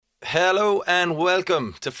Hello and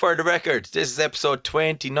welcome to For the Record. This is episode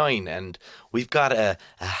 29 and we've got a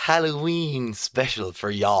Halloween special for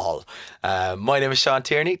y'all. My name is Sean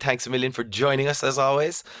Tierney. Thanks a million for joining us as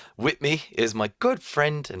always. With me is my good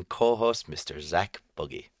friend and co-host, Mr. Zach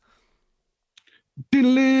Buggy.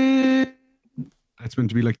 Diddly! That's meant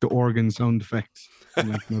to be like the organ sound effects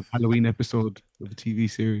in like a Halloween episode of a TV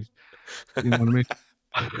series. You know what I mean?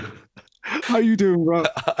 How you doing, bro?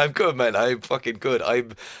 I'm good, man. I'm fucking good.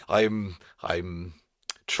 I'm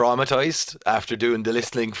traumatized after doing the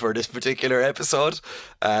listening for this particular episode.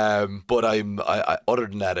 But other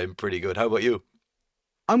than that, I'm pretty good. How about you?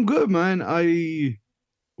 I'm good, man. I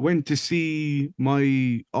went to see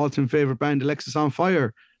my all-time favorite band, Alexis on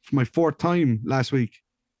Fire, for my fourth time last week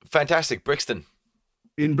Fantastic, Brixton.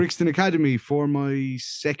 in Brixton Academy for my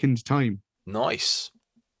second time. Nice.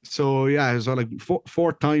 So yeah, so like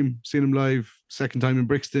fourth time seeing him live, second time in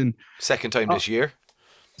Brixton, Second time this year.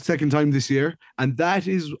 second time this year, and that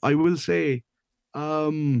is, I will say,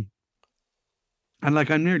 and like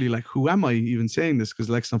I'm nearly like, who am I even saying this? Because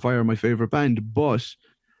Lex on Fire are my favorite band, but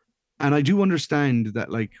and I do understand that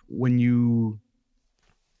like when you,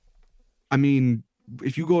 I mean,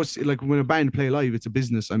 if you go see, like when a band play live, it's a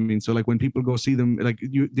business. I mean, so like when people go see them, like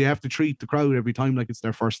they have to treat the crowd every time like it's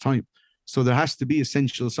their first time. So there has to be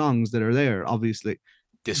essential songs that are there, obviously.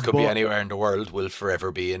 This could be anywhere in the world, will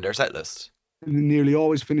forever be in their set list. Nearly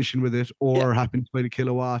always finishing with it, or Happens by the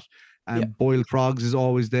Kilowatt. And Boiled Frogs is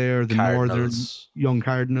always there. The Cardinals. Northern Young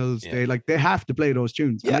Cardinals, they have to play those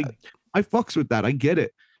tunes. Yeah. And I fucks with that. I get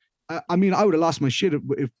it. I mean, I would have lost my shit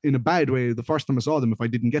if in a bad way the first time I saw them if I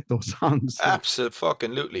didn't get those songs.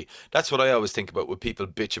 Absolutely. That's what I always think about when people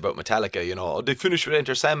bitch about Metallica. You know, they finished with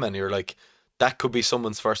Enter Sandman. You're like, that could be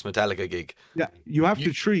someone's first Metallica gig. Yeah, you have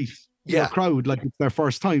to treat your crowd like it's their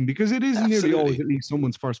first time, because it is nearly always at least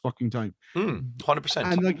someone's first fucking time. 100%.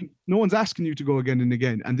 And like no one's asking you to go again and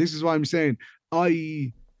again. And this is why I'm saying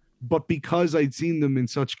but because I'd seen them in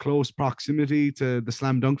such close proximity to the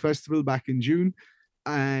Slam Dunk Festival back in June,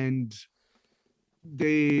 and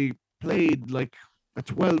they played like a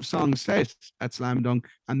 12-song set at Slam Dunk,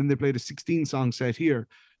 and then they played a 16-song set here.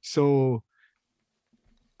 So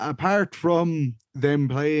apart from them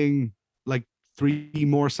playing like 3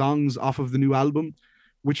 more songs off of the new album,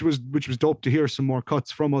 which was dope to hear some more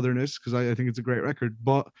cuts from Otherness, because I think it's a great record,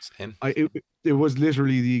 but it was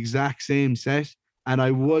literally the exact same set, and I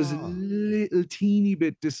was a little teeny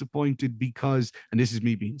bit disappointed because, and this is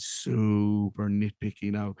me being super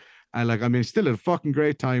nitpicky now, and like I mean still had a fucking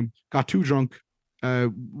great time, got too drunk,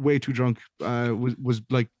 way too drunk, was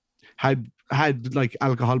like had like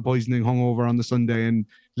alcohol poisoning, hungover on the Sunday, and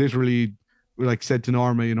literally like said to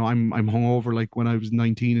Norma, you know, I'm hungover like when I was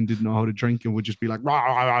 19 and didn't know how to drink, and would just be like rah,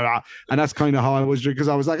 rah, rah, rah. And that's kind of how I was, because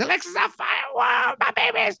I was like, Alexis on Fire, wow, my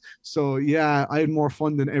babies. So yeah, I had more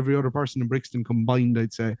fun than every other person in Brixton combined,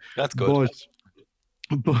 I'd say. That's good.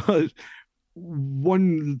 But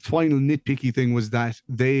one final nitpicky thing was that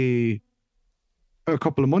they a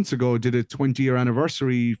couple of months ago did a 20-year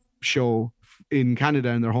anniversary show in Canada,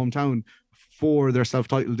 in their hometown, for their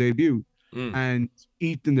self-titled debut. And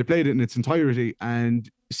they played it in its entirety, and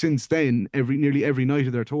since then nearly every night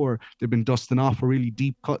of their tour they've been dusting off a really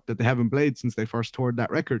deep cut that they haven't played since they first toured that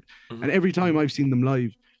record. And every time I've seen them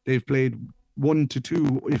live, they've played 1 to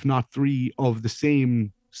 2, if not 3, of the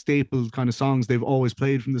same staple kind of songs they've always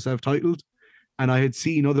played from the self-titled. And I had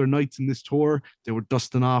seen other nights in this tour, they were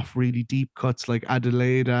dusting off really deep cuts like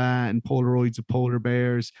Adelaida and Polaroids of Polar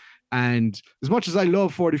Bears. And as much as I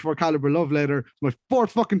love 44 Caliber Love Letter, it's my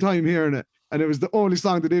 4th fucking time hearing it, and it was the only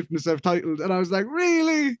song that they did from the self-titled, and I was like,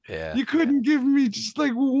 really? Yeah. You couldn't give me just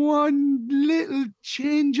like one little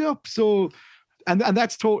change up? So, and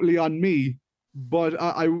that's totally on me, but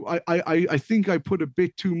I think I put a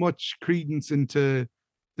bit too much credence into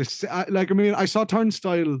this. Like, I mean, I saw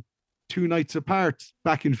Turnstile 2 nights apart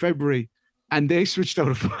back in February, and they switched out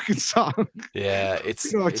a fucking song. Yeah,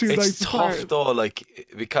 it's it's tough apart. though, like,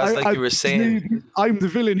 because like you were saying, I'm the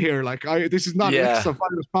villain here. Like, this is not Alexis on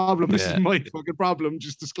Fire's problem. This is my fucking problem.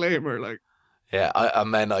 Just disclaimer. Like, yeah,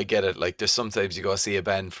 I get it. Like, there's sometimes you go see a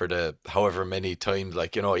band for the however many times,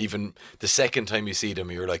 like, you know, even the second time you see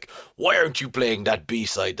them, you're like, why aren't you playing that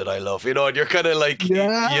B-side that I love? You know, and you're kind of like, you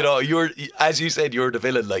know, you're, as you said, you're the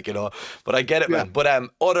villain, like, you know. But I get it, man. But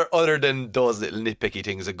other than those little nitpicky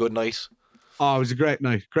things, a good night. Oh, it was a great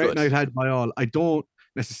night. Great night had by all. I don't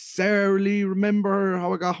necessarily remember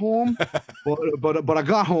how I got home, but I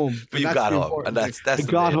got home. But you got home, and that's the main thing.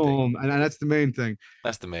 I got home, and that's the main thing.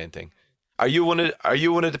 That's the main thing. Are you one of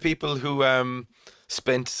the people who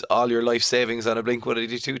spent all your life savings on a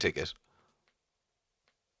Blink-182 ticket?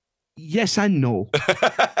 Yes and no.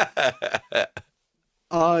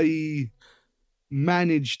 I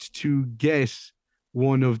managed to get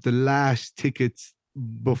one of the last tickets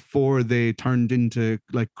before they turned into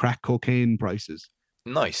like crack cocaine prices.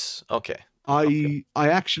 Nice. Okay. I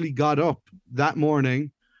actually got up that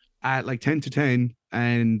morning at like 10 to 10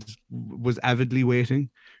 and was avidly waiting,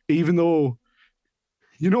 even though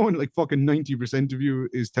when like fucking 90% of you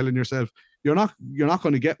is telling yourself you're not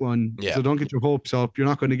going to get one, Yeah. so don't get your hopes up. You're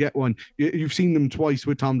not going to get one. You've seen them twice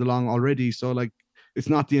with Tom DeLonge already, so like it's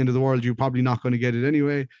not the end of the world. You're probably not going to get it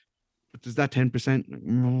anyway. But there's that 10%.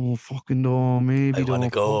 No, fucking no, maybe I want to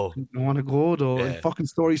go. I want to go though. Yeah. And fucking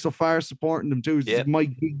Story so far supporting them too. It's Yeah. my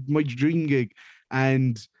gig, my dream gig,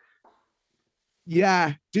 and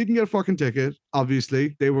yeah, didn't get a fucking ticket.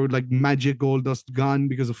 Obviously, they were like magic gold dust gone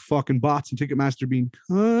because of fucking bots and Ticketmaster being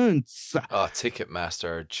cunts. Oh, Ticketmaster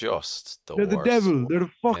are just the They're worst. the devil. They're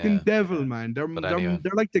the fucking devil, man. They're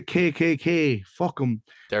like the KKK. Fuck them.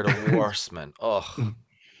 They're the worst, man. Oh.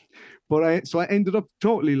 But I ended up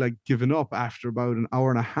totally like giving up after about an hour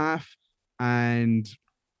and a half, and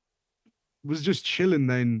was just chilling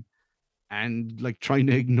then, and like trying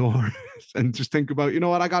to ignore it and just think about, you know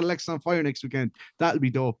what, I got Alexis on Fire next weekend. That'll be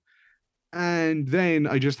dope. And then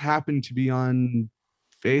I just happened to be on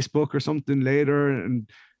Facebook or something later,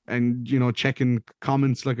 and checking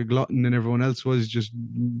comments like a glutton, and everyone else was just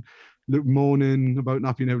moaning about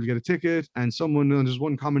not being able to get a ticket. And someone on just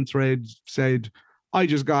one comment thread said, I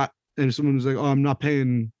just got, and someone was like, oh, I'm not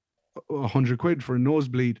paying 100 quid for a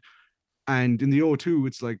nosebleed. And in the O2,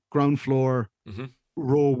 it's like ground floor,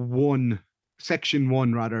 row 1, section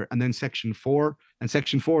 1 rather, and then section 4. And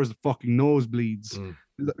section 4 is the fucking nosebleeds.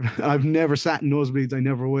 I've never sat in nosebleeds. I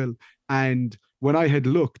never will. And when I had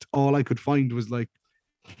looked, all I could find was like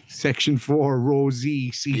section 4, row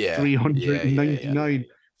Z, seat 399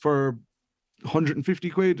 for 150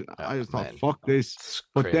 quid. I just thought, fuck this.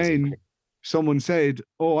 But then someone said,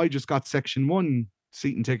 oh, I just got section 1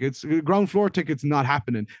 seating tickets. Ground floor tickets not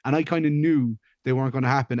happening. And I kind of knew they weren't going to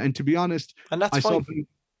happen. And to be honest, and that's fine.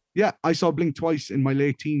 I saw Blink twice in my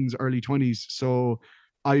late teens, early 20s. So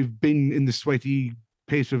I've been in the sweaty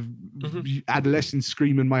pace of adolescence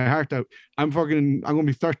screaming my heart out. I'm going to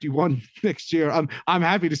be 31 next year. I'm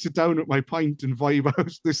happy to sit down with my pint and vibe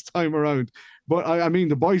out this time around. But I mean,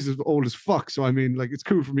 the boys are old as fuck. So I mean, like, it's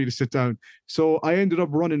cool for me to sit down. So I ended up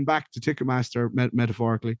running back to Ticketmaster,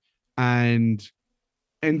 metaphorically, and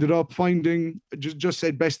ended up finding, just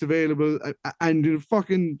said best available, and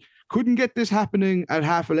fucking couldn't get this happening at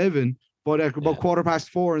 11:30, but at about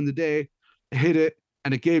 4:15 in the day, hit it,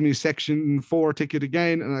 and it gave me a section 4 ticket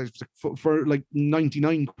again, and I was like, for like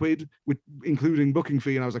 99 quid with including booking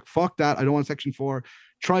fee, and I was like, fuck that, I don't want section 4,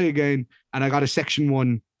 try again, and I got a section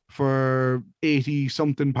 1 for 80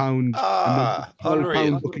 something pound,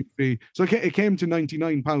 £12 booking fee, so it came to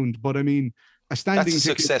 £99. But I mean, a standing that's a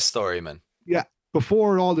ticket, success story, man. Yeah.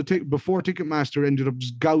 Before Ticketmaster ended up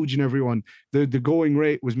just gouging everyone, the going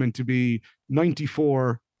rate was meant to be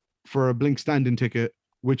 94 for a Blink standing ticket,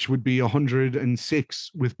 which would be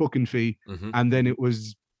 106 with booking fee, and then it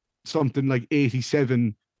was something like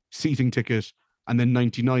 87 seating ticket, and then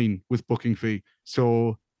 99 with booking fee.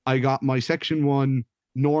 So I got my section 1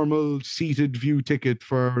 normal seated view ticket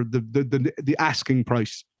for the asking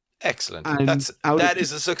price. Excellent. That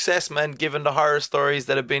is a success, man, given the horror stories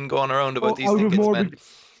that have been going around about these tickets, man.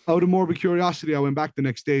 Out of morbid curiosity, I went back the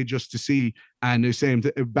next day just to see, and they're saying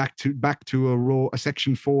back to a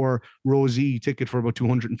section 4 row Z ticket for about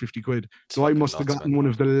 250 quid. So I must have gotten one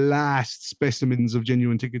of the last specimens of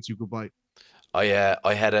genuine tickets you could buy. I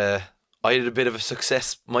had a bit of a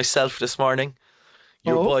success myself this morning.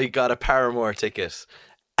 Your boy got a Paramore ticket.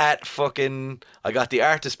 I got the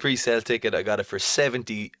artist pre-sale ticket. I got it for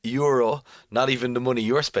 €70. Not even the money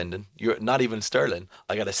you're spending. You're not even sterling.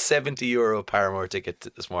 I got a €70 Paramore ticket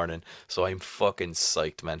this morning. So I'm fucking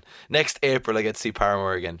psyched, man. Next April I get to see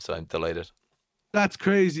Paramore again. So I'm delighted. That's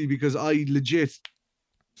crazy, because I legit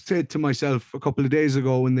said to myself a couple of days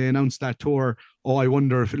ago when they announced that tour, I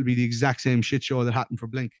wonder if it'll be the exact same shit show that happened for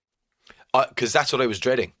Blink. Because that's what I was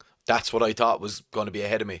dreading. That's what I thought was going to be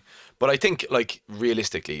ahead of me. But I think, like,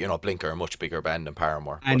 realistically, Blink are a much bigger band than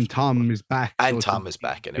Paramore. And Tom is back. And Tom is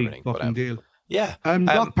back and everything. Fucking deal. Yeah.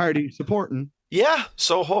 Block Party supporting. Yeah.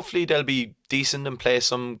 So hopefully they'll be decent and play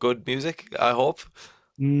some good music, I hope.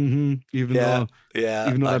 Even though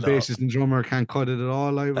that bassist and drummer can't cut it at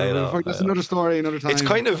all. That's another story, another time. It's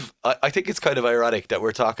kind of, I think it's kind of ironic that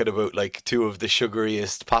we're talking about like two of the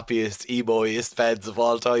sugariest, poppiest, emo-iest bands of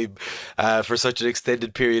all time for such an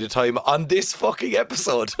extended period of time on this fucking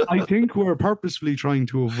episode. I think we're purposefully trying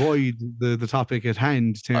to avoid the topic at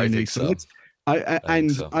hand, Tierney. I think so. I I think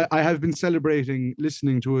and so. I have been celebrating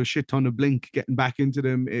listening to a shit ton of Blink, getting back into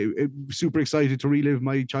them. Super excited to relive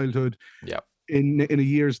my childhood Yeah. in a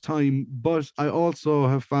year's time. But I also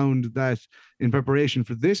have found that in preparation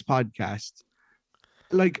for this podcast,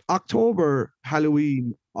 like October,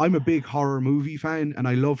 Halloween, I'm a big horror movie fan and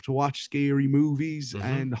I love to watch scary movies Mm-hmm.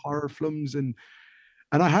 and horror films, and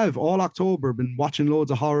I have all October been watching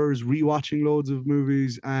loads of horrors, rewatching loads of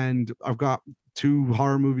movies, and I've got two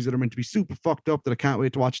horror movies that are meant to be super fucked up that I can't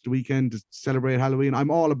wait to watch the weekend to celebrate Halloween.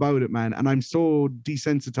 I'm all about it, man, and I'm so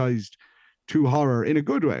desensitized to horror in a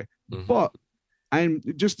good way. Mm-hmm. But and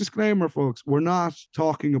just disclaimer, folks, we're not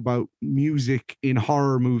talking about music in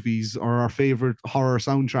horror movies or our favorite horror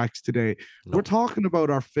soundtracks today. We're No. talking about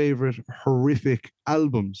our favorite horrific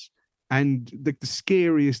albums and like the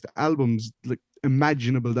scariest albums like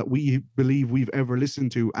imaginable that we believe we've ever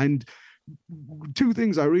listened to. And two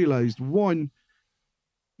things I realized. One,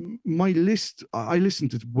 my list, I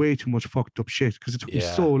listened to way too much fucked up shit because it took me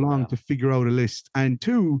so Yeah. long to figure out a list. And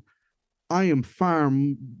two, I am far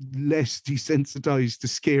less desensitized to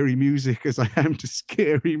scary music as I am to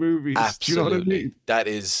scary movies. Do you know what I Absolutely. mean?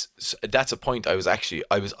 That's a point I was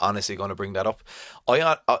honestly going to bring that up.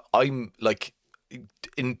 I'm like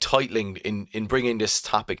entitling in bringing this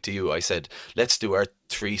topic to you. I said, let's do our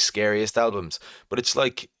three scariest albums. But it's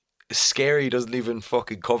like scary doesn't even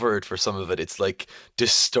fucking cover it for some of it. It's like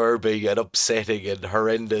disturbing and upsetting and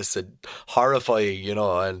horrendous and horrifying,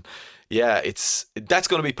 and yeah, that's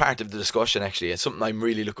going to be part of the discussion actually, and something I'm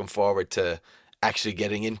really looking forward to actually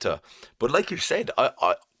getting into. But like you said,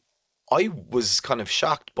 I was kind of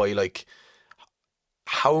shocked by like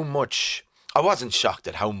how much. I wasn't shocked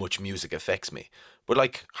at how much music affects me, but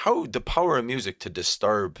like how the power of music to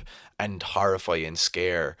disturb and horrify and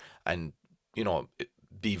scare and you know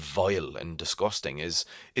be vile and disgusting is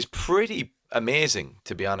pretty amazing,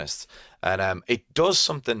 to be honest. And it does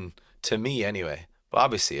something to me anyway. But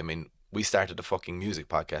obviously, I mean, we started a fucking music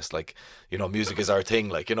podcast, like music is our thing,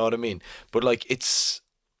 like, you know what I mean. But like it's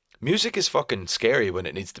music is fucking scary when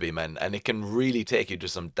it needs to be, man, and it can really take you to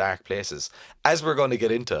some dark places, as we're going to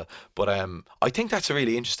get into. But I think that's a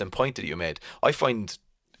really interesting point that you made. I find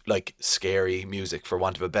like scary music, for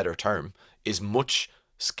want of a better term, is much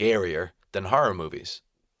scarier than horror movies.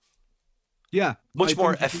 Yeah, I Much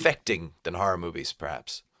more think you can, affecting than horror movies,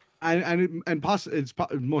 perhaps. it's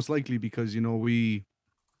most likely because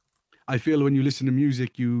I feel when you listen to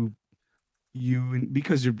music,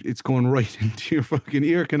 because it's going right into your fucking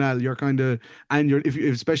ear canal. You're kind of and you're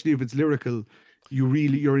especially if it's lyrical, you're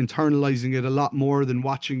internalizing it a lot more than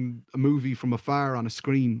watching a movie from afar on a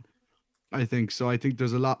screen. I think so. I think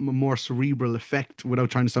there's a lot more cerebral effect without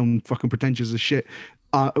trying to sound fucking pretentious as shit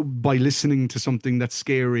by listening to something that's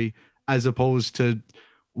scary as opposed to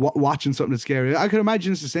watching something that's scary. I can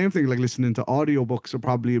imagine it's the same thing like listening to audiobooks are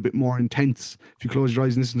probably a bit more intense if you close your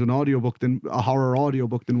eyes and listen to an audiobook than a horror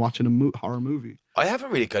audiobook than watching a horror movie. I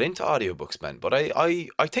haven't really got into audiobooks, man, but I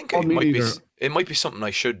think Oh, me neither. it might be something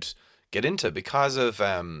I should get into because of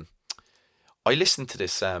I listened to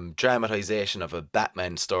this dramatization of a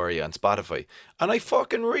Batman story on Spotify, and I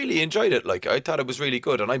fucking really enjoyed it. Like I thought it was really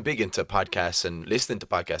good, and I'm big into podcasts and listening to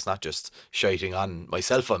podcasts, not just shouting on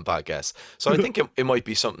myself on podcasts. So I think it might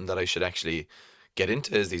be something that I should actually get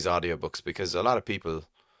into, is these audiobooks, because a lot of people,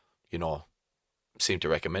 you know, seem to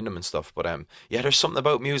recommend them and stuff. But yeah, there's something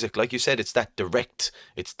about music, like you said, it's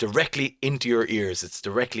directly into your ears, it's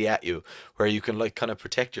directly at you, where you can like kind of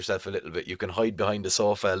protect yourself a little bit. You can hide behind the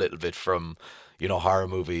sofa a little bit from, horror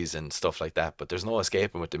movies and stuff like that. But there's no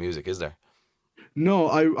escaping with the music, is there? No,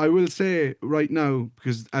 I will say right now,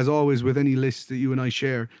 because as always with any list that you and I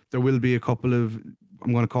share, there will be a couple of,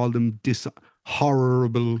 I'm going to call them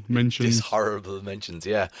horrible This mentions. horrible mentions,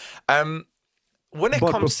 yeah. Um, when it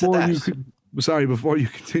But comes to before you that, could, sorry, before you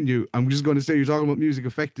continue, I'm just going to say you're talking about music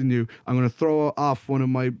affecting you. I'm going to throw off one of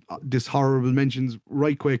my horrible mentions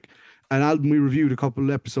right quick. An album we reviewed a couple of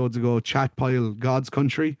episodes ago, Chat Pile, God's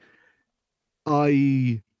Country.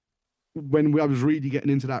 I I was really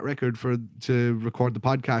getting into that record to record the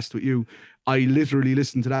podcast with you, I literally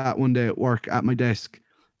listened to that one day at work at my desk,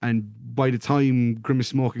 and by the time Grimace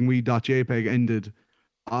Smoking Weed.jpg ended,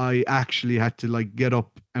 I actually had to like get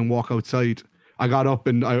up and walk outside. I got up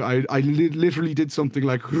and I literally did something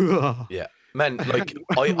like and yeah, man, like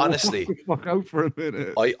I walked honestly, the fuck out for a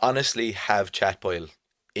minute. I honestly have Chatboil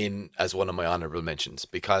in as one of my honorable mentions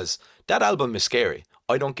because that album is scary.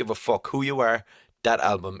 I don't give a fuck who you are. That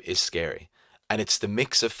album is scary. And it's the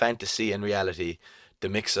mix of fantasy and reality the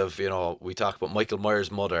mix of, you know, we talk about Michael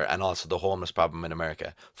Myers' mother and also the homeless problem in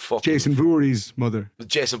America. Jason Voorhees' mother.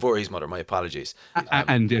 Jason Voorhees' mother, my apologies.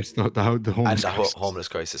 And yes, the homeless crisis. Homeless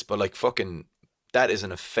crisis. But like fucking, that is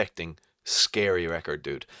an affecting, scary record,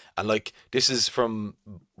 dude. And like, this is from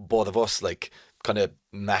both of us, like, kind of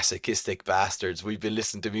masochistic bastards. We've been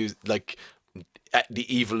listening to music, like, the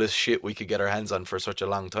evilest shit we could get our hands on for such a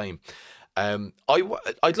long time.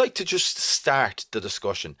 I'd like to just start the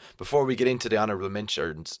discussion before we get into the honorable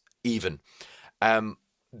mentions even.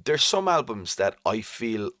 There's some albums that I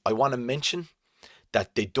feel I want to mention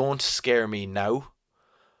that they don't scare me now,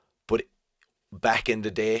 but back in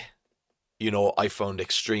the day, you know, I found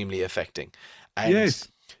extremely affecting. And yes.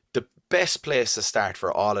 The best place to start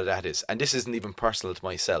for all of that is, and this isn't even personal to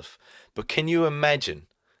myself, but can you imagine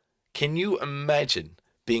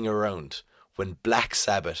being around when Black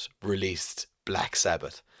Sabbath released Black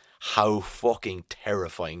Sabbath? How fucking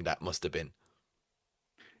terrifying that must have been.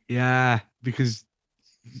 Yeah, because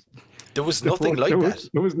there was nothing like that.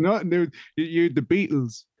 There was nothing. You the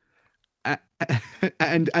Beatles,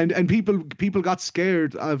 and people got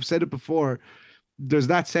scared. I've said it before. There's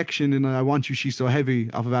that section in "I Want You, She's So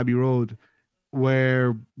Heavy" off of Abbey Road,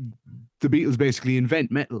 where the Beatles basically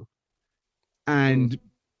invent metal, and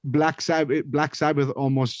Black Sabbath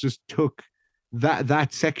almost just took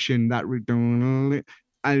that section, and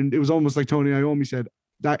it was almost like Tony Iommi said,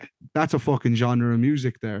 that's a fucking genre of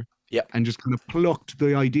music there. Yeah. And just kind of plucked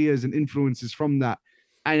the ideas and influences from that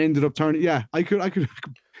and ended up turning, I could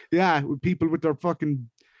with people with their fucking,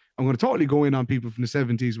 I'm going to totally go in on people from the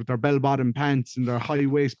 70s with their bell-bottom pants and their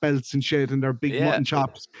high-waist belts and shit and their big mutton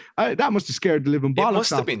chops. That must have scared the living bollocks. It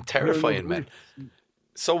must have been terrifying, man.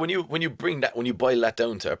 So when you boil that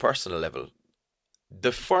down to a personal level,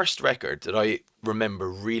 the first record that I remember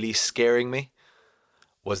really scaring me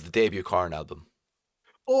was the debut Korn album.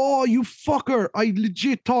 Oh, you fucker. I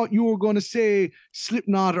legit thought you were going to say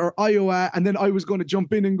Slipknot or Iowa, and then I was going to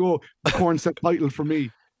jump in and go, the Korn set title for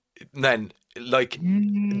me. Then, like,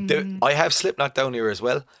 I have Slipknot down here as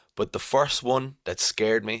well, but the first one that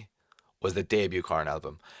scared me was the debut Korn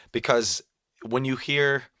album. Because when you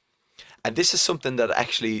hear, and this is something that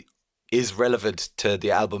actually is relevant to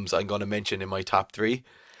the albums I'm going to mention in my top 3,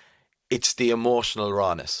 it's the emotional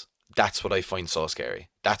rawness. That's what I find so scary.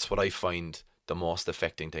 That's what I find the most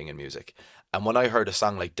affecting thing in music. And when I heard a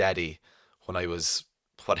song like Daddy when I was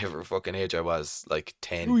whatever fucking age I was, like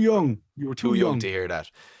 10. Too young. You were too young to hear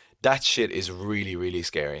that. That shit is really, really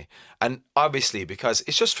scary. And obviously, because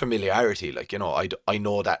it's just familiarity, like, you know, I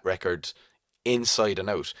know that record inside and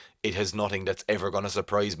out. It has nothing that's ever going to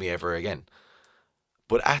surprise me ever again.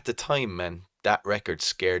 But at the time, man, that record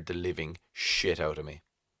scared the living shit out of me.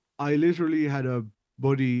 I literally had a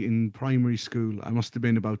buddy in primary school. I must have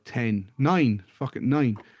been about 9.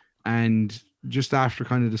 And just after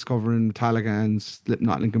kind of discovering Metallica and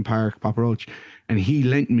Slipknot, Linkin Park, Papa Roach, and he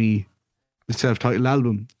lent me the self-titled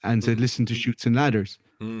album and said, listen to Chutes and Ladders.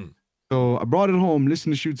 So I brought it home,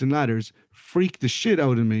 listened to Chutes and Ladders, freaked the shit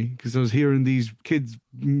out of me because I was hearing these kids'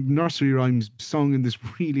 nursery rhymes sung in this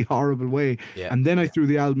really horrible way. Yeah. And then I threw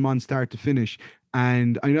the album on start to finish.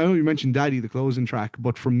 And I know you mentioned Daddy, the closing track,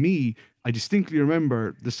 but for me, I distinctly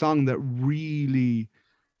remember the song that really,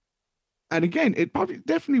 and again, it probably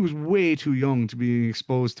definitely was way too young to be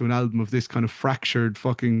exposed to an album of this kind of fractured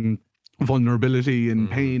fucking vulnerability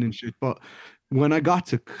and pain and shit. But when I got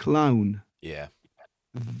to Clown, yeah,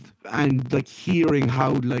 and like hearing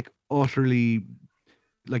how like utterly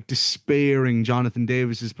like despairing Jonathan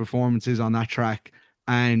Davis's performance is on that track,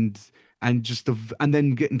 and just and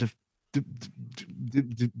then getting to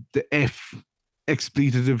the F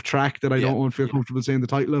expletive track that I don't feel comfortable saying the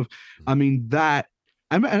title of. I mean, that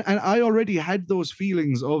and I already had those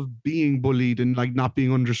feelings of being bullied and like not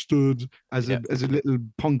being understood as a little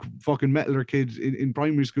punk fucking metaler kid in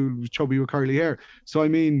primary school, chubby with curly hair. So I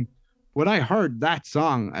mean, when I heard that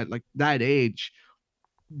song at like that age,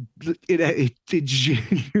 it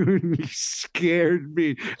genuinely scared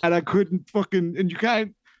me, and I couldn't fucking. And you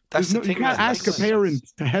can't. You can't ask a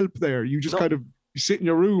parent to help there. You just kind of you sit in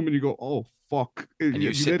your room and you go, "Oh fuck," and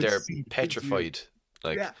you sit there petrified.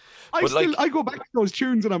 Like, yeah. I go back to those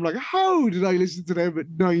tunes and I'm like, how did I listen to them at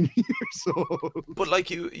 9 years old? But like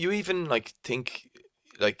you even like think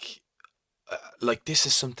like this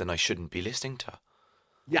is something I shouldn't be listening to.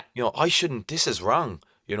 Yeah, you know, I shouldn't. This is wrong.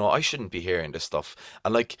 You know, I shouldn't be hearing this stuff.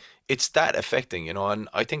 And like, it's that affecting. You know, and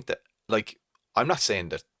I think that like, I'm not saying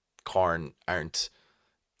that Korn aren't.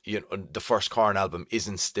 You know, the first Korn album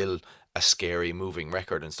isn't still a scary, moving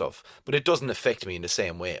record and stuff, but it doesn't affect me in the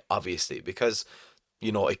same way, obviously, because,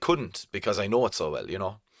 you know, it couldn't, because I know it so well, you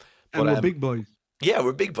know. And we're big boys. Yeah,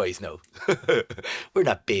 we're big boys now. We're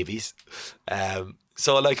not babies.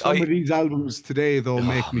 So like Some of these albums today, though, oh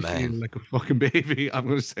make me feel man, like a fucking baby. I'm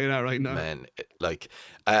going to say that right now. man, like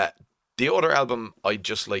uh, the other album I'd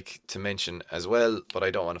just like to mention as well, but I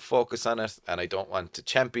don't want to focus on it and I don't want to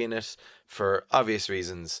champion it for obvious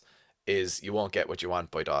reasons. Is You Won't Get What You Want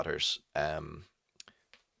by Daughters.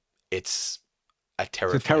 It's a It's a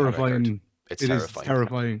terrifying record. terrifying. It's It is terrifying.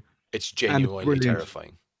 terrifying It's and it's genuinely brilliant.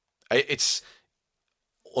 terrifying. It's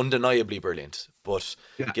undeniably brilliant, but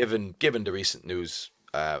Yeah. given the recent news,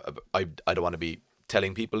 I don't want to be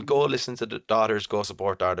telling people go listen to the Daughters, go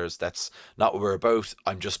support Daughters. That's not what we're about.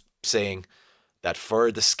 I'm just saying that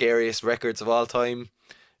for the scariest records of all time,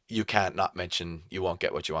 you can't not mention You Won't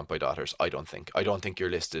Get What You Want by Daughters. I don't think. I don't think your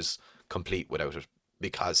list is complete without it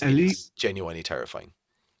because it Ele- is genuinely terrifying.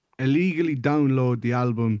 illegally download the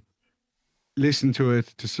album, listen to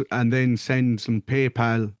it, and then send some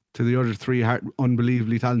PayPal to the other three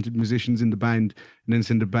unbelievably talented musicians in the band, and then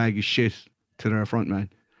send a bag of shit to their frontman.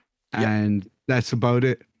 Yeah, And that's about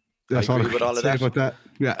it. I That's all agree I with can all of say that. about that.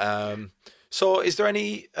 Yeah. So is there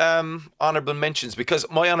any honorable mentions? Because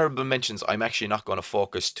my honorable mentions, I'm actually not going to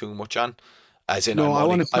focus too much on. As in, No, I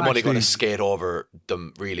want to I'm only going to actually. skate over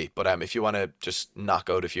them really. But if you want to just knock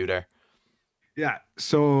out a few there, Yeah.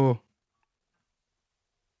 So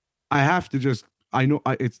I have to just. I know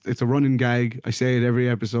it's a running gag. I say it every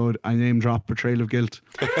episode. I name drop Portrayal of Guilt.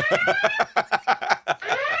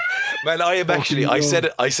 man, I am actually. Fucking I said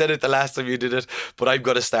love. it. I said it the last time you did it, but I'm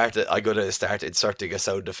going to start it. I'm going to start inserting a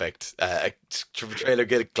sound effect. Trailer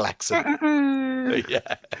get klaxon. Yeah,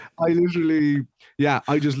 I literally, yeah,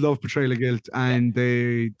 I just love Portrayal of Guilt, yeah. and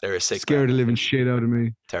they They're a sick scared band, the man. living shit out of me.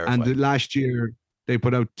 And Terrifying. last year, they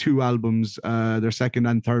put out two albums, their second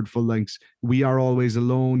and third full lengths, We Are Always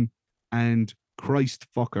Alone and Christ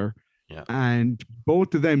Fucker. Yeah, And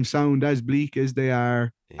both of them sound as bleak as they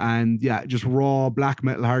are. yeah. And yeah, just raw black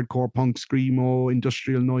metal, hardcore punk, screamo,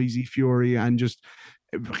 industrial, noisy fury, and just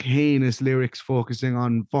heinous lyrics focusing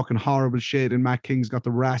on fucking horrible shit. And Matt King's got the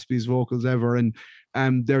raspiest vocals ever.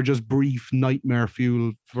 And they're just brief nightmare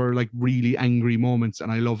fuel for like really angry moments.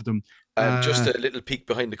 And I love them. Just a little peek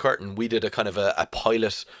behind the curtain. We did a kind of a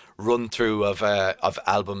pilot run through of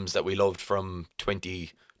albums that we loved from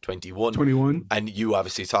 2021. 21. And you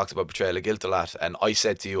obviously talked about Betrayal of Guilt a lot. And I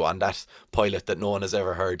said to you on that pilot that no one has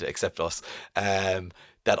ever heard except us,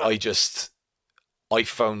 that I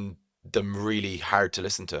found them really hard to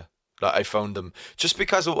listen to. Like I found them just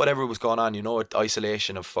because of whatever was going on,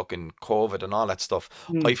 isolation of fucking COVID and all that stuff.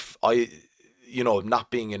 Mm. Not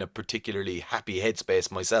being in a particularly happy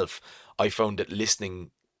headspace myself, I found that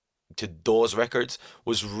listening to those records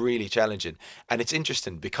was really challenging. And it's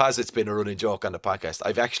interesting because it's been a running joke on the podcast.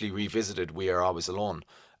 I've actually revisited We Are Always Alone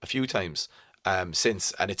a few times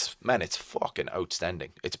since, and it's fucking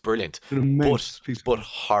outstanding. It's brilliant, An immense piece. but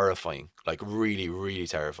horrifying, like really, really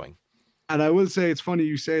terrifying. And I will say it's funny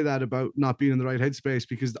you say that about not being in the right headspace,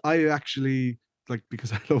 because I actually like,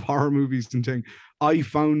 because I love horror movies and thing, I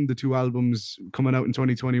found the two albums coming out in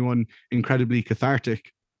 2021 incredibly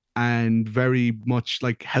cathartic and very much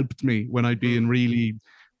like helped me when I'd be in really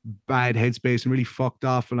bad headspace and really fucked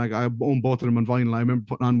off. And like I own both of them on vinyl. I remember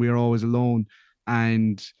putting on We Are Always Alone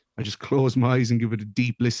and I just close my eyes and give it a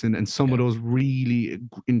deep listen. And some Yeah. of those really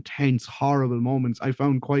intense, horrible moments I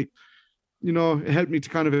found quite, it helped me to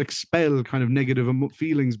kind of expel kind of negative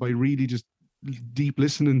feelings by really just deep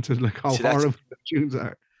listening to like how See, horrible the tunes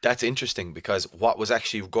are. that's interesting because what was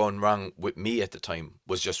actually going wrong with me at the time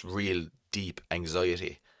was just real deep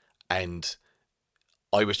anxiety. And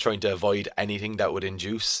I was trying to avoid anything that would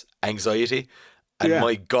induce anxiety. And Yeah.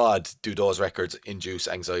 my God, do those records induce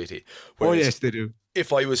anxiety. Oh, Whereas yes, they do.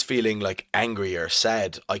 if I was feeling like angry or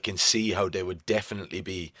sad, I can see how they would definitely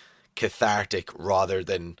be cathartic rather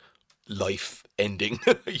than life ending.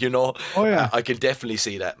 Oh, yeah. I can definitely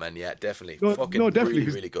see that, man. Yeah, definitely. No, Fucking no, definitely, really,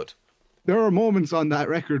 'cause really good. there are moments on that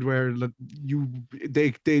record where like,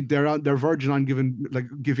 they're verging on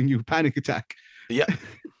giving you panic attack. Yeah,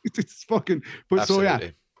 It's fucking. But absolutely. so yeah,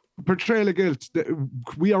 Portrayal of Guilt,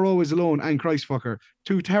 We Are Always Alone, and Christfucker,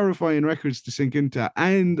 two terrifying records to sink into.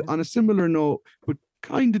 And on a similar note, but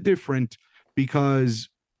kind of different, because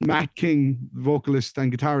Matt King, vocalist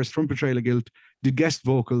and guitarist from Portrayal of Guilt, did guest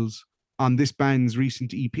vocals on this band's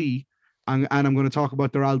recent EP. And I'm going to talk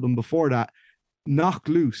about their album before that, Knock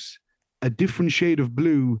Loose, A Different Shade of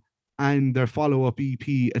Blue, and their follow-up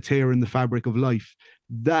EP, A Tear in the Fabric of Life.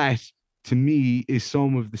 That, to me, is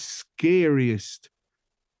some of the scariest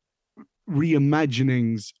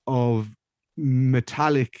reimaginings of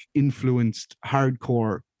metallic influenced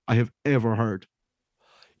hardcore I have ever heard.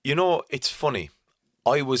 It's funny.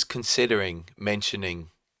 I was considering mentioning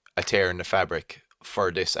A Tear in the Fabric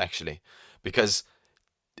for this actually, because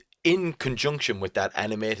in conjunction with that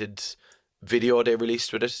animated video they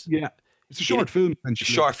released with it, Yeah, it's a it short film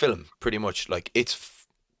essentially. short film pretty much. Like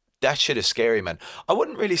that shit is scary, man. I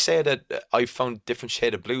wouldn't really say that I found Different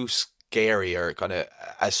Shade of Blue scary or kind of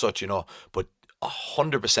as such, but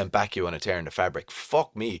 100% back you on A Tear in the Fabric.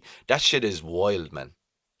 Fuck me, that shit is wild, man.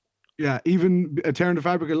 Yeah, even A Tear in the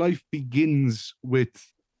Fabric of Life begins with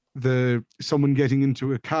the someone getting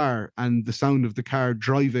into a car and the sound of the car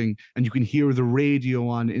driving, and you can hear the radio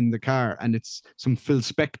on in the car, and it's some Phil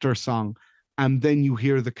Spector song, and then you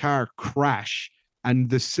hear the car crash, and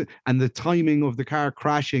the timing of the car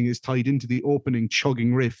crashing is tied into the opening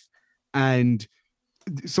chugging riff, and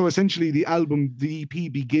so essentially the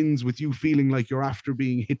EP begins with you feeling like you're after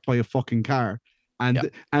being hit by a fucking car, Yeah,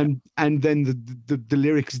 and then the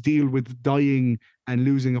lyrics deal with dying and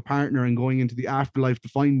losing a partner and going into the afterlife to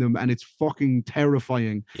find them, and it's fucking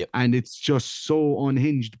terrifying, yep. and it's just so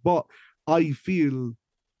unhinged. But I feel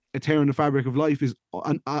A Tear in the Fabric of Life is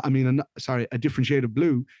sorry, A Different Shade of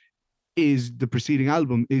Blue is the preceding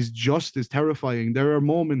album is just as terrifying. There are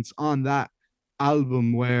moments on that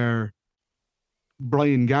album where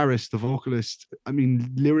Brian Garris, the vocalist, I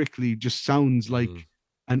mean, lyrically just sounds like Mm.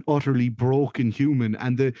 an utterly broken human,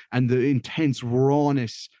 and the intense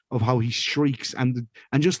rawness of how he shrieks, and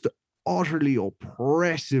just the utterly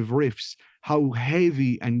oppressive riffs, how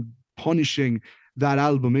heavy and punishing that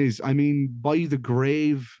album is. I mean, By the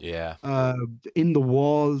Grave, Yeah. uh, In the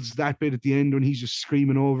Walls, that bit at the end when he's just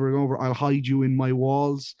screaming over and over, "I'll hide you in my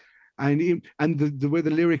walls," and the way the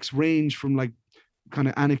lyrics range from like kind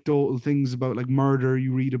of anecdotal things about like murder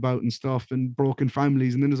you read about and stuff and broken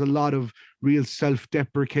families, and then there's a lot of real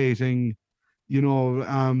self-deprecating,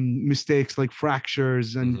 mistakes like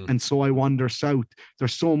fractures Hmm. and So I Wander South.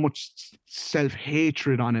 There's so much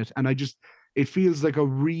self-hatred on it, and it feels like a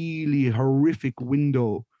really horrific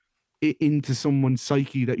window into someone's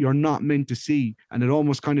psyche that you're not meant to see, and it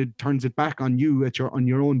almost kind of turns it back on you on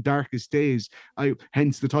your own darkest days.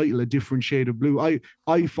 Hence the title, A Different Shade of Blue.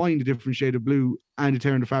 I find A Different Shade of Blue and A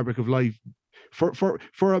Tear in the Fabric of Life,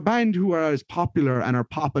 for a band who are as popular and are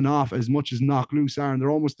popping off as much as Knock Loose are, and they're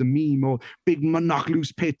almost a meme or big Knock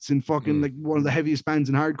Loose pits and fucking Mm. like one of the heaviest bands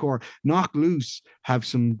in hardcore. Knock Loose have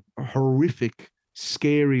some horrific,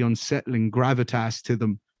 scary, unsettling gravitas to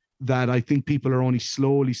them that I think people are only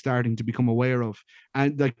slowly starting to become aware of.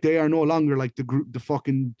 And like they are no longer like the group, the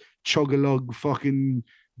fucking chug-a-lug fucking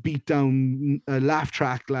beat down laugh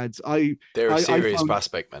track lads. They're a I serious found,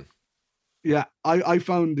 prospect, man. yeah, I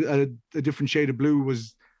found A Different Shade of Blue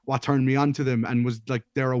was what turned me onto them and was like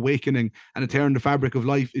their awakening. And A Tear in the Fabric of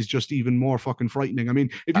Life is just even more fucking frightening. I mean,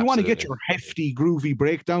 if you want to get Absolutely. your hefty, groovy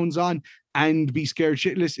breakdowns on and be scared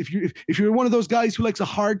shitless, if you're one of those guys who likes a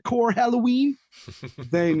hardcore Halloween,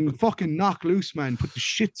 then fucking Knock Loose, man. Put the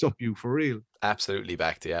shits up you for real. Absolutely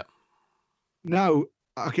backed, yeah. Now,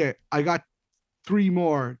 okay, I got three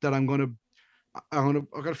more that I got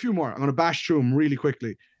a few more. I'm gonna bash through them really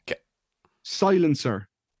quickly. Okay. Silencer,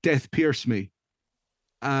 Death Pierce Me.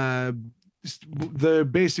 Uh,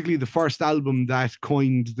 basically the first album that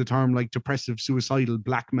coined the term like depressive, suicidal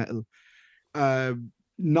black metal. Uh,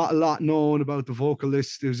 Not a lot known about the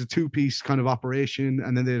vocalist. It was a two-piece kind of operation,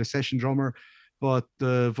 and then they had a session drummer. But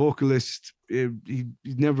the vocalist, he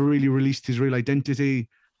never really released his real identity.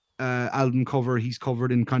 Album cover, he's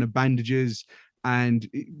covered in kind of bandages, and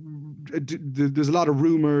there's a lot of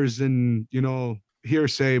rumors and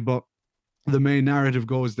hearsay, but the main narrative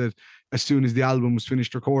goes that as soon as the album was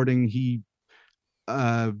finished recording, he,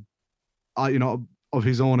 of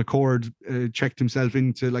his own accord, checked himself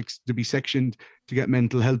into like to be sectioned to get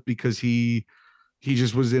mental help because he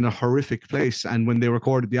just was in a horrific place. And when they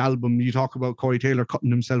recorded the album, you talk about Corey Taylor cutting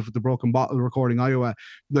himself with the broken bottle recording Iowa,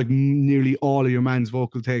 like nearly all of your man's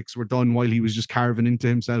vocal takes were done while he was just carving into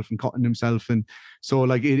himself and cutting himself. And so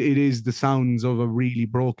like it is the sounds of a really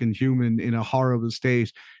broken human in a horrible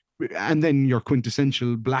state. And then your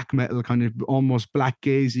quintessential black metal kind of almost black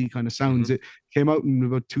gazy kind of sounds. Hmm. It came out in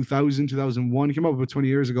about 2000, 2001. It came out about 20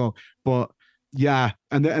 years ago. But yeah,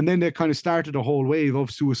 and then they kind of started a whole wave of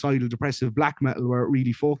suicidal, depressive black metal where it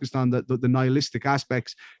really focused on the nihilistic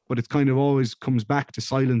aspects, but it kind of always comes back to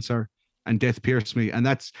Silencer and Death Pierce Me. And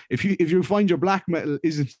that's if you find your black metal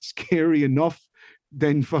isn't scary enough,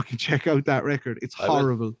 then fucking check out that record. It's I will.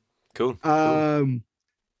 horrible. Cool. Cool.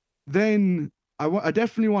 Then I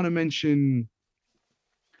definitely want to mention.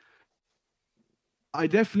 I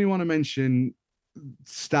definitely want to mention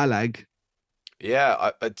Stalag. Yeah,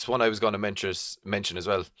 it's one I was going to mention as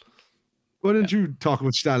well. Why Yeah. don't you talk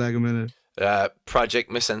about Stalag a minute? Project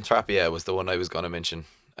Misanthropia was the one I was going to mention.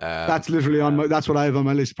 That's literally on my. That's what I have on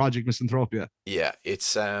my list. Project Misanthropia. Yeah,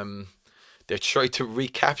 it's they're trying to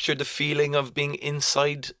recapture the feeling of being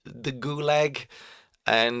inside the gulag,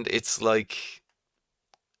 and it's like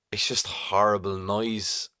it's just horrible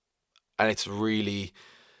noise, and it's really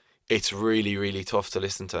tough to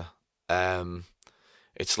listen to. Um,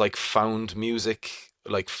 it's like found music,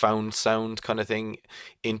 like found sound kind of thing,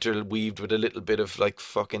 interweaved with a little bit of like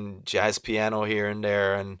fucking jazz piano here and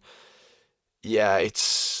there, and yeah,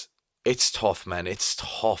 it's tough, man. It's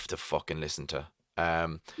tough to fucking listen to.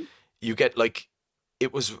 Um, you get like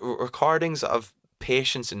it was recordings of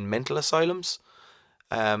patients in mental asylums,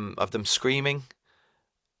 of them screaming.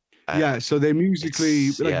 Yeah, so they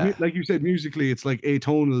musically, Yeah, like you said, musically, it's like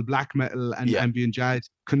atonal black metal and yeah, ambient jazz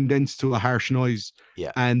condensed to a harsh noise,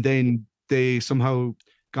 yeah. and then they somehow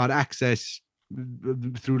got access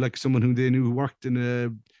through like someone who they knew who worked in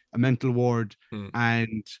a mental ward Mm.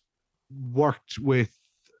 and worked with.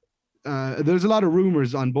 There's a lot of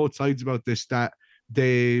rumors on both sides about this that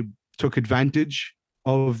they took advantage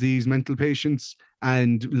of these mental patients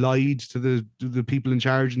and lied to the people in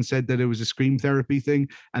charge and said that it was a scream therapy thing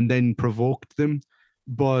and then provoked them.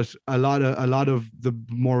 But a lot of the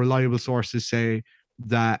more reliable sources say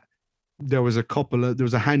that there was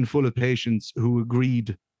a handful of patients who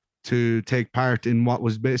agreed to take part in what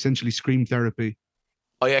was essentially scream therapy.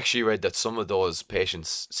 I actually read that some of those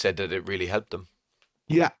patients said that it really helped them.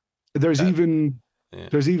 Yeah, there's That even yeah,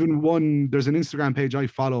 there's an Instagram page I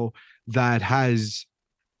follow that has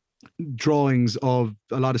drawings of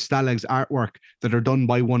a lot of Staleg's artwork that are done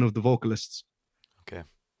by one of the vocalists. okay,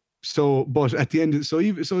 So, but at the end, so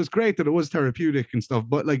it's great that it was therapeutic and stuff.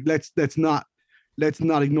 But like, let's not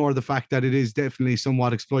ignore the fact that it is definitely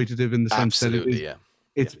somewhat exploitative in the sense that absolutely, yeah, yeah,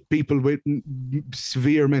 it's people with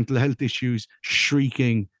severe mental health issues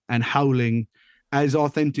shrieking and howling as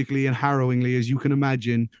authentically and harrowingly as you can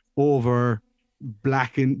imagine over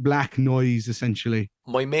black noise essentially.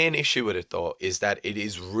 My main issue with it though is that it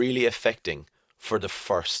is really affecting for the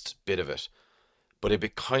first bit of it, but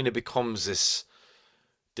it kind of becomes this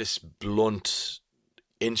blunt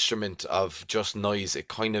instrument of just noise.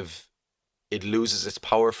 It loses its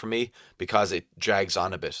power for me because it drags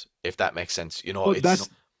on a bit, if that makes sense. You know, But it's that's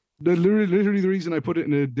literally the reason I put it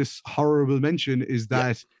in this horrible mention is yeah,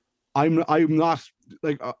 that I'm not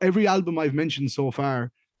like every album I've mentioned so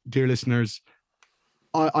far, dear listeners.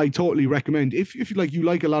 I totally recommend if you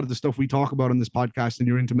like a lot of the stuff we talk about on this podcast and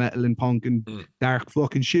you're into metal and punk and mm, dark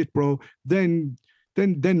fucking shit, bro, then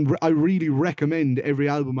I really recommend every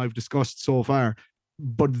album I've discussed so far.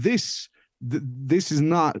 But this is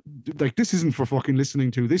not like this isn't for fucking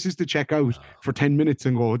listening to. This is to check out no, for 10 minutes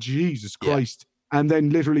and go, Jesus yeah, Christ. And then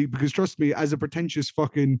literally, because trust me, as a pretentious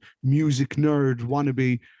fucking music nerd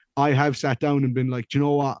wannabe, I have sat down and been like, do you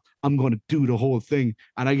know what? I'm going to do the whole thing.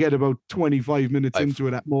 And I get about 25 minutes I've into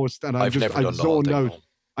it at most. And I've never I've done the whole zoned thing. out. No,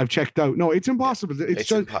 I've checked out. No, it's yeah, impossible. It's it's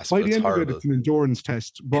just by impossible. the It's end of it, horrible. it's an endurance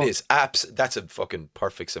test. It But is that's a fucking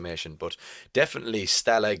perfect summation. But definitely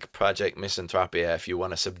Stalag Project Misanthropia if you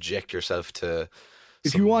want to subject yourself to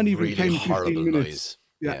if you want some even really 10, 15 horrible minutes, noise.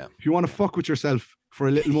 yeah, Yeah, if you want to fuck with yourself for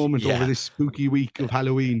a little moment over yeah, this spooky week of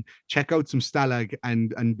Halloween, check out some Stalag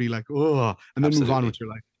and be like, oh, and then move on absolutely. with your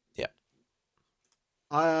life. Yeah.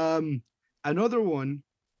 Um, Another one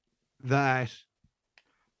that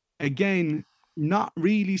again, not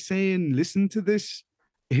really saying listen to this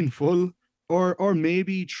in full, or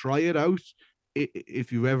maybe try it out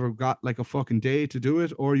if you ever got like a fucking day to do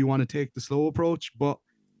it, or you want to take the slow approach. But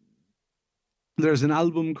there's an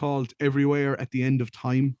album called Everywhere at the End of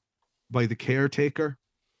Time by The Caretaker,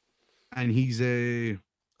 and he's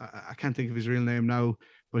I can't think of his real name now,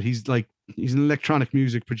 but he's an electronic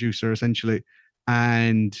music producer essentially,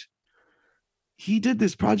 and he did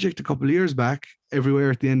this project a couple of years back, Everywhere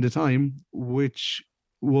at the End of Time, which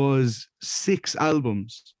was 6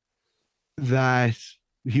 albums that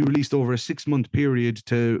he released over a 6 month period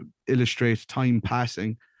to illustrate time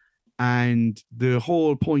passing. And the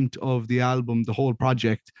whole point of the album, the whole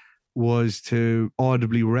project, was to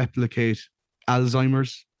audibly replicate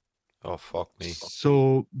Alzheimer's. Oh fuck me.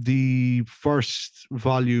 So the first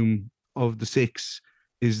volume of the 6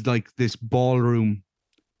 is like this ballroom,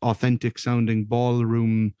 authentic sounding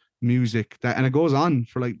ballroom music that, and it goes on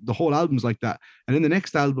for like the whole album's like that. And then the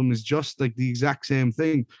next album is just like the exact same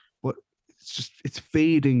thing, but it's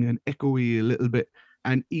fading and echoey a little bit.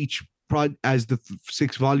 And each prod, as the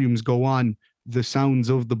 6 volumes go on, the sounds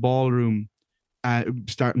of the ballroom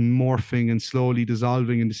start morphing and slowly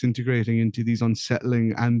dissolving and disintegrating into these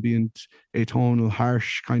unsettling, ambient, atonal,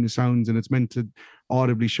 harsh kind of sounds. And it's meant to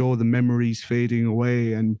audibly show the memories fading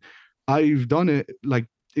away. And I've done it like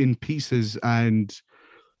in pieces, and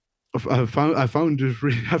I found it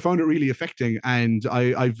really affecting. And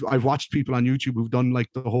I've watched people on YouTube who've done like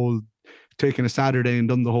the whole taken a Saturday and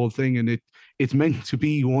done the whole thing, and it's meant to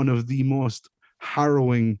be one of the most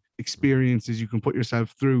harrowing experiences you can put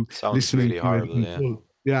yourself through. Sounds Listening really to it horrible, in yeah. full.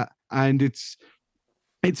 Yeah, and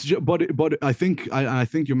but I think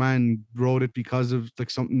your man wrote it because of like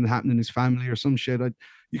something that happened in his family or some shit.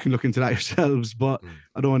 You can look into that yourselves, but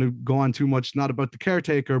I don't want to go on too much. Not about the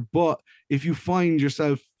caretaker, but if you find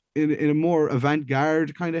yourself in a more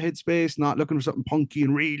avant-garde kind of headspace, not looking for something punky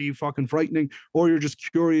and really fucking frightening, or you're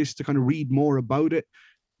just curious to kind of read more about it,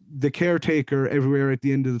 the caretaker everywhere at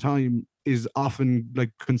the end of the time is often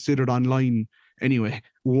like considered online anyway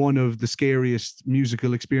one of the scariest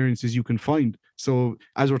musical experiences you can find. So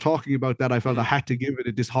as we're talking about that, I felt I had to give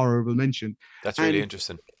it this horrible mention. That's and really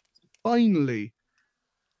interesting. Finally,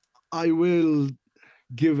 I will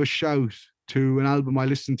give a shout to an album I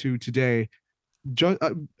listened to today.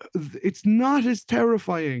 It's not as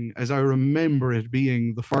terrifying as I remember it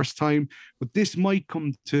being the first time, but this might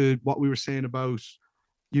come to what we were saying about,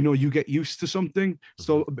 you get used to something.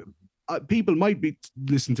 So people might be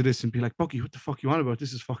listen to this and be like, Bucky, what the fuck you on about?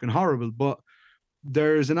 This is fucking horrible. But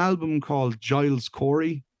there's an album called Giles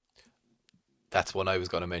Corey. That's one I was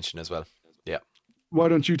going to mention as well. Yeah. Why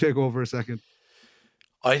don't you take over a second?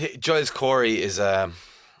 Giles Corey is a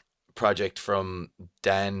project from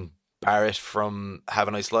Dan Barrett from Have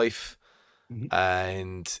a Nice Life,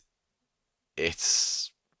 and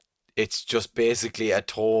it's just basically a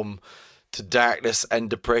tome to darkness and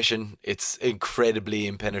depression. It's incredibly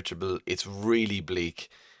impenetrable. It's really bleak.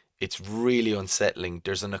 It's really unsettling.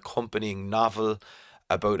 There's an accompanying novel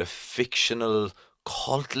about a fictional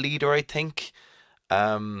cult leader, I think.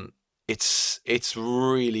 It's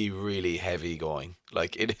really, really heavy going.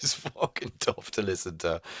 Like, it is fucking tough to listen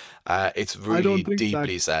to. It's really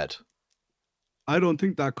deeply sad. I don't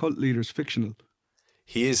think that cult leader's fictional.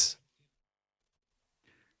 He is.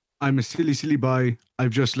 I'm a silly boy. I've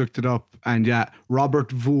just looked it up, and yeah,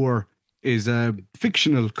 Robert Vore is a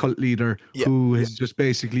fictional cult leader who has just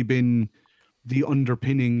basically been the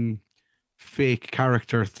underpinning fake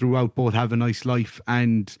character throughout both Have a Nice Life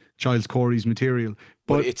and Giles Corey's material.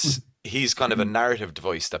 But he's kind of a narrative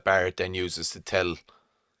device that Barrett then uses to tell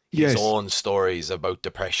his own stories about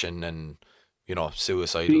depression and,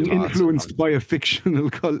 suicidal being influenced by a fictional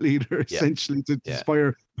cult leader, essentially, to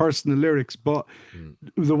inspire personal lyrics. But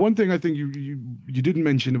the one thing I think you didn't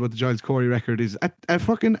mention about the Giles Corey record is at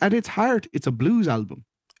its heart, it's a blues album.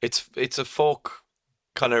 It's a folk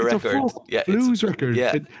kind of record. Blues record.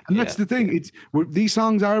 And that's the thing. These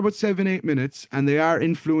songs are about 7-8 minutes, and they are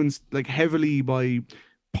influenced like heavily by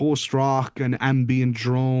post rock and ambient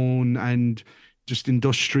drone and just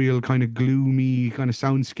industrial kind of gloomy kind of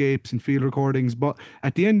soundscapes and field recordings. But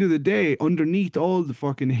at the end of the day, underneath all the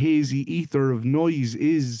fucking hazy ether of noise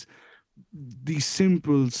is these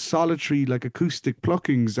simple solitary like acoustic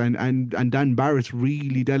pluckings and Dan Barrett's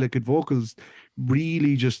really delicate vocals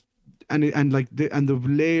really just and the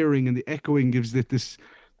layering and the echoing gives it this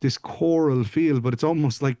choral feel, but it's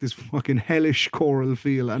almost like this fucking hellish choral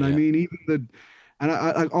feel. And I mean, even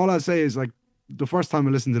I all I'll say is, like, the first time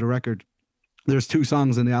I listened to the record, there's 2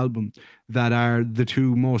 songs in the album that are the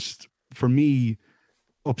 2 most, for me,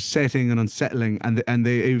 upsetting and unsettling, and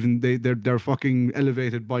they're fucking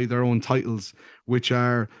elevated by their own titles, which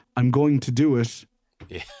are "I'm Going to Do It,"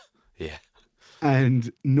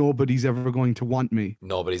 and "Nobody's Ever Going to Want Me."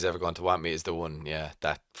 Nobody's Ever Going to Want Me is the one.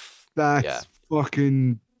 That's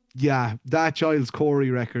fucking that Giles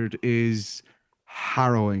Corey record is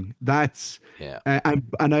harrowing. That's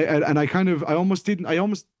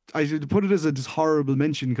I should put it as a horrible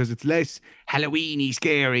mention because it's less Halloweeny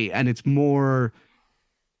scary, and it's more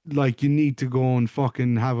like you need to go and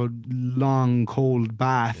fucking have a long cold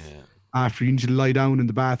bath after. You need to lie down in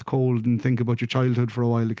the bath cold and think about your childhood for a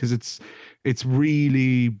while, because it's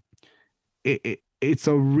really it's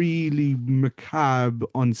a really macabre,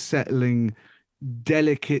 unsettling,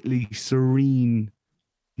 delicately serene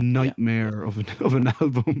nightmare of an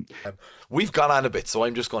album. We've gone on a bit, so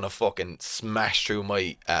I'm just going to fucking smash through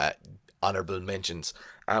my honorable mentions.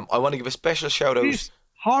 I want to give a special shout out. This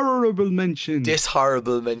horrible mention,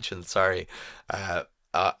 sorry. A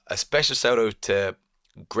special shout out to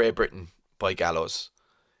Grey Britain by Gallows,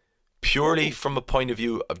 purely from a point of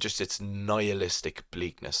view of just its nihilistic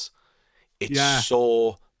bleakness. It's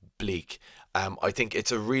so bleak. I think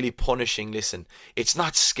it's a really punishing listen. It's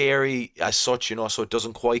not scary as such, so it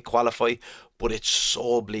doesn't quite qualify, but it's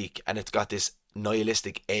so bleak, and it's got this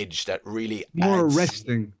nihilistic edge that really more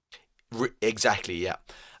arresting. Exactly, yeah.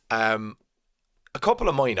 a couple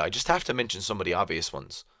of mine, I just have to mention some of the obvious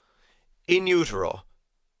ones. In Utero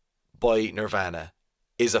by Nirvana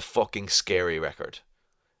is a fucking scary record.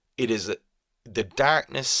 It is the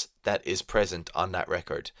darkness that is present on that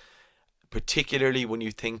record, particularly when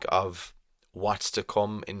you think of what's to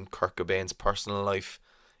come in Kurt Cobain's personal life,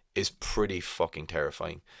 is pretty fucking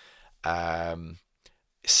terrifying. I will be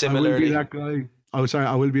Similarly, that guy. Oh, sorry.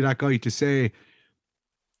 I will be that guy to say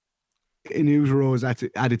In Utero is at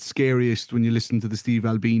its scariest when you listen to the Steve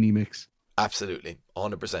Albini mix. absolutely,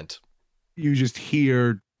 100%. You just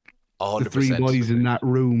hear the three 100%. boys in that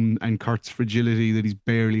room and Kurt's fragility that he's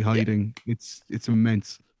barely Yeah. hiding. It's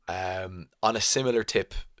immense. On a similar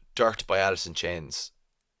tip, Dirt by Alice in Chains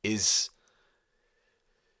is,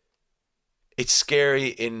 it's scary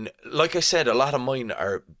in, like I said, a lot of mine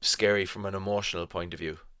are scary from an emotional point of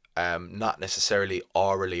view. Not necessarily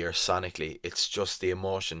orally or sonically. It's just the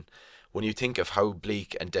emotion. When you think of how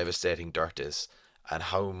bleak and devastating Dirt is, and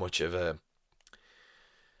how much of a,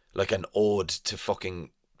 like an ode to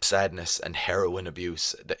fucking sadness and heroin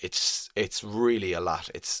abuse, it's really a lot.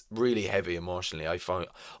 It's really heavy emotionally.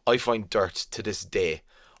 I find Dirt to this day,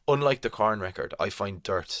 unlike the Korn record, I find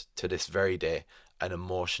Dirt to this very day an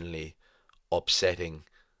emotionally upsetting,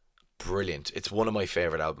 brilliant. It's one of my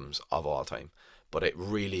favorite albums of all time, but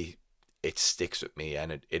it sticks with me,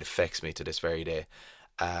 and it affects me to this very day.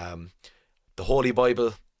 The Holy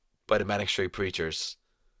Bible by the Manic Street Preachers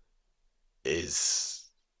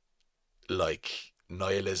is like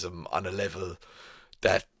nihilism on a level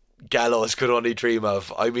that Gallows could only dream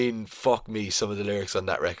of. I mean, fuck me, some of the lyrics on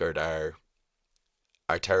that record are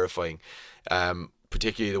terrifying.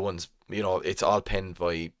 Particularly the ones, it's all penned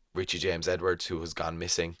by Richie James Edwards, who has gone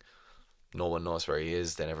missing. No one knows where he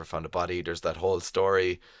is. They never found a body. There's that whole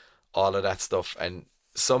story, all of that stuff, and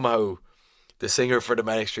somehow the singer for the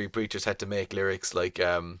Manic Street Preachers had to make lyrics like,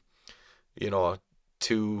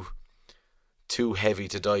 too heavy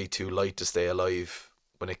to die, too light to stay alive,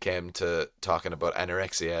 when it came to talking about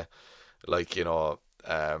anorexia, like,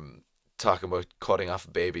 talking about cutting off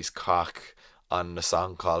a baby's cock on a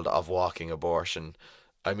song called Of Walking Abortion.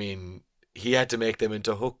 I mean, he had to make them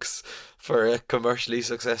into hooks for a commercially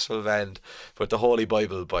successful band. But the Holy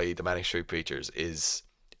Bible by the Manic Street Preachers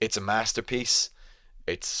it's a masterpiece.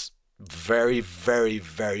 It's very, very,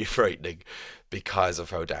 very frightening because of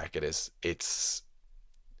how dark it is. It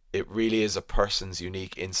really is a person's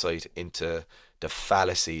unique insight into the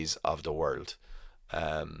fallacies of the world.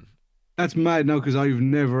 That's mad now, because I've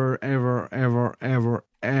never, ever, ever, ever,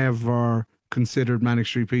 ever considered Manic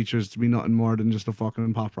Street Preachers to be nothing more than just a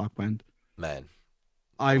fucking pop rock band. Man,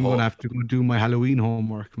 I'm gonna have to go do my Halloween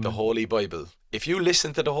homework, man. the Holy Bible. If you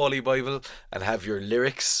listen to the Holy Bible and have your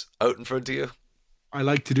lyrics out in front of you, I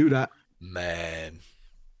like to do that. man,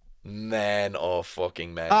 oh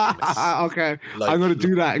fucking man. Okay, I'm gonna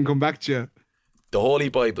do that and come back to you. The Holy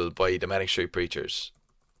Bible by the Manic Street Preachers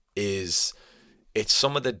it's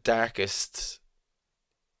some of the darkest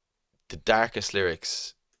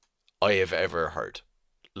lyrics I have ever heard.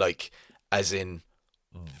 Like, as in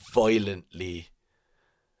violently,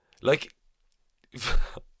 like,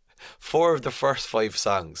 4 of the first 5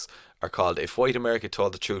 songs are called If White America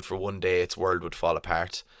Told the Truth for One Day Its World Would Fall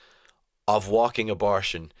Apart, Of Walking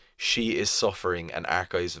Abortion, She Is Suffering, and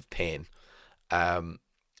Archives of Pain.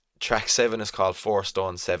 Track 7 is called 4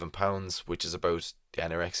 Stone 7 Pounds, which is about the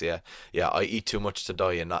anorexia. Yeah, I eat too much to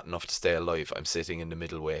die and not enough to stay alive. I'm sitting in the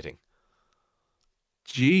middle waiting.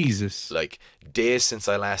 Jesus. Like, days since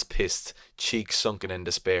I last pissed, cheeks sunken and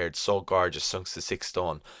despaired, so gorgeous, sunk to 6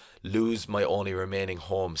 stone. Lose my only remaining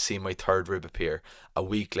home, see my third rib appear. A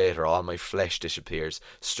week later, all my flesh disappears.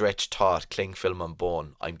 Stretch taut, cling film and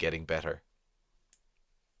bone. I'm getting better.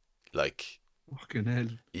 Like, Fucking hell.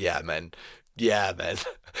 yeah, man.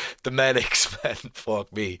 The Manics, man.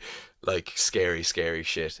 Fuck me. Like, scary, scary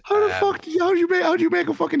shit. How the fuck? How do you make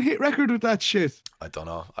a fucking hit record with that shit? I don't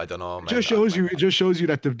know, man. It just shows you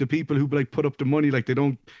that the people who like put up the money, like they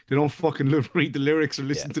don't fucking read the lyrics or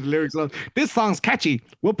listen to the lyrics. This song's catchy.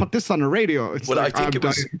 We'll put this on the radio. It's I think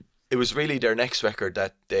it was really their next record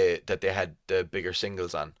that they had the bigger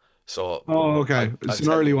singles on. So okay, it's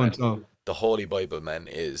an early one. So the Holy Bible, man,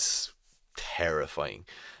 is terrifying.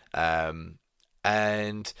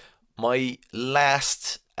 And my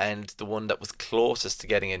last, and the one that was closest to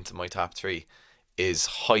getting into my top 3, is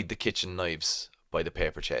Hide the Kitchen Knives by the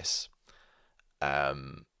Paper Chase.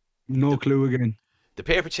 No clue again. The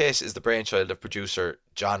Paper Chase is the brainchild of producer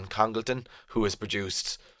John Congleton, who has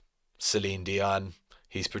produced Celine Dion.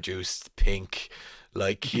 He's produced Pink.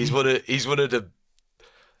 Like, he's one of the,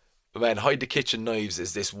 man. Hide the Kitchen Knives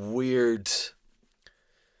is this weird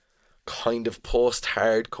kind of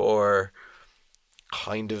post-hardcore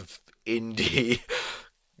kind of indie,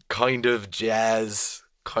 kind of jazz,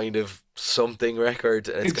 kind of something record.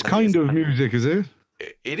 And It's kind of music, is it?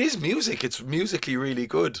 it is music. It's musically really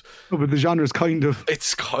good. Oh, but the genre is kind of.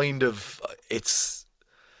 It's kind of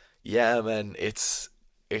yeah, man. It's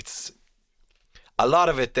a lot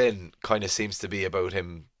of it. Then kind of seems to be about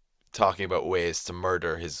him talking about ways to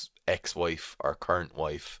murder his ex-wife or current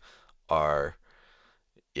wife, or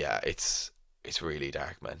yeah, it's really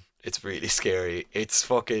dark, man. It's really scary. It's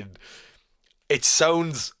fucking. It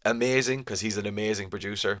sounds amazing because he's an amazing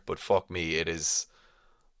producer, but fuck me, it is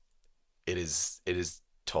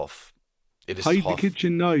tough. It is Hide the tough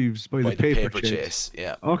Kitchen Knives by the Paper Chase. Chase.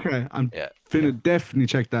 Yeah. Okay, I'm Yeah. finna definitely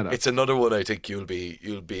check that out. It's another one I think you'll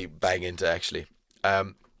be bang into actually.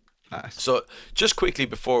 Class. So just quickly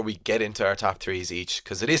before we get into our top threes each,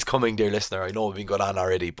 because it is coming, dear listener. I know we've been going on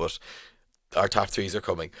already, but our top threes are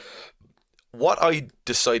coming. What I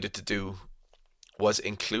decided to do was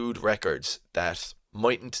include records that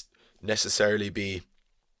mightn't necessarily be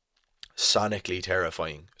sonically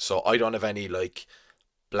terrifying. So I don't have any like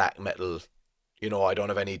black metal, I don't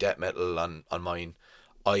have any death metal on mine.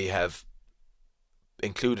 I have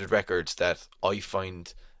included records that I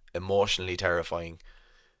find emotionally terrifying.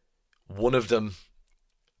 One of them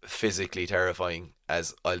physically terrifying,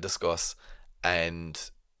 as I'll discuss, and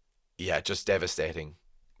yeah, just devastating,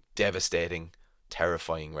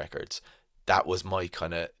 terrifying records. That was my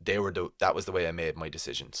kind of. That was the way I made my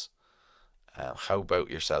decisions. How about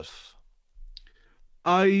yourself?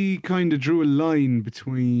 I kind of drew a line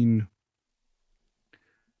between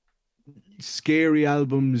scary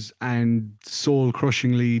albums and soul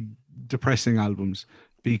crushingly depressing albums,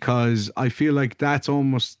 because I feel like that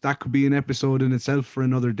could be an episode in itself for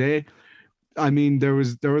another day. I mean, there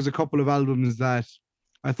was a couple of albums that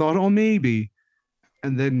I thought, oh, maybe,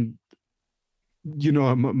 and then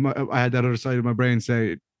I had that other side of my brain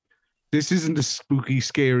say, this isn't a spooky,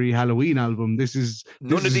 scary Halloween album.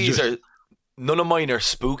 None of mine are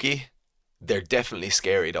spooky. They're definitely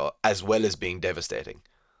scary though, as well as being devastating.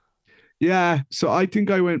 Yeah, so I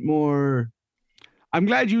think I went more. I'm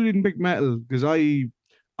glad you didn't pick metal, because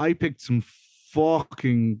I picked some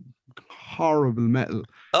fucking horrible metal.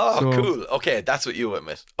 Oh, so, cool. Okay, that's what you went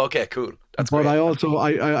with. Okay, cool. That's but great. I also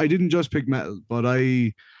I didn't just pick metal, but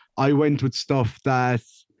I went with stuff that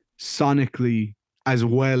sonically as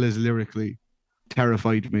well as lyrically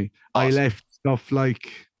terrified me. Awesome. I left stuff like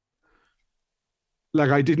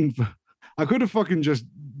I could have fucking just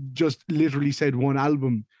literally said one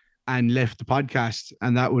album and left the podcast,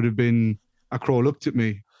 and that would have been A Crow Looked at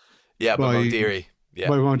Me. Yeah, by Mount Eerie. Yeah.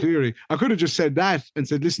 By Mount Eerie. I could have just said that and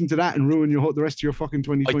said, listen to that and ruin the rest of your fucking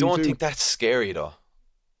 2022. I don't think that's scary though.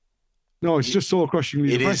 No, it's just soul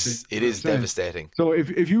crushingly depressing. It is devastating. So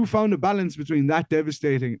if you found a balance between that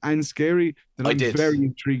devastating and scary, then I'm very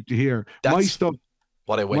intrigued to hear. That's my stuff.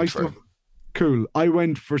 What I went for. Cool. I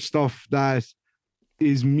went for stuff that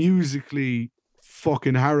is musically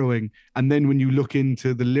fucking harrowing, and then when you look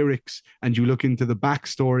into the lyrics and you look into the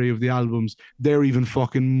backstory of the albums, they're even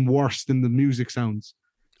fucking worse than the music sounds.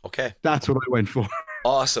 Okay. That's what I went for.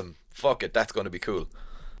 Awesome. Fuck it. That's going to be cool.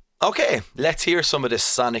 Okay, let's hear some of the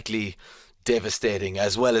sonically devastating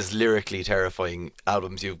as well as lyrically terrifying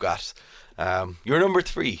albums you've got. Your number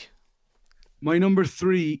 3. My number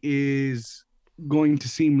 3 is going to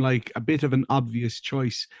seem like a bit of an obvious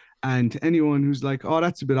choice. And to anyone who's like, oh,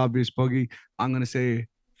 that's a bit obvious, Buggy, I'm going to say,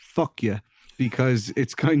 fuck you, because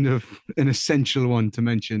it's kind of an essential one to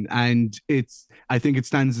mention. And I think it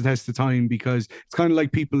stands the test of time, because it's kind of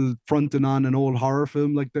like people fronting on an old horror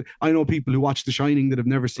film. I know people who watch The Shining that have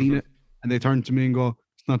never seen it, and they turn to me and go,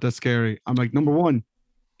 it's not that scary. I'm like, number one,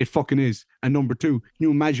 it fucking is. And number two, can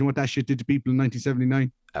you imagine what that shit did to people in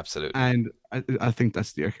 1979? Absolutely. And I think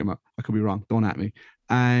that's the year it came out. I could be wrong. Don't at me.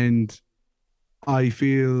 And I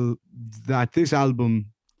feel that this album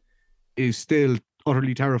is still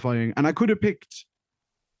utterly terrifying. And I could have picked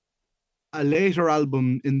a later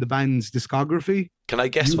album in the band's discography. Can I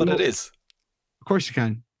guess what it is? Of course you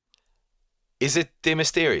can. Is it De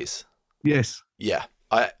Mysteries? Yes. Yeah.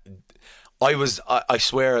 I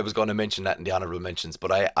swear I was going to mention that in the honorable mentions,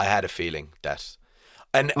 but I had a feeling that,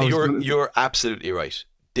 and you're absolutely right.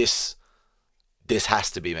 This has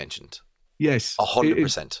to be mentioned. Yes.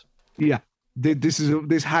 100%. Yeah.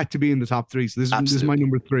 This had to be in the top 3. So this is my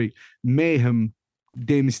number 3. Mayhem,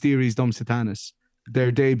 De Mysteries, Dum Satanas,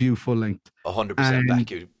 their debut full length.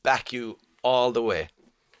 100% back you all the way.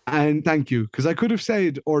 And thank you, because I could have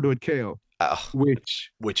said Ordo et Chaos,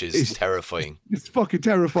 which is terrifying. It's fucking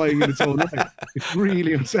terrifying in its own right. It's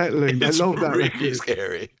really unsettling. I love that. Really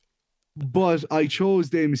scary. but I chose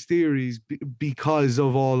De Mysteries because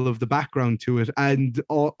of all of the background to it and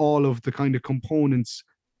all of the kind of components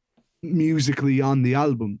musically on the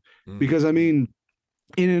album. Because I mean,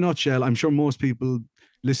 in a nutshell, I'm sure most people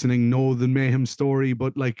listening know the Mayhem story,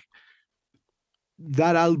 but like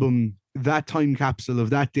that album, that time capsule of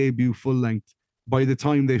that debut full length, by the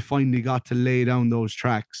time they finally got to lay down those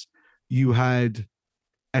tracks, you had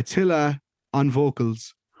Attila on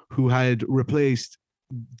vocals, who had replaced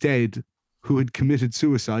Dead, who had committed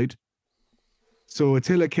suicide. So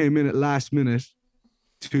Attila came in at last minute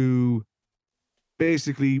to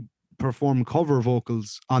basically perform cover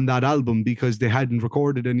vocals on that album because they hadn't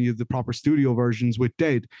recorded any of the proper studio versions with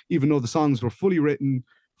Dead, even though the songs were fully written,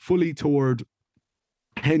 fully toured.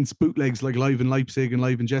 Hence, bootlegs like Live in Leipzig and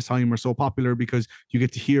Live in Jessheim are so popular because you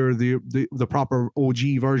get to hear the proper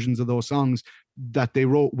OG versions of those songs that they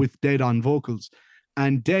wrote with Dead on vocals.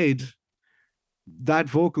 And Dead, that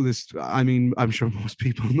vocalist, I mean, I'm sure most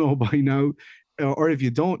people know by now, or if you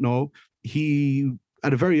don't know, he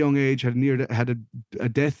at a very young age had a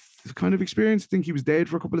death kind of experience. I think he was dead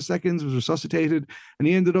for a couple of seconds, was resuscitated, and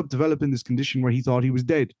he ended up developing this condition where he thought he was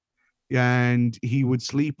dead. And he would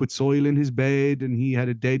sleep with soil in his bed, and he had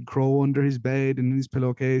a dead crow under his bed and in his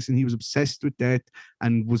pillowcase, and he was obsessed with death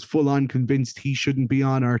and was full on convinced he shouldn't be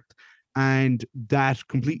on earth. And that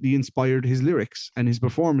completely inspired his lyrics and his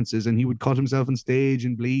performances. And he would cut himself on stage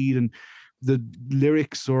and bleed. And the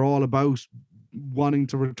lyrics are all about wanting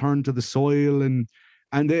to return to the soil. And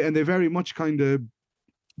they very much kind of,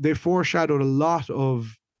 they foreshadowed a lot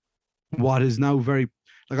of what is now very,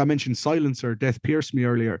 like I mentioned, Silencer, Death Pierce Me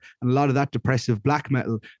earlier, and a lot of that depressive black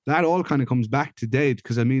metal, that all kind of comes back to Dead.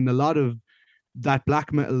 Because I mean, a lot of that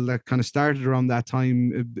black metal that kind of started around that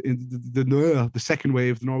time in the second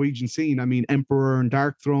wave, the Norwegian scene. I mean, Emperor and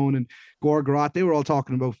Dark Throne and Gorgoroth, they were all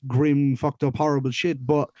talking about grim, fucked up, horrible shit.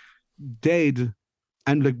 But Dead,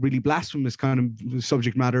 and like really blasphemous kind of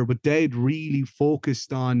subject matter, but Dead really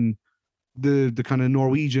focused on the kind of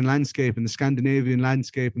Norwegian landscape and the Scandinavian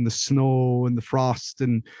landscape and the snow and the frost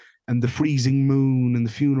and the freezing moon and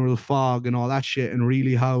the funeral fog and all that shit, and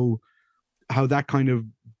really how that kind of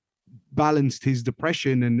balanced his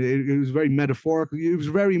depression. And it was very metaphorical. It was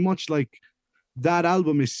very much like that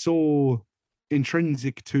album is so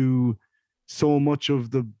intrinsic to so much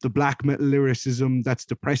of the black metal lyricism that's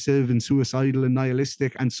depressive and suicidal and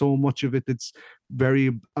nihilistic, and so much of it that's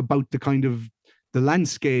very about the kind of the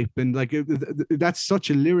landscape. And like that's such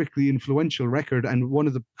a lyrically influential record, and one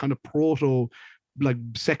of the kind of proto like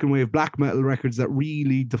second wave black metal records that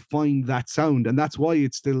really defined that sound. And that's why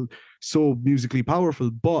it's still so musically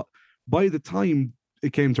powerful. But by the time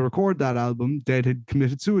it came to record that album, Dead had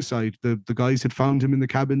committed suicide. The guys had found him in the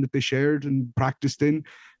cabin that they shared and practiced in,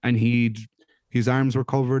 and his arms were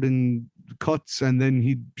covered in cuts, and then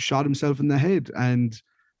he shot himself in the head. And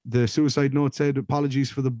the suicide note said, "Apologies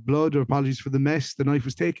for the blood," or "Apologies for the mess. The knife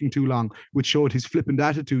was taking too long," which showed his flippant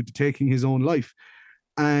attitude to taking his own life.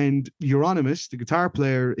 And Euronymous, the guitar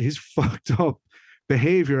player, his fucked up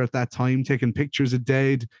behavior at that time, taking pictures of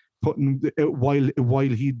Dead, putting while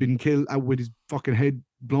he'd been killed with his fucking head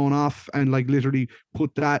blown off, and like literally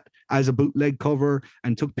put that as a bootleg cover,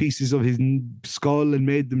 and took pieces of his skull and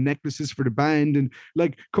made them necklaces for the band, and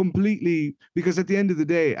like completely, because at the end of the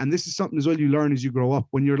day, and this is something as well you learn as you grow up,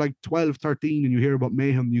 when you're like 12, 13 and you hear about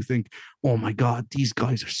Mayhem, you think, oh my God, these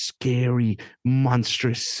guys are scary,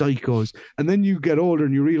 monstrous psychos. And then you get older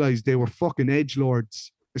and you realize they were fucking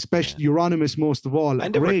edgelords, especially Euronymous most of all.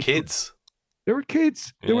 And they were kids. They were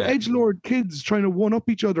kids. They were edgelord kids trying to one up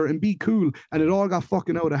each other and be cool, and it all got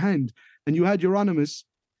fucking out of hand. And you had Euronymous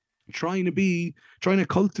trying to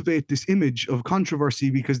cultivate this image of controversy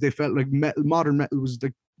because they felt like modern metal was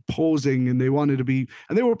like posing, and they wanted to be,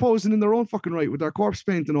 and they were posing in their own fucking right with their corpse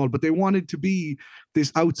paint and all, but they wanted to be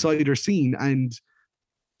this outsider scene. And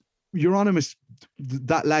Euronymous,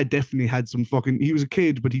 that lad definitely had some fucking, he was a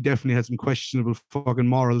kid, but he definitely had some questionable fucking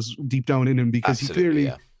morals deep down in him, because he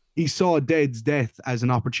clearly he saw Dead's death as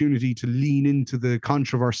an opportunity to lean into the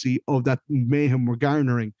controversy of that Mayhem were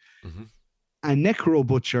garnering. Mm-hmm. And Necro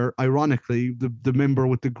Butcher, ironically, the member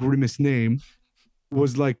with the grimmest name,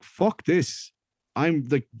 was like, fuck this. I'm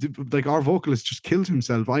like our vocalist just killed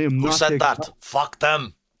himself. I am not. Who said that? Fuck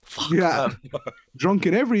them. Fuck them. Drunk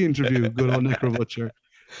in every interview, good old Necro Butcher.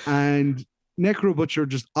 And Necro Butcher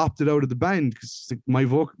just opted out of the band because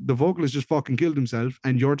like, the vocalist just fucking killed himself,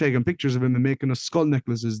 and you're taking pictures of him and making us skull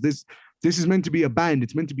necklaces. This is meant to be a band.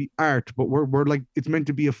 It's meant to be art, but we're like, it's meant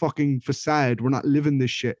to be a fucking facade. We're not living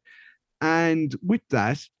this shit. And with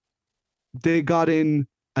that, they got in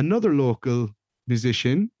another local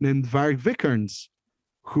musician named Varg Vikernes.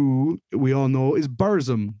 who we all know is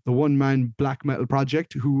Burzum, the one-man black metal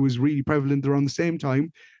project who was really prevalent around the same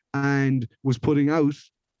time and was putting out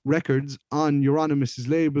records on Euronymous'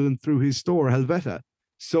 label and through his store, Helveta.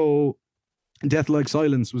 So Death Like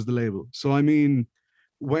Silence was the label. So I mean,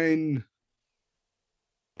 when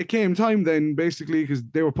it came time then basically because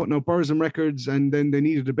they were putting out Burzum records and then they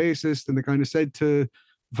needed a bassist and they kind of said to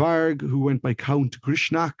Varg, who went by Count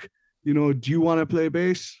Grishnak, you know, do you want to play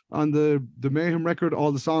bass on the Mayhem record?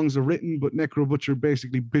 All the songs are written, but Necro Butcher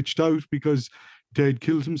basically bitched out because Dead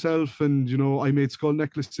killed himself and, you know, I made skull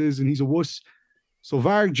necklaces and he's a wuss. So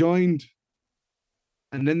Varg joined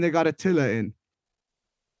and then they got Attila in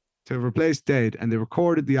to replace Dead and they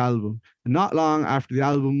recorded the album. And not long after the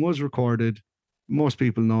album was recorded, most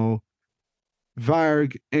people know,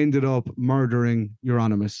 Varg ended up murdering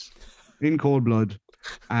Euronymous in cold blood.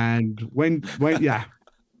 And when yeah.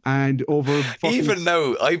 And over even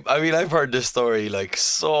now, I mean, I've heard this story like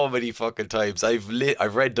so many fucking times. I've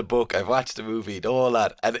read the book, I've watched the movie, all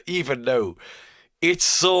that, and even now, it's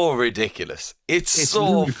so ridiculous. It's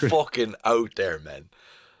so ludicrous. Fucking out there, man.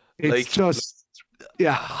 It's like, just,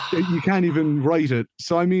 yeah, you can't even write it.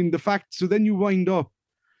 So I mean, the fact. So then you wind up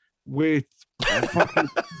with, fucking,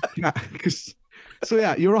 yeah, because. So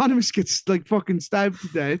yeah, Euronymous gets like fucking stabbed to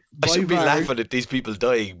death. I should be laughing at these people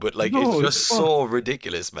dying, but like no, it's just so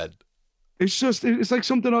ridiculous, man. It's like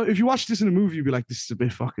something. If you watch this in a movie, you'd be like, "This is a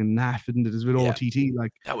bit fucking naff, isn't it? It's a bit OTT."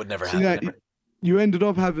 Like that would never happen. Yeah, you ended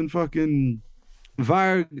up having fucking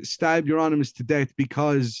Varg stab Euronymous to death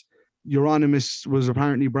because Euronymous was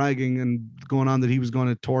apparently bragging and going on that he was going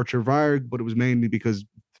to torture Varg, but it was mainly because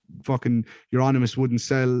fucking Euronymous wouldn't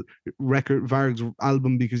sell Varg's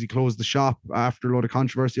album because he closed the shop after a lot of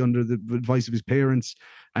controversy under the advice of his parents.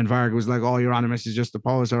 And Varg was like, "Oh, Euronymous is just a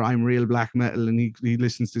poser. I'm real black metal," and he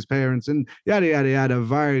listens to his parents and yada yada yada.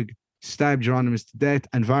 Varg stabbed Euronymous to death,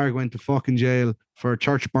 and Varg went to fucking jail for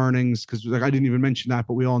church burnings because like I didn't even mention that,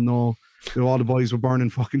 but we all know. All the boys were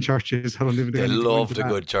burning fucking churches. I don't even think they loved a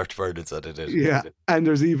good church burning, so they did. Yeah, and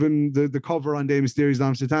there's even the cover on De Mysteriis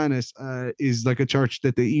Dom Satanis is like a church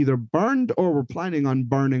that they either burned or were planning on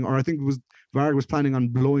burning, or I think it was Varg was planning on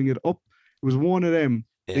blowing it up. It was one of them.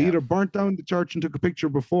 Yeah. They either burnt down the church and took a picture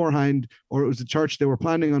beforehand, or it was the church they were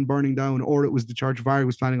planning on burning down, or it was the church Varg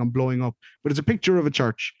was planning on blowing up. But it's a picture of a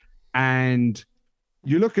church, and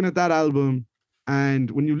you're looking at that album,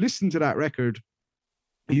 and when you listen to that record,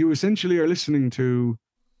 you essentially are listening to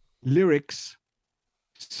lyrics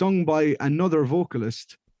sung by another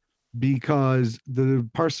vocalist because the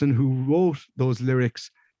person who wrote those lyrics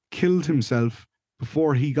killed himself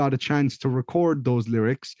before he got a chance to record those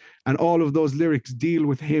lyrics. And all of those lyrics deal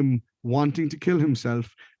with him wanting to kill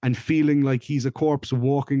himself and feeling like he's a corpse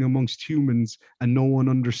walking amongst humans and no one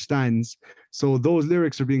understands. So those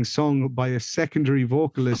lyrics are being sung by a secondary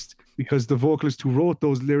vocalist because the vocalist who wrote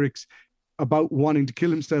those lyrics about wanting to kill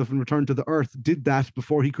himself and return to the earth did that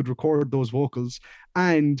before he could record those vocals.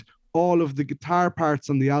 And all of the guitar parts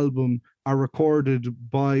on the album are recorded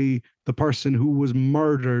by the person who was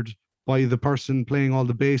murdered by the person playing all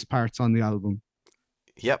the bass parts on the album.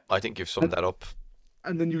 Yep, I think you've summed that up.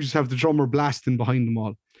 And then you just have the drummer blasting behind them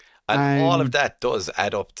all. And all of that does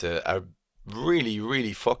add up to a really,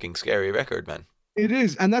 really fucking scary record, man. It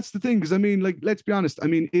is. And that's the thing, because I mean, like, let's be honest. I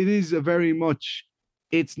mean, it is a very much,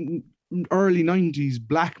 it's early 90s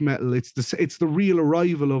black metal. It's the real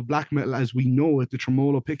arrival of black metal as we know it, the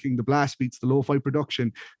tremolo picking, the blast beats, the lo-fi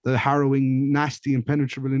production, the harrowing, nasty,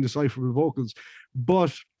 impenetrable, indecipherable vocals.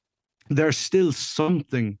 But there's still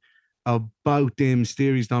something about De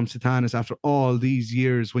Mysteriis Dom Satanis after all these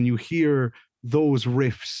years when you hear those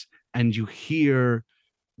riffs and you hear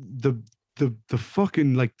the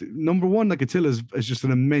fucking, like, number one, like, Attila is just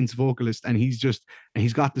an immense vocalist, and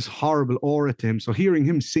he's got this horrible aura to him. So hearing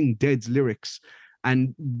him sing Dead's lyrics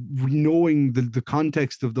and knowing the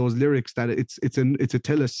context of those lyrics, that it's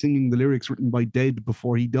Attila singing the lyrics written by Dead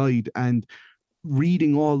before he died, and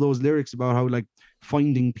reading all those lyrics about how, like,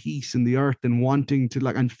 finding peace in the earth and wanting to,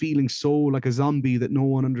 like, and feeling so like a zombie that no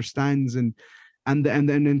one understands, and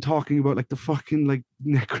then talking about, like, the fucking, like,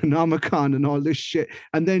 Necronomicon and all this shit,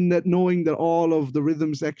 and then that knowing that all of the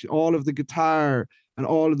rhythm section, all of the guitar and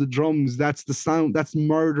all of the drums, that's the sound, that's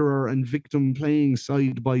murderer and victim playing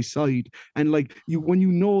side by side. And, like, when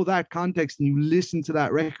you know that context and you listen to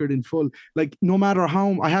that record in full, like, no matter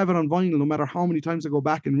how I have it on vinyl, no matter how many times I go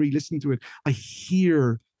back and re-listen to it, I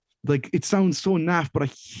hear, like, it sounds so naff, but I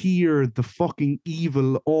hear the fucking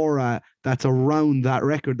evil aura that's around that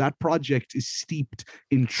record. That project is steeped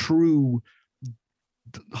in true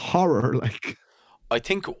horror. Like, I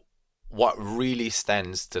think what really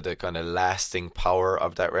stands to the kind of lasting power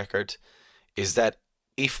of that record is that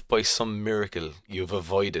if by some miracle you've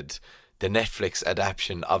avoided the Netflix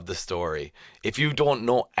adaptation of the story, if you don't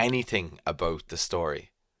know anything about the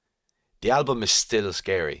story, the album is still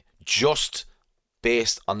scary, just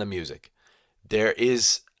based on the music. There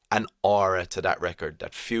is an aura to that record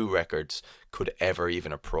that few records could ever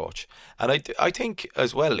even approach. And I think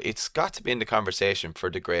as well, it's got to be in the conversation for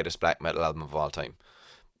the greatest black metal album of all time.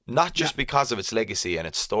 Not just because of its legacy and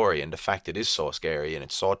its story and the fact it is so scary and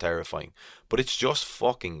it's so terrifying, but it's just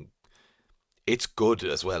fucking, it's good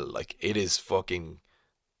as well. Like, it is fucking,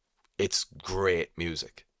 it's great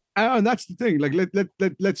music. And that's the thing. Like,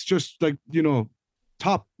 let's just, like, you know,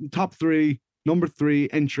 top three, number 3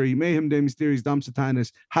 entry, Mayhem de Mysteriis Dom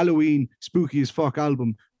Satanis, Halloween, spooky as fuck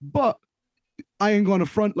album. But I ain't gonna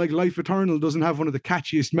front like Life Eternal doesn't have one of the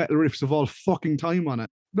catchiest metal riffs of all fucking time on it.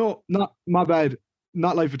 No, not my bad.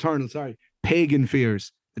 Not Life Eternal, sorry. Pagan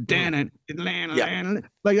Fears. Yeah.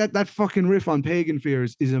 Like that fucking riff on Pagan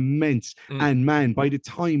Fears is immense. And man, by the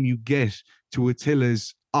time you get to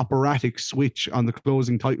Attila's operatic switch on the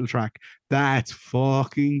closing title track, that's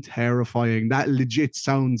fucking terrifying. That legit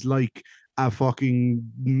sounds like a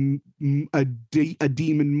fucking a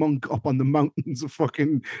demon monk up on the mountains of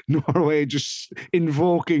fucking Norway, just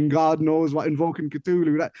invoking God knows what, invoking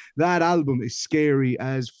Cthulhu. That album is scary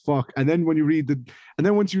as fuck. And then when you read and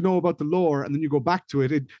then once you know about the lore, and then you go back to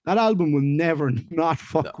it, that album will never not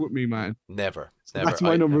fuck with me, man. Never. That's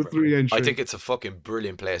my number 3 entry. I think it's a fucking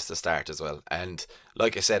brilliant place to start as well. And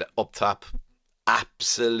like I said, up top,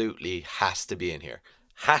 absolutely has to be in here.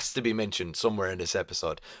 Has to be mentioned somewhere in this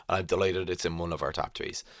episode, and I'm delighted it's in one of our top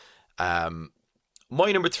 3s.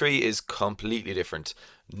 My number 3 is completely different.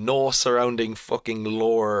 No surrounding fucking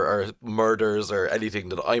lore or murders or anything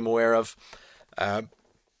that I'm aware of.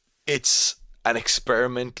 It's an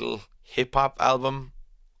experimental hip-hop album,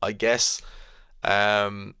 I guess.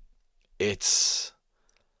 It's...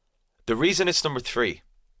 The reason it's number 3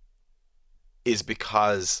 is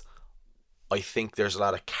because I think there's a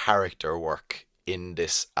lot of character work in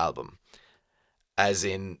this album, as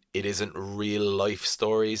in it isn't real life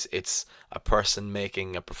stories, it's a person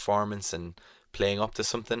making a performance and playing up to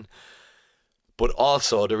something. But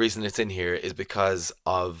also the reason it's in here is because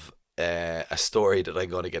of a story that I'm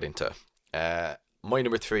going to get into. My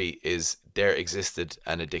number 3 is There Existed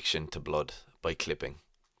an Addiction to Blood by Clipping.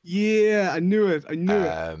 Yeah, I knew it.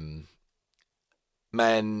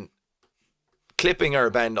 Man, Clipping are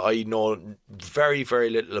a band I know very, very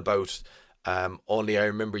little about. Only I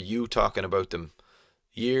remember you talking about them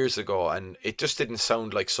years ago, and it just didn't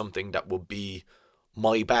sound like something that would be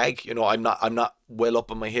my bag. You know, I'm not well up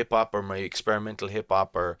on my hip hop or my experimental hip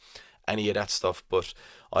hop or any of that stuff. But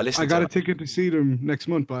I got a ticket to see them next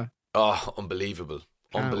month, but unbelievable.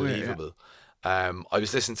 Wait, yeah. I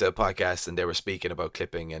was listening to a podcast and they were speaking about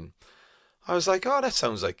Clipping, and I was like, oh, that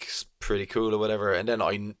sounds like pretty cool or whatever. And then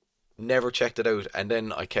I never checked it out, and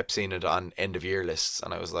then I kept seeing it on end of year lists,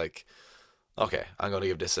 and I was like, okay, I'm going to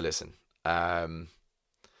give this a listen.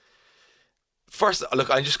 First, look,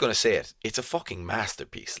 I'm just going to say it. It's a fucking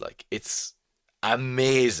masterpiece. Like, it's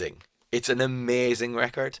amazing. It's an amazing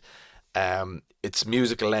record. Its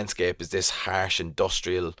musical landscape is this harsh,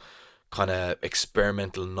 industrial, kind of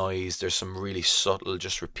experimental noise. There's some really subtle,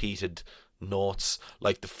 just repeated notes.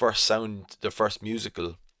 Like, the first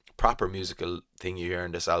proper musical thing you hear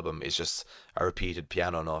in this album is just a repeated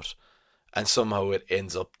piano note. And somehow it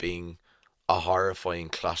ends up being a horrifying,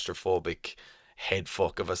 claustrophobic head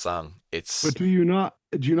fuck of a song. But do you not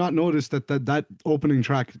notice that opening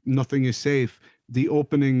track, Nothing Is Safe, the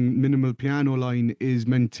opening minimal piano line is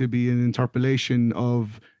meant to be an interpolation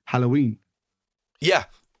of Halloween? Yeah.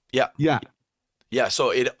 So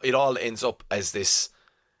it all ends up as this,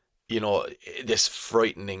 you know, this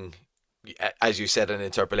frightening, as you said, an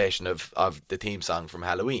interpolation of the theme song from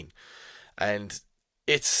Halloween. And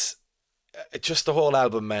it's just, the whole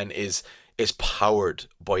album, man, is powered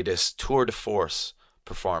by this tour de force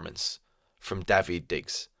performance from David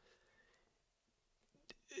Diggs.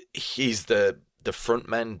 He's the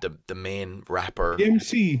frontman, the main rapper, the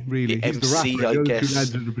MC, really. He's MC, the rapper. I the guess. Two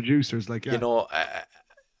lads are the producers, like, yeah. You know,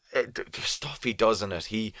 the stuff he does in it.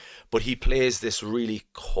 He plays this really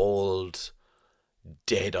cold,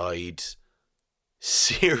 dead-eyed,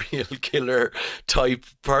 serial killer type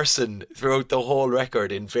person throughout the whole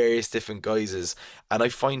record in various different guises, and I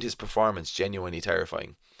find his performance genuinely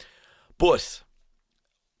terrifying. But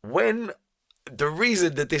the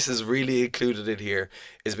reason that this is really included in here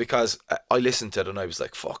is because I listened to it and I was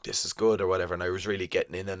like, fuck, this is good or whatever, and I was really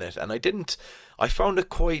getting in on it, and I found it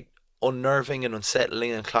quite unnerving and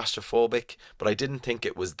unsettling and claustrophobic, but I didn't think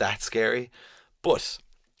it was that scary. But,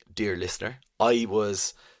 dear listener, I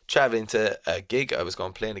was traveling to a gig. I was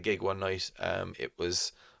going playing a gig one night. It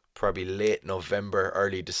was probably late November,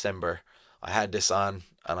 early December. I had this on,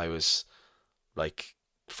 and I was like,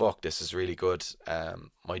 "Fuck, this is really good."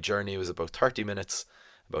 My journey was about 30 minutes.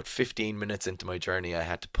 About 15 minutes into my journey, I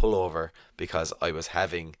had to pull over because I was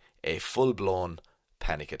having a full-blown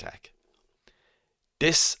panic attack.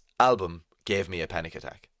 This album gave me a panic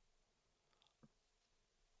attack.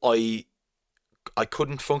 I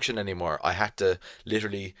couldn't function anymore. I had to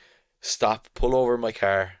literally stop, pull over my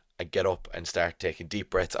car, and get up and start taking deep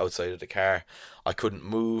breaths outside of the car. I couldn't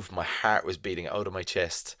move. My heart was beating out of my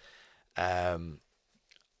chest. I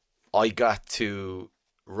got to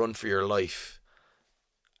Run for Your Life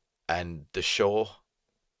and the show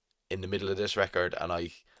in the middle of this record, and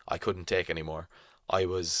I couldn't take anymore. I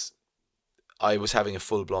was having a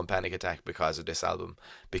full blown panic attack because of this album,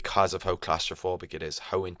 because of how claustrophobic it is,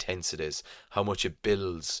 how intense it is, how much it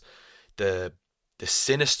builds, the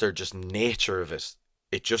sinister just nature of it.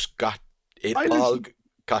 It just got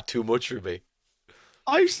too much for me.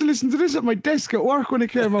 I used to listen to this at my desk at work when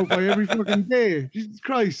it came out by every fucking day. Jesus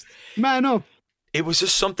Christ, man up! It was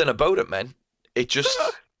just something about it, man. It just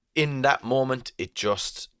in that moment,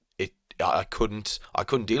 I couldn't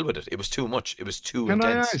deal with it. It was too much. It was too intense.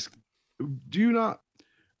 Can I ask? Do you not?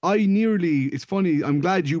 It's funny. I'm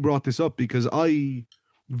glad you brought this up because I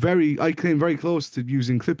came very close to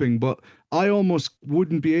using clipping, but I almost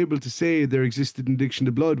wouldn't be able to say there existed an Addiction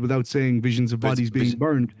to Blood without saying Visions of Bodies Being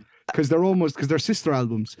Burned, because they're sister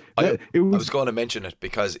albums. I was going to mention it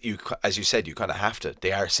because as you said, you kind of have to.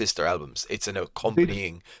 They are sister albums. It's an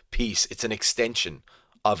accompanying piece. It's an extension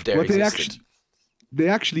of their existence. They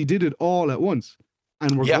actually did it all at once.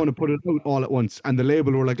 And we're going to put it out all at once. And the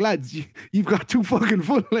label were like, lads, you've got 2 fucking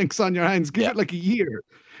full lengths on your hands. Give it like a year.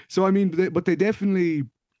 So, I mean, they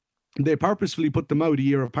purposefully put them out a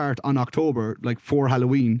year apart on October, like for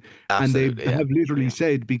Halloween. Absolutely, and they have literally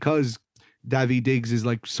said, because Daveed Diggs is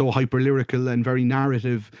like so hyper lyrical and very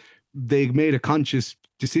narrative, they made a conscious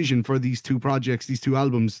decision for these 2 projects, these 2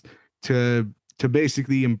 albums, to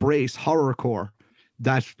basically embrace horrorcore,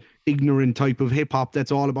 that ignorant type of hip hop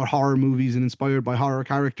that's all about horror movies and inspired by horror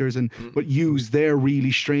characters, but use their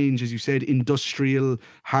really strange, as you said, industrial,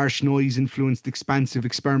 harsh noise influenced, expansive,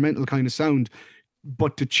 experimental kind of sound,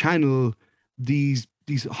 but to channel these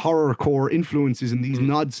horrorcore influences and these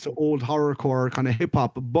nods to old horrorcore kind of hip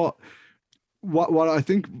hop. But what I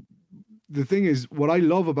think the thing is, what I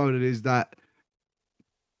love about it is that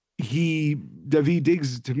Daveed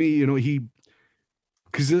Diggs, to me,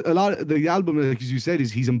 because a lot of the album, like as you said,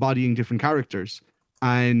 is he's embodying different characters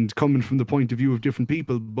and coming from the point of view of different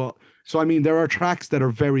people. But so, I mean, there are tracks that are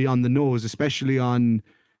very on the nose, especially on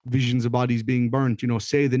Visions of Bodies Being Burnt.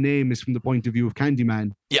 Say the Name is from the point of view of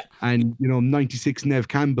Candyman. Yeah. And, 96 Nev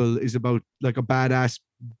Campbell is about like a badass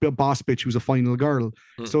boss bitch who's a final girl.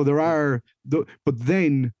 So there are, but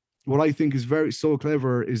then what I think is so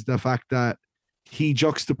clever is the fact that he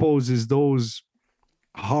juxtaposes those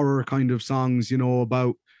horror kind of songs,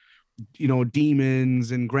 about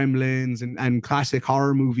demons and gremlins and classic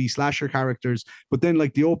horror movie slasher characters, but then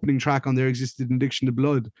like the opening track on There Existed an Addiction to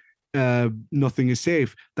Blood, Nothing Is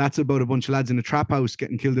Safe, that's about a bunch of lads in a trap house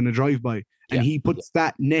getting killed in a drive-by, and he puts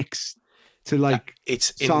that next to like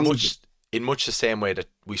it's songs in much the same way that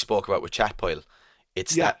we spoke about with Chatpile.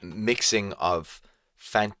 It's that mixing of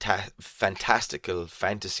fantastical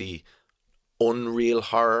fantasy, unreal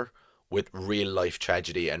horror with real life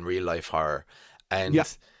tragedy and real life horror. And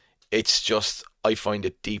it's just, I find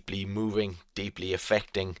it deeply moving, deeply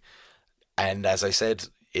affecting. And as I said,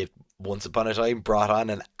 it once upon a time brought on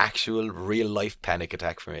an actual real life panic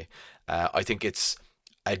attack for me. I think it's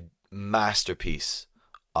a masterpiece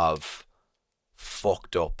of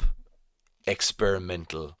fucked up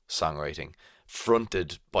experimental songwriting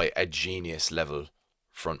fronted by a genius level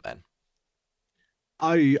frontman.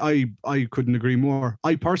 I couldn't agree more.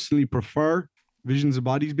 I personally prefer Visions of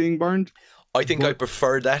Bodies Being Burned. I think I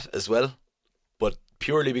prefer that as well, but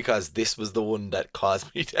purely because this was the one that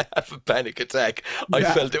caused me to have a panic attack. I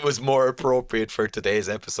felt it was more appropriate for today's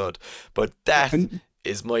episode. But that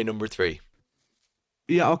is my number 3.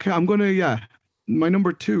 Yeah, okay. My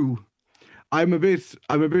number 2. I'm a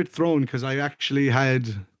bit thrown because I've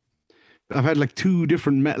had like 2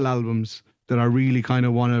 different metal albums that I really kind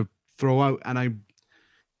of want to throw out, and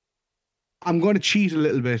I'm going to cheat a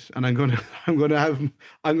little bit, and I'm going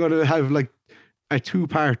to have like a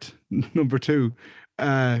 2-part number 2,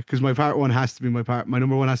 because my part 1 has to be my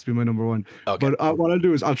number 1 has to be my number 1. Okay. But what I'll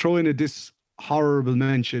do is I'll throw in this horrible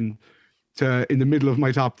mention in the middle of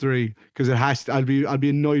my top 3, because it has to. I'll be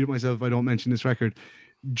annoyed at myself if I don't mention this record.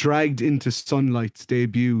 Dragged into Sunlight's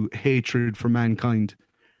debut, Hatred for Mankind.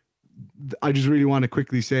 I just really want to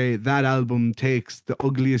quickly say that album takes the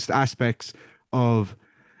ugliest aspects of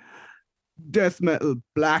death metal,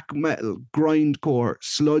 black metal, grindcore,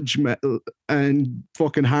 sludge metal, and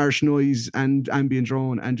fucking harsh noise and ambient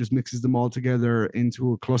drone, and just mixes them all together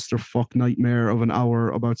into a clusterfuck nightmare of an hour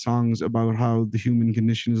about songs about how the human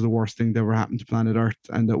condition is the worst thing that ever happened to planet Earth,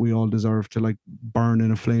 and that we all deserve to like burn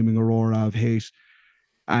in a flaming aurora of hate.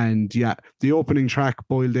 And yeah, the opening track,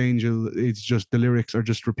 Boiled Angel, it's just the lyrics are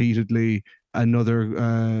just repeatedly another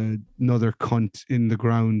cunt in the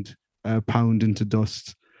ground, pound into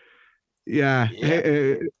dust. Yeah,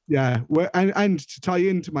 Yeah. yeah. Well, and to tie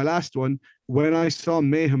into my last one, when I saw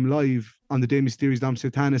Mayhem live on the De Mysteriis Dom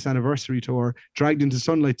Satanis anniversary tour, Dragged into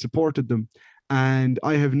Sunlight supported them. And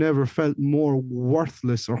I have never felt more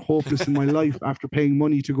worthless or hopeless in my life after paying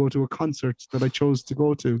money to go to a concert that I chose to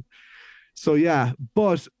go to. So yeah,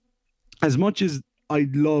 but as much as I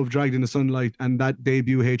love Dragged into Sunlight, and that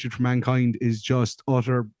debut Hatred for Mankind is just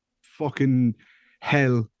utter fucking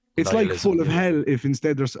hell. It's like Nihilism. full of hell if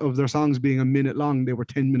instead of their songs being a minute long, they were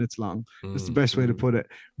 10 minutes long. That's the best way to put it.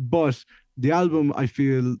 But the album, I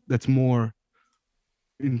feel, that's more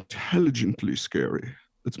intelligently scary.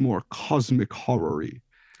 It's more cosmic horror-y.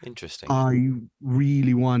 Interesting. I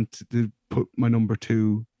really want to put my number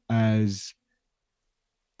 2 as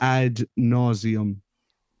Ad Nauseum,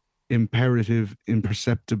 Imperative,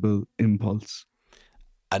 Imperceptible Impulse.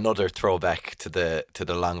 Another throwback to the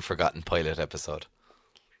long forgotten pilot episode.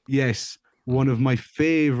 Yes, one of my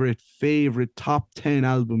favorite top 10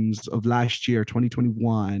 albums of last year,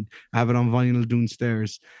 2021. I have it on vinyl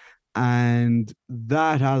downstairs. And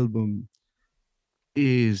that album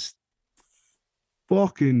is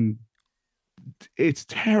fucking, it's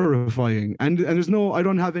terrifying. And there's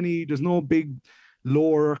no big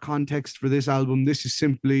lore or context for this album. This is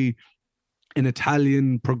simply an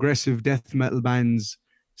Italian progressive death metal band's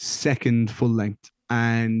second full length.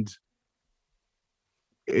 And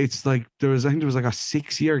it's like I think there was like a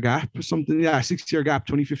 6-year gap or something. Yeah, 6-year gap.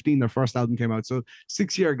 2015, their first album came out. So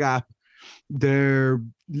 6-year gap. Their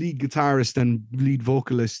lead guitarist and lead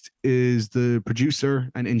vocalist is the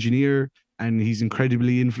producer and engineer, and he's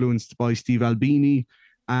incredibly influenced by Steve Albini,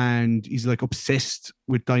 and he's like obsessed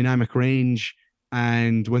with dynamic range.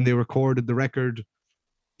 And when they recorded the record,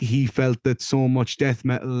 he felt that so much death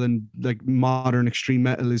metal and like modern extreme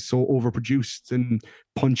metal is so overproduced and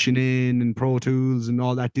punching in and Pro Tools and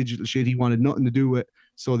all that digital shit. He wanted nothing to do with.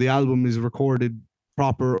 So the album is recorded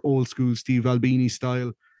proper old school Steve Albini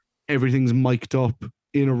style. Everything's mic'd up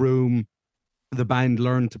in a room. The band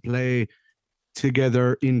learned to play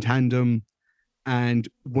together in tandem. And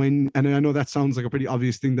I know that sounds like a pretty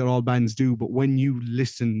obvious thing that all bands do, but when you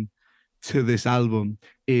listen to this album,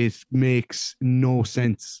 it makes no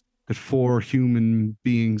sense that 4 human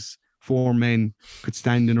beings, 4 men, could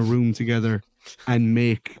stand in a room together and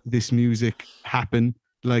make this music happen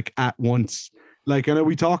like at once. Like, I know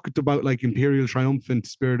we talked about like Imperial Triumphant,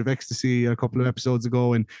 Spirit of Ecstasy a couple of episodes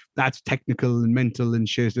ago, and that's technical and mental and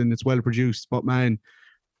shit, and it's well produced. But man,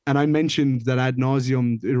 and I mentioned that Ad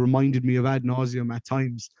Nauseum, it reminded me of Ad Nauseum at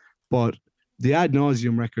times. But the Ad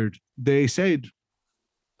Nauseum record, they said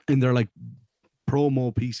in their like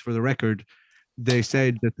promo piece for the record, they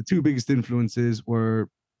said that the 2 biggest influences were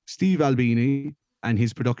Steve Albini and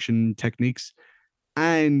his production techniques,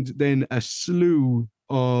 and then a slew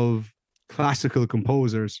of classical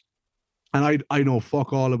composers. And I know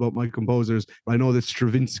fuck all about my composers, but I know that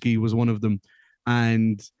Stravinsky was one of them,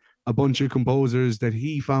 and a bunch of composers that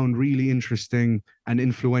he found really interesting and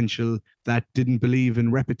influential that didn't believe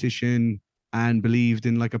in repetition and believed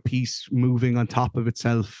in like a piece moving on top of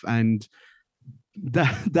itself. And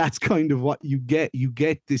that's kind of what you get. You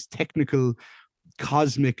get this technical,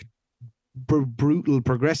 cosmic, brutal,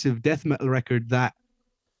 progressive death metal record that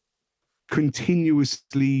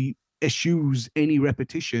continuously eschews any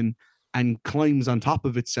repetition and climbs on top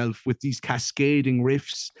of itself with these cascading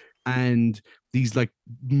riffs and these like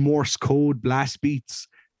Morse code blast beats.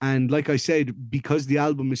 And like I said, because the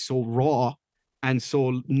album is so raw and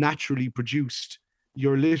so naturally produced,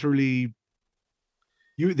 you're literally,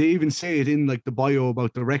 they even say it in like the bio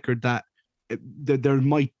about the record that there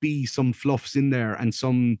might be some fluffs in there and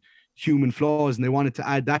some human flaws, and they wanted to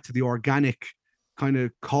add that to the organic kind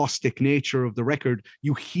of caustic nature of the record.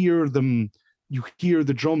 You hear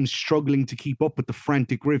the drums struggling to keep up with the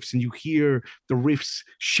frantic riffs, and you hear the riffs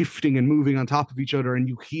shifting and moving on top of each other, and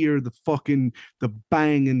you hear the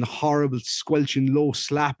bang and the horrible squelching low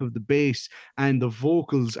slap of the bass, and the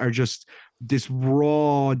vocals are just this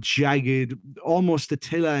raw, jagged, almost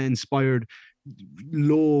Attila inspired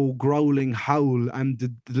low growling howl, and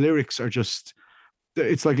the lyrics are just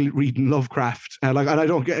it's like reading Lovecraft. Like, and I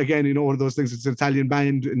don't get, again, you know, one of those things. It's an Italian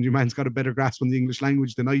band, and your man's got a better grasp on the English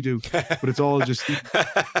language than I do. But it's all just,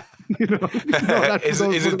 you know,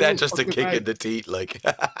 isn't that just a kick in the teeth? Like,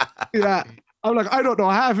 yeah. I'm like, I don't know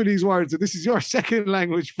half of these words, and this is your second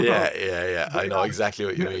language, bro. Yeah. I know exactly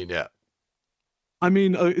what you mean. Yeah. I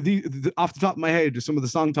mean, off the top of my head, some of the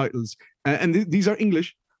song titles, and these are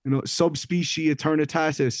English. You know, Subspecie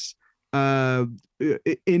Eternitatis,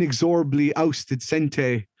 Inexorably Ousted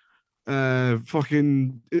Sente,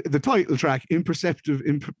 fucking the title track, Imperative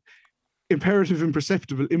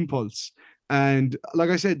Imperceptible Impulse. And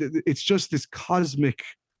like I said, it's just this cosmic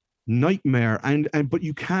nightmare. And but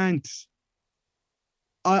you can't.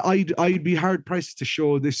 I'd be hard pressed to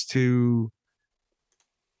show this to.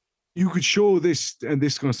 You could show this, and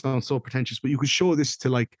this is going to sound so pretentious, but you could show this to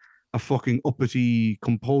like a fucking uppity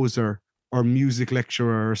composer or music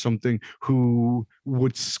lecturer or something who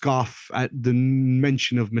would scoff at the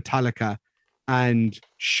mention of Metallica, and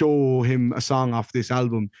show him a song off this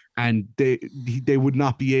album, and they would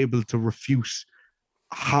not be able to refute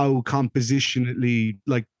how compositionally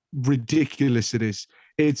like ridiculous it is.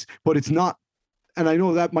 But it's not, and I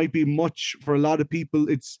know that might be much for a lot of people.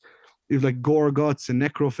 It's like Gorguts and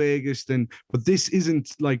Necrophagist, but this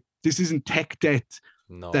isn't tech death.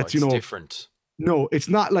 No, that's, it's different. No, it's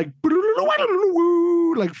not like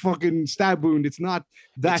fucking stab wound. It's not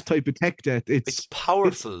that type of tech death. It's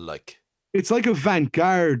powerful. It's like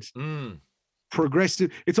avant-garde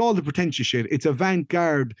progressive. It's all the pretentious shit. It's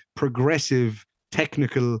avant-garde progressive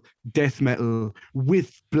technical death metal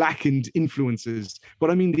with blackened influences.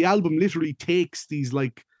 But I mean, the album literally takes these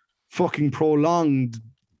like fucking prolonged,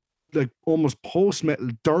 like almost post-metal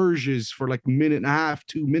dirges for like a minute and a half,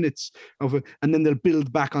 2 minutes of it, and then they'll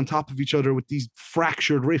build back on top of each other with these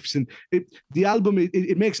fractured riffs. And the album,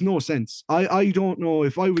 it makes no sense. I don't know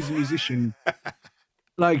if I was a musician.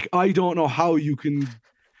 Like, I don't know how you can.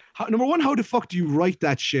 Number one, how the fuck do you write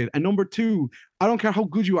that shit? And number two, I don't care how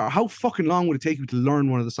good you are. How fucking long would it take you to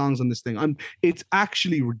learn one of the songs on this thing? It's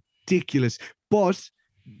actually ridiculous, but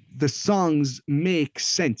the songs make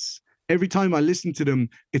sense. Every time I listen to them,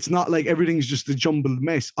 it's not like everything's just a jumbled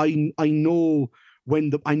mess. I know when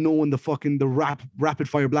the rapid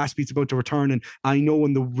fire blast beat's about to return, and I know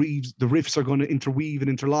when the riffs are going to interweave and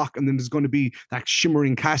interlock, and then there's going to be that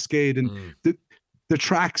shimmering cascade, and the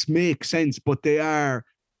tracks make sense, but they are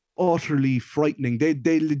utterly frightening.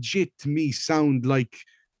 They legit to me sound like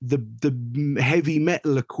the heavy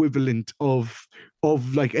metal equivalent of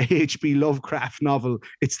like a H.P. Lovecraft novel.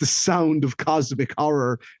 It's the sound of cosmic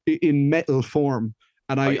horror in metal form,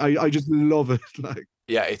 and I just love it. Like,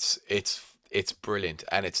 yeah, it's brilliant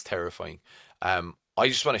and it's terrifying. I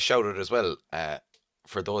just want to shout it as well,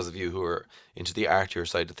 for those of you who are into the artier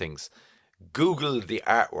side of things. Google the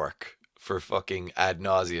artwork for fucking Ad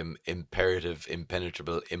Nauseam Imperative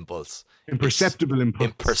Impenetrable Impulse. Imperceptible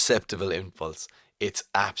Impulse. It's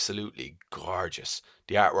absolutely gorgeous.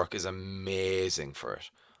 The artwork is amazing for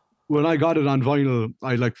it. When I got it on vinyl,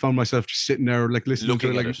 I like found myself just sitting there, like listening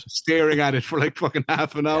looking to it, like staring at it for like fucking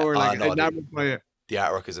half an hour. Enamored by it. The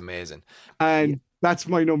artwork is amazing. And that's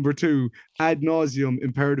my number two, Ad Nauseam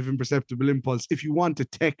Imperative Imperceptible Impulse. If you want a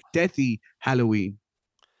tech deathy Halloween.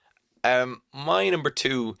 My number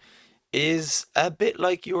two is a bit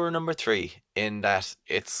like your number three in that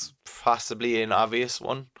it's possibly an obvious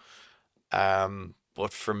one.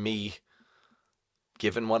 But for me,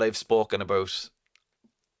 given what I've spoken about,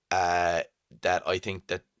 that I think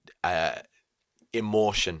that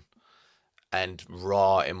emotion and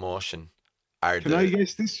raw emotion are. Can I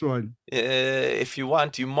guess this one? If you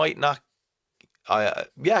want, you might not.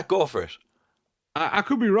 Yeah, go for it. I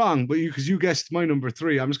could be wrong, but because you guessed my number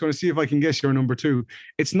three, I'm just going to see if I can guess your number two.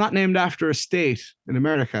 It's not named after a state in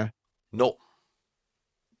America. No.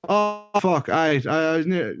 Oh fuck!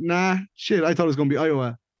 Nah, shit. I thought it was gonna be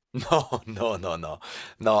Iowa. No.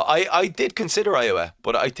 I did consider Iowa,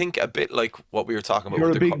 but I think a bit like what we were talking about.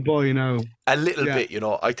 You're a big boy now. A little bit, you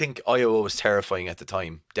know. I think Iowa was terrifying at the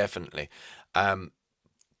time, definitely.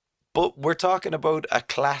 But we're talking about a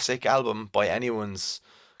classic album by anyone's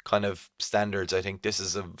kind of standards. I think this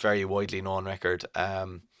is a very widely known record.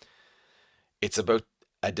 It's about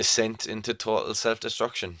a descent into total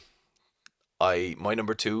self-destruction. My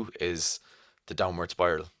number two is The Downward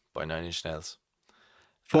Spiral by 9 Inch Nails.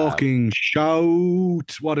 Fucking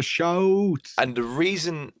shout. What a shout. And the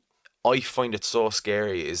reason I find it so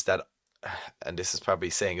scary is that, and this is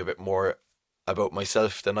probably saying a bit more about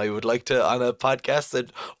myself than I would like to on a podcast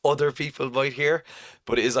that other people might hear,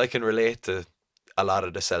 but it is I can relate to a lot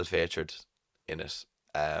of the self-hatred in it.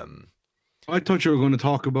 I thought you were going to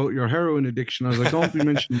talk about your heroin addiction. I was like, don't be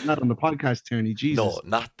mentioning that on the podcast, Tierney. No, Jesus.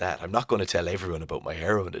 not that. I'm not going to tell everyone about my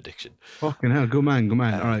heroin addiction. Fucking hell. Good man. Good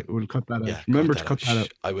man. All right. Um, We'll cut that out. yeah, cut Remember to that out. cut that Shh,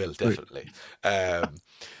 out. I will Right. definitely. Um,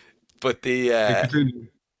 but the Okay, continue.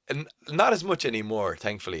 and not as much anymore,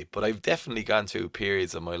 thankfully. But I've definitely gone through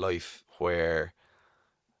periods of my life where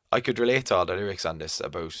I could relate to all the lyrics on this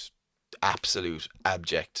about absolute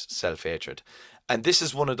abject self hatred, and this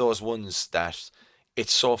is one of those ones that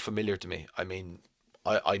it's so familiar to me. I mean,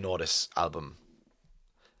 I know this album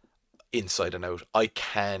inside and out. I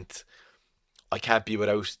can't be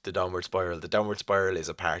without the downward spiral. The downward spiral is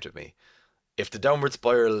a part of me. If the downward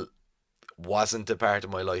spiral wasn't a part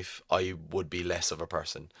of my life, I would be less of a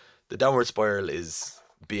person. The downward spiral is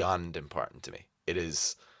beyond important to me.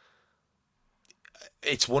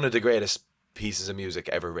 It's one of the greatest pieces of music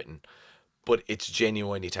ever written, but it's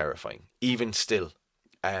genuinely terrifying. Even still,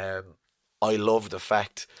 I love the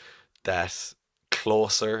fact that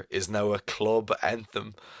Closer is now a club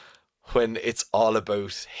anthem when it's all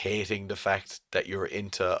about hating the fact that you're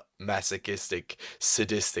into masochistic,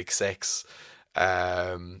 sadistic sex.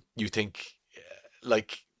 You think,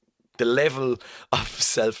 like, the level of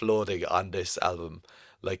self-loathing on this album.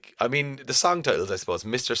 Like, I mean, the song titles, I suppose,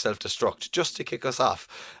 Mr. Self-Destruct, just to kick us off.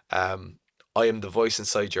 I am the voice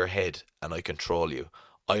inside your head and I control you.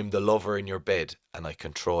 I am the lover in your bed and I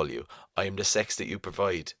control you. I am the sex that you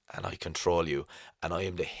provide and I control you. And I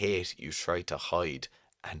am the hate you try to hide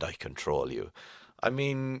and I control you. I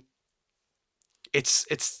mean, it's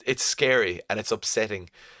scary and it's upsetting.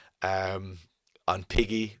 On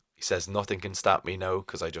Piggy, he says nothing can stop me now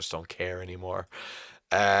because I just don't care anymore.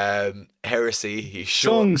 Heresy, he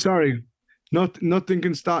sure. Sung, sorry. Nothing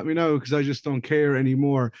can stop me now because I just don't care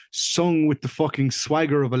anymore. Sung with the fucking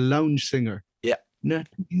swagger of a lounge singer. Yeah,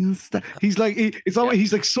 Nothing can stop. He's like, yeah,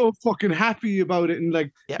 he's like so fucking happy about it and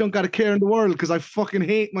like, yeah. don't got to care in the world because I fucking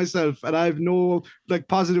hate myself and I have no like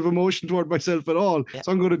positive emotion toward myself at all. Yeah.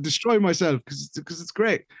 So I'm going to destroy myself because it's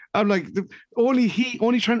great. I'm like, only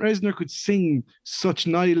Trent Reznor could sing such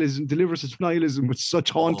nihilism, deliver such nihilism with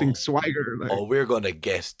such haunting Oh, swagger. Like, oh, we're gonna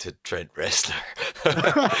get to Trent Reznor.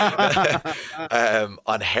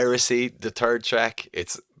 On Heresy, the third track,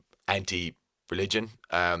 it's anti-religion.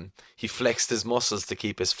 He flexed his muscles to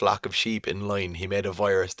keep his flock of sheep in line. He made a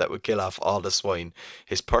virus that would kill off all the swine.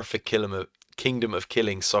 His perfect kingdom of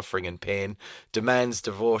killing, suffering, and pain demands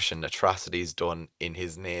devotion, atrocities done in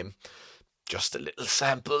his name. Just a little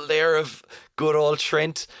sample there of good old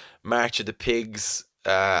Trent. March of the Pigs.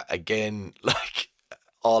 Again, like,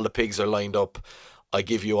 all the pigs are lined up. I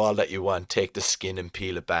give you all that you want. Take the skin and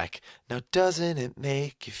peel it back. Now, doesn't it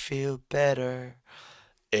make you feel better?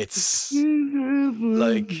 It's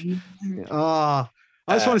like, I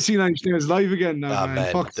just want to see Nine Inch Nails live again now, ah, man.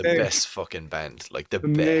 man, Fuck's the sake. best fucking band. Like, the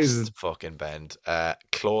Amazing. best fucking band.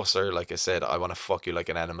 Closer, like I said, I want to fuck you like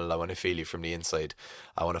an animal. I want to feel you from the inside.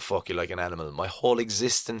 I want to fuck you like an animal. My whole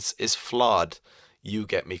existence is flawed. You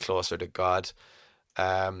get me closer to God.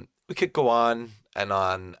 We could go on and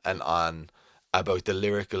on and on about the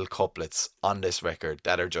lyrical couplets on this record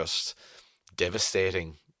that are just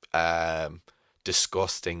devastating,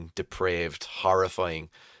 disgusting, depraved, horrifying,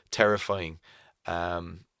 terrifying.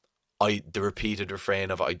 Um, the repeated refrain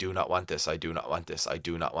of "I do not want this, I do not want this, I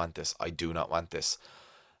do not want this, I do not want this."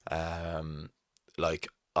 Um, like,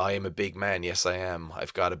 I am a big man, yes I am.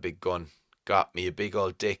 I've got a big gun, got me a big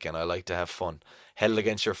old dick, and I like to have fun. Held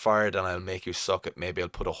against your forehead, and I'll make you suck it. Maybe I'll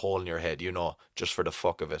put a hole in your head, just for the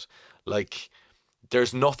fuck of it. Like,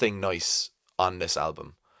 there's nothing nice on this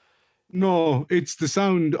album. No, it's the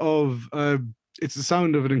sound of an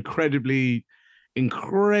incredibly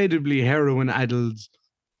heroin-addled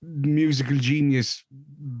musical genius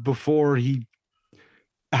before he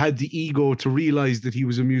had the ego to realize that he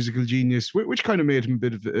was a musical genius, which kind of made him a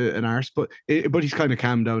bit of an arse. But he's kind of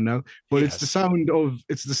calmed down now. But He it's the has.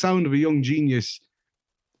 sound of a young genius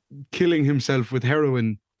killing himself with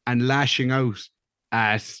heroin and lashing out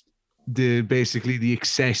at basically the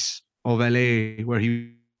excess of LA where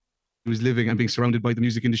he was living and being surrounded by the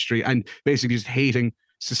music industry and basically just hating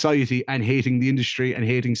society and hating the industry and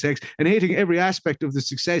hating sex and hating every aspect of the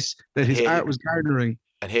success that And his hating art was garnering.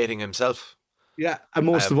 and hating himself. Yeah, and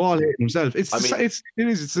most of Um, all, hating himself. I mean,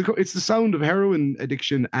 It's the sound of heroin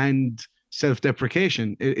addiction and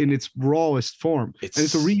self-deprecation in its rawest form, and it's a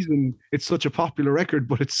it's reason it's such a popular record,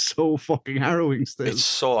 but it's so fucking harrowing still. it's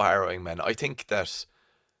so harrowing, man. I think that,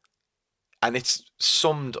 and it's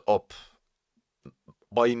summed up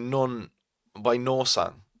by no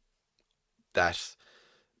song that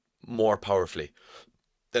more powerfully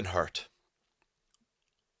than Hurt.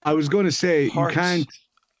 I was going to say you Hurt, can't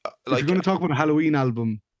if you're like, going to talk about a Halloween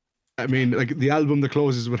album. I mean, like the album that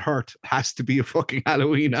closes with Hurt has to be a fucking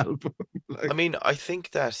Halloween album. I mean, I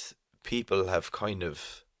think that people have kind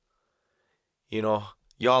of,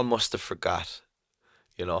 y'all must have forgot,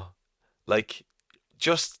 you know, like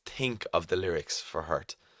just think of the lyrics for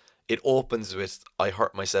Hurt. It opens with, I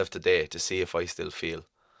hurt myself today to see if I still feel.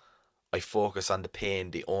 I focus on the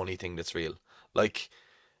pain, the only thing that's real. Like,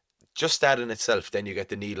 just that in itself, then you get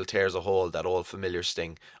the needle tears a hole, that old familiar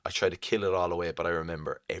sting. I try to kill it all away, but I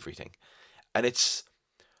remember everything. And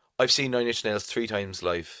I've seen Nine Inch Nails 3 times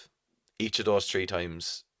live. Each of those 3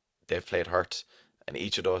 times, they've played Hurt. And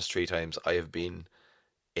each of those 3 times, I have been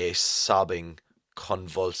a sobbing,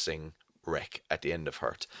 convulsing wreck at the end of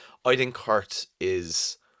Hurt. I think Hurt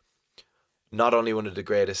is not only one of the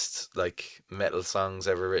greatest like metal songs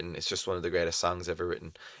ever written, it's just one of the greatest songs ever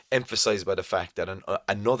written. Emphasized by the fact that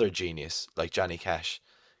another genius like Johnny Cash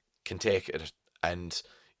can take it and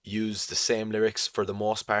use the same lyrics for the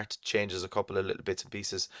most part, changes a couple of little bits and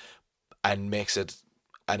pieces, and makes it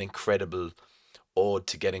an incredible ode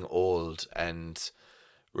to getting old and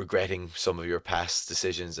regretting some of your past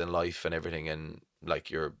decisions in life and everything. And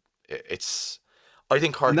like I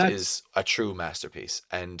think Heart is a true masterpiece,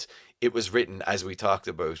 and it was written, as we talked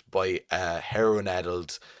about, by a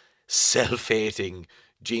heroin-addled, self-hating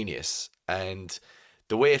genius. And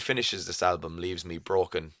the way it finishes this album leaves me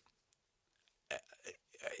broken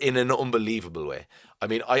in an unbelievable way. I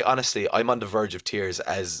mean, I'm on the verge of tears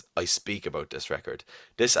as I speak about this record.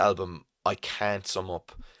 This album, I can't sum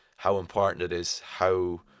up how important it is,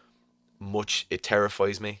 how much it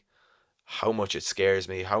terrifies me, how much it scares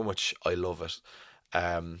me, how much I love it.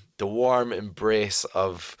 The warm embrace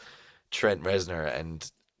of Trent Reznor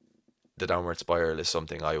and the Downward Spiral is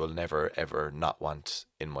something I will never ever not want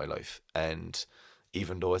in my life. And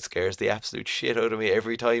even though it scares the absolute shit out of me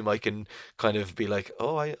every time, I can kind of be like,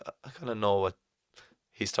 oh, I kind of know what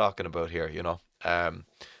he's talking about here,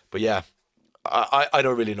 but yeah, I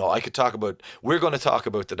don't really know. We're going to talk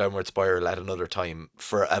about the Downward Spiral at another time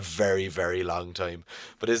for a very, very long time.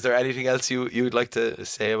 But is there anything else you would like to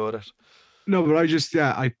say about it? No, but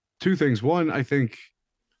two things. One, I think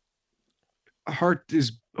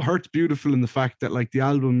Heart's beautiful in the fact that like the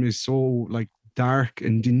album is so like dark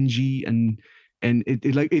and dingy and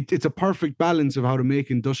it's a perfect balance of how to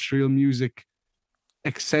make industrial music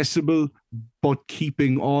accessible but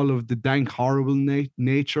keeping all of the dank horrible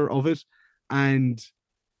nature of it. And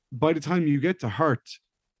by the time you get to Hurt,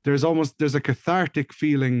 there's a cathartic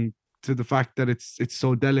feeling to the fact that it's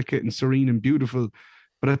so delicate and serene and beautiful,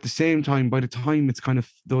 but at the same time, by the time it's kind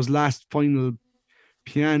of those last final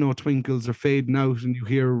piano twinkles are fading out and you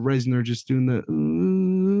hear Reznor just doing the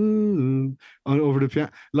over the piano,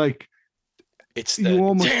 like it's the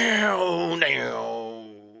down,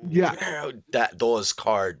 yeah, that those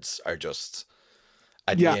chords are just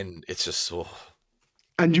at the end, it's just so,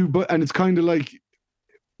 and it's kind of like,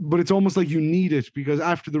 but it's almost like you need it because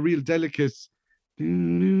after the real delicate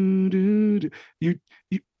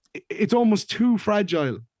it's almost too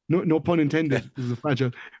fragile, no pun intended, this is fragile,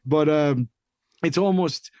 but it's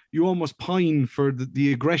almost, you almost pine for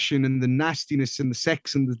the aggression and the nastiness and the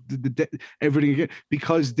sex and the everything again,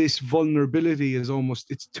 because this vulnerability is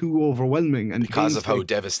it's too overwhelming, and because of how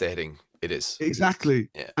devastating it is. Exactly.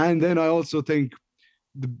 Yeah. And then I also think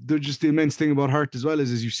just the immense thing about Heart as well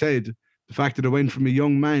is, as you said, the fact that it went from a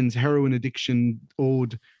young man's heroin addiction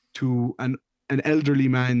ode to an elderly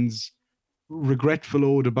man's regretful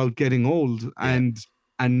ode about getting old, and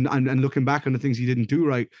looking back on the things he didn't do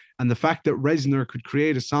right. And the fact that Reznor could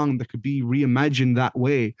create a song that could be reimagined that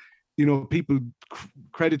way, people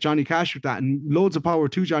credit Johnny Cash with that, and loads of power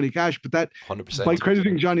to Johnny Cash. But that 100%. By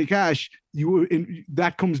crediting Johnny Cash,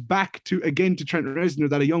 that comes back to Trent Reznor,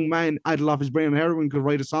 that a young man idle off his brain on heroin could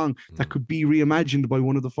write a song that could be reimagined by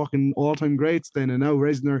one of the fucking all-time greats then. And now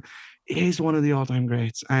Reznor is one of the all-time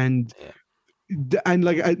greats. And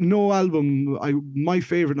like no album, my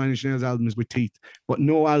favorite Nine Inch Nails album is With Teeth, but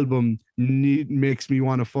no album makes me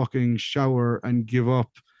want to fucking shower and give up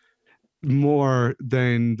more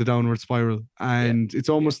than the Downward Spiral. And it's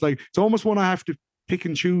almost one I have to pick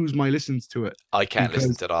and choose my listens to it. I can't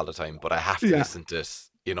listen to it all the time, but I have to listen to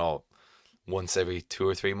it, once every 2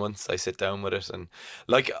 or 3 months. I sit down with it, and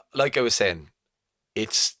like I was saying,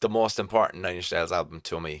 it's the most important Nine Inch Nails album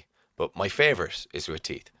to me. But my favorite is With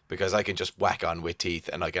Teeth, because I can just whack on With Teeth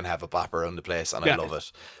and I can have a bop around the place, and I love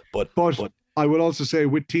it. But I will also say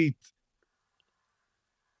With Teeth,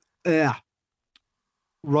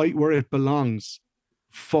 right where it belongs,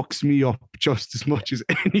 fucks me up just as much as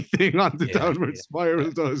anything on the Downward Spiral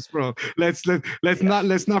does, bro. Let's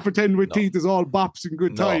not pretend With Teeth is all bops and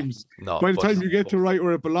good times. No. By the time you get to Right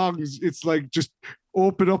Where It Belongs, it's like just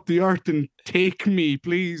open up the earth and take me,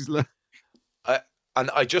 please.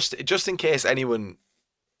 I just in case anyone,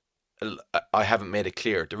 I haven't made it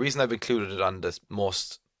clear. The reason I've included it on the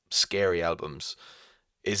most scary albums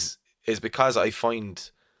is because I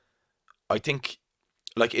think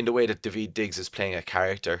like in the way that David Diggs is playing a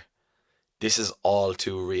character, this is all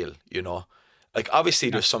too real, you know. Like obviously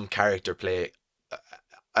there's some character play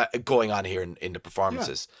going on here in the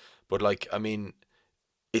performances, but like I mean,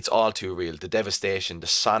 it's all too real. The devastation, the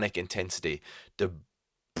sonic intensity, the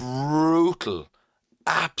brutal,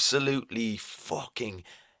 absolutely fucking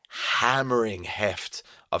hammering heft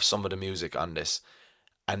of some of the music on this,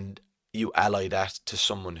 and you ally that to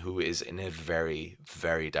someone who is in a very,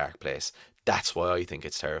 very dark place. That's why I think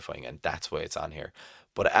it's terrifying, and that's why it's on here.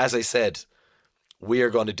 But as I said, we are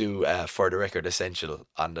going to do For the Record Essential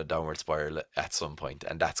on the Downward Spiral at some point,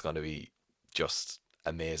 and that's going to be just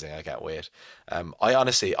amazing. I can't wait. I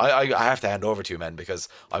honestly, I have to hand over to you, man, because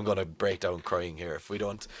I'm going to break down crying here if we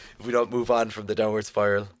don't move on from the Downward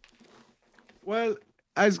Spiral. Well,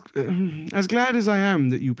 as glad as I am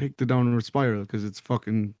that you picked the Downward Spiral, because it's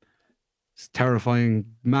terrifying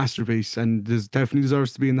masterpiece, and this definitely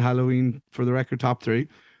deserves to be in the Halloween For the Record top 3.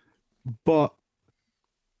 But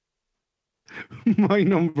my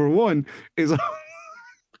number one is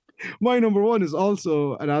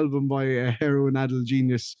also an album by a heroin-addled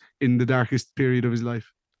genius in the darkest period of his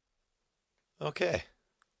life. Okay.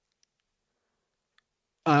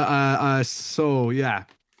 So yeah,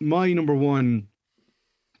 my number one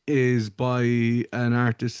is by an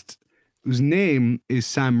artist whose name is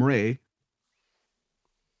Sam Ray,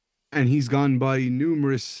 and he's gone by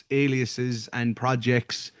numerous aliases and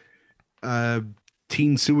projects.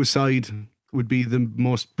 Teen Suicide would be the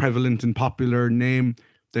most prevalent and popular name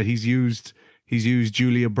that he's used. He's used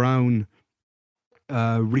Julia Brown,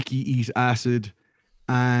 Ricky Eat Acid,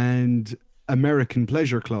 and American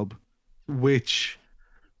Pleasure Club, which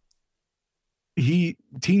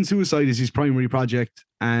Teen Suicide is his primary project,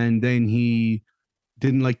 and then he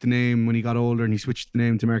didn't like the name when he got older, and he switched the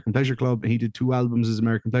name to American Pleasure Club, and he did 2 albums as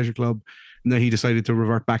American Pleasure Club, and then he decided to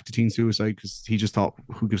revert back to Teen Suicide because he just thought,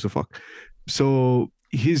 who gives a fuck? So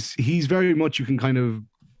he's very much, you can kind of,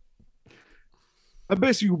 I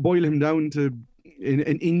guess you boil him down to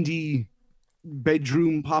an indie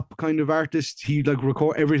bedroom pop kind of artist. He like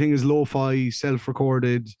record everything is lo-fi,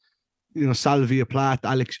 self-recorded, you know, Salvia Plath,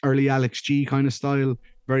 early Alex G kind of style.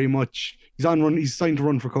 Very much, he's signed to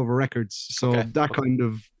Run for Cover Records, so that kind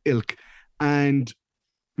of ilk.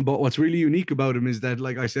 But what's really unique about him is that,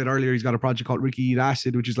 like I said earlier, he's got a project called Ricky Eat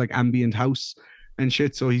Acid, which is like ambient house and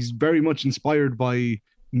shit. So he's very much inspired by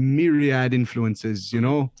myriad influences, you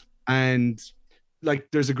know. And like,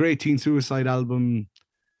 there's a great Teen Suicide album.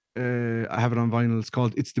 I have it on vinyl. It's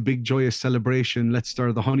called "It's the Big Joyous Celebration. Let's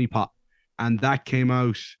Stir the Honey Pot," and that came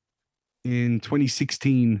out in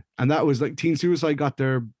 2016. And that was like, Teen Suicide got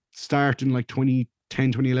their start in like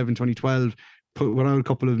 2010, 2011, 2012. Put out a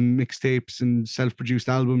couple of mixtapes and self-produced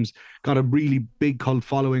albums. Got a really big cult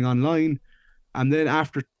following online. And then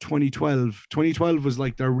after 2012 was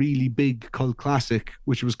like their really big cult classic,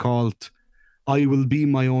 which was called "I Will Be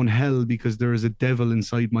My Own Hell Because There Is a Devil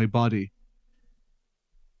Inside My Body."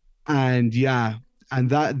 And yeah, and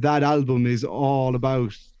that album is all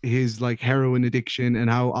about his like heroin addiction and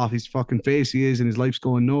how off his fucking face he is, and his life's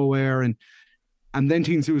going nowhere. And then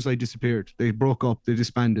Teen Suicide disappeared. They broke up. They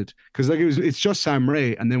disbanded because like it's just Sam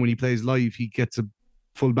Ray, and then when he plays live, he gets a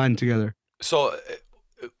full band together. So,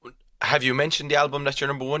 have you mentioned the album that's your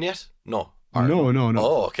number one yet? No. No.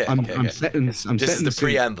 Oh, okay. I'm okay. setting. This is the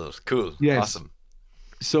preamble. Cool. Yes. Awesome.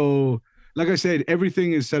 So, like I said,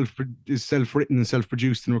 everything is self-written and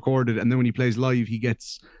self-produced and recorded, and then when he plays live, he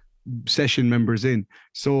gets session members in.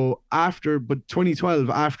 So but 2012,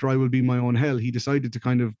 after I Will Be My Own Hell, he decided to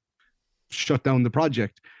kind of shut down the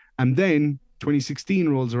project. And then 2016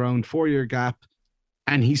 rolls around, 4-year gap,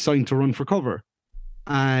 and he's signed to Run for Cover.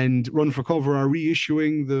 And Run for Cover are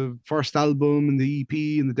reissuing the first album and the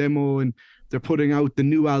EP and the demo, and they're putting out the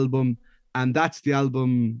new album. And that's the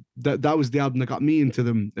album that was the album that got me into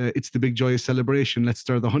them. It's the Big Joyous Celebration. Let's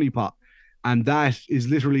Stir the Honey Pot. And that is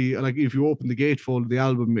literally like, if you open the gatefold of the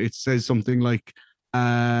album, it says something like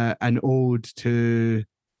an ode to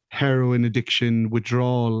heroin addiction,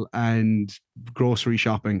 withdrawal, and grocery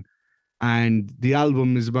shopping. And the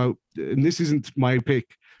album is about, and this isn't my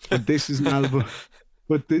pick, but this is an album.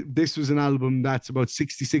 But this was an album that's about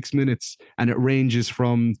 66 minutes, and it ranges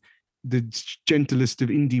from the gentlest of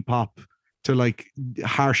indie pop to like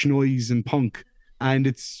harsh noise and punk, and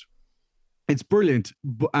it's brilliant.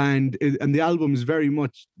 And the album is very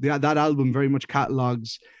much that album very much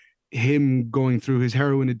catalogs him going through his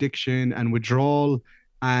heroin addiction and withdrawal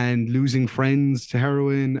and losing friends to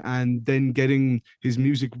heroin, and then getting his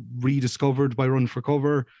music rediscovered by Run for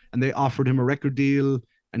Cover. And they offered him a record deal,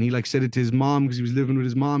 and he like said it to his mom because he was living with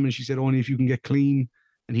his mom, and she said, only if you can get clean.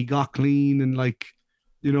 And he got clean, and like,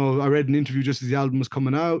 you know, I read an interview just as the album was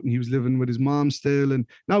coming out, and he was living with his mom still, and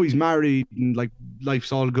now he's married, and like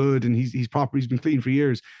life's all good, and he's proper, he's been clean for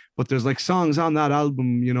years. But there's like songs on that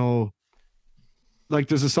album, you know, like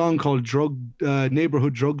there's a song called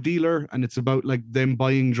Neighborhood Drug Dealer, and it's about like them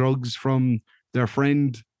buying drugs from their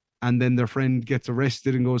friend, and then their friend gets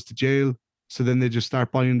arrested and goes to jail. So then they just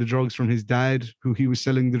start buying the drugs from his dad, who he was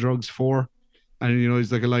selling the drugs for. And you know,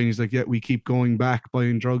 he's like a line, he's like, yeah, we keep going back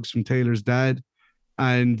buying drugs from Taylor's dad.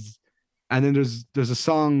 And then there's a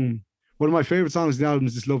song, one of my favorite songs in the album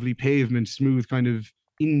is this lovely Pavement, smooth kind of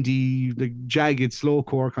indie, like jagged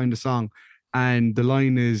slowcore kind of song. And the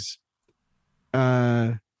line is,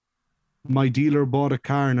 my dealer bought a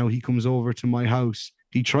car, now he comes over to my house.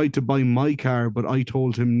 He tried to buy my car, but I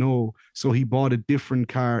told him no. So he bought a different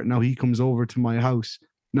car. Now he comes over to my house.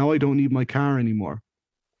 Now I don't need my car anymore.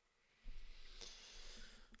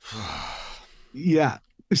 Yeah.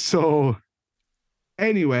 So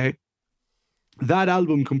anyway, that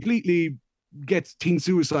album completely gets teen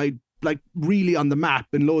suicide like really on the map,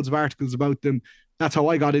 and loads of articles about them. That's how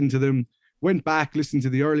I got into them. Went back, listened to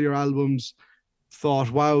the earlier albums,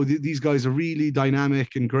 thought, wow, these guys are really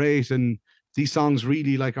dynamic and great, and these songs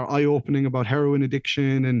really like are eye-opening about heroin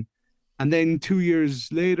addiction. And then 2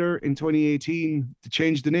 years later, in 2018, they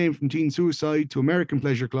changed the name from Teen Suicide to American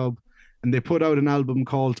Pleasure Club, and they put out an album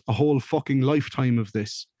called A Whole Fucking Lifetime of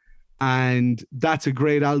This. And that's a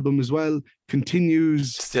great album as well.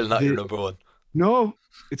 Continues. Still not your number one. No,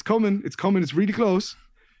 it's coming. It's coming. It's really close.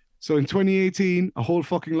 So in 2018, A Whole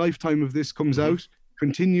Fucking Lifetime of This comes out.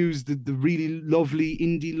 Continues the really lovely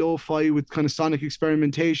indie lo-fi with kind of sonic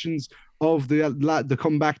experimentations of the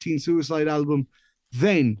comeback Teen Suicide album.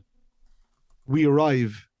 Then we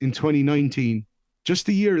arrive in 2019, just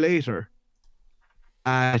a year later,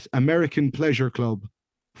 at American Pleasure Club,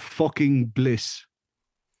 Fucking Bliss.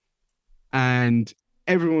 And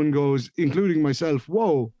everyone goes, including myself,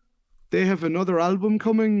 whoa, they have another album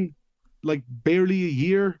coming like barely a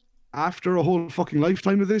year after A Whole Fucking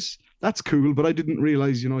Lifetime of This. That's cool, but I didn't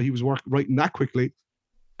realize, you know, he was writing that quickly.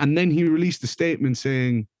 And then he released a statement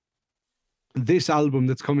saying, this album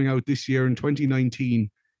that's coming out this year in 2019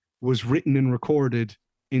 was written and recorded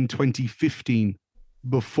in 2015,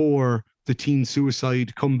 before the Teen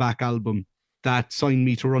Suicide comeback album that signed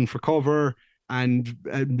me to Run for Cover and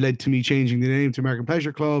led to me changing the name to American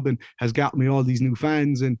Pleasure Club and has got me all these new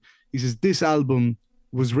fans. And he says, this album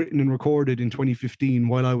was written and recorded in 2015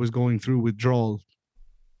 while I was going through withdrawal.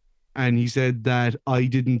 And he said that I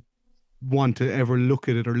didn't want to ever look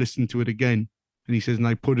at it or listen to it again. And he says, and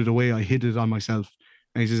I put it away, I hid it on myself.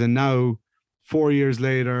 And he says, and now 4 years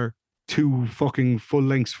later, 2 fucking full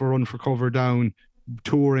lengths for Run for Cover down,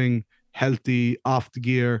 touring, healthy, off the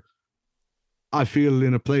gear, I feel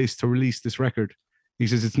in a place to release this record. He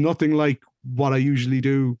says, it's nothing like what I usually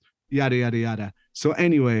do, yada, yada, yada. So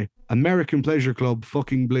anyway, American Pleasure Club,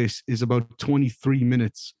 Fucking Bliss is about 23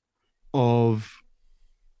 minutes of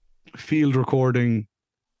field recording,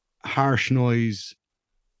 harsh noise,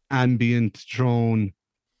 ambient drone,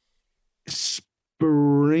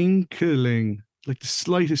 sprinkling, like the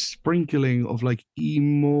slightest sprinkling of like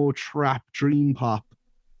emo, trap, dream pop.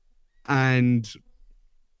 And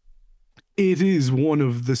it is one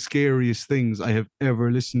of the scariest things I have ever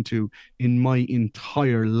listened to in my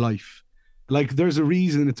entire life. Like, there's a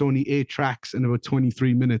reason it's only 8 tracks and about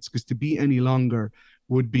 23 minutes, because to be any longer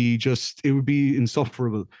would be just, it would be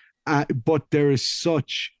insufferable. But there is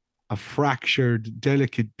such a fractured,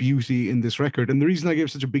 delicate beauty in this record. And the reason I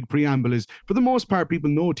gave such a big preamble is, for the most part, people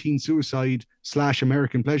know Teen Suicide /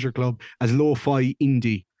 American Pleasure Club as lo-fi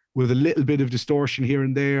indie with a little bit of distortion here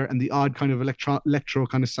and there and the odd kind of electro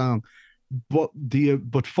kind of sound.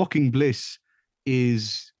 But Fucking Bliss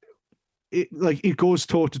is, it goes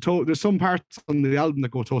toe to toe. There's some parts on the album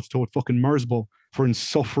that go toe to toe with fucking Merzbow for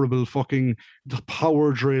insufferable fucking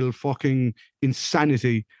power drill fucking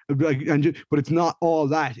insanity. But it's not all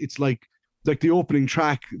that. It's like the opening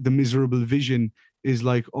track, The Miserable Vision, is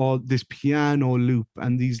like all this piano loop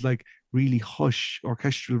and these like really hush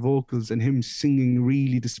orchestral vocals and him singing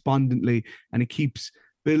really despondently, and it keeps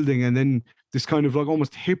building, and then this kind of like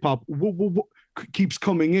almost hip hop keeps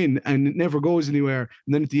coming in and it never goes anywhere.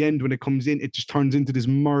 And then at the end, when it comes in, it just turns into this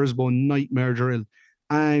Merzbow nightmare drill.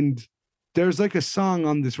 And there's like a song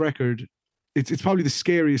on this record. It's probably the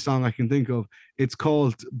scariest song I can think of. It's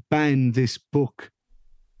called Ban This Book.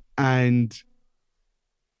 And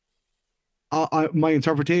my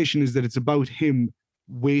interpretation is that it's about him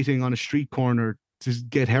waiting on a street corner to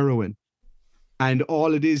get heroin, and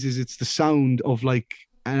all it is it's the sound of like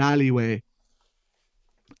an alleyway,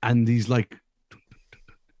 and these like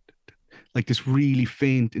this really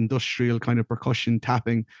faint industrial kind of percussion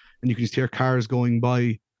tapping, and you can just hear cars going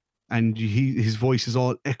by, and his voice is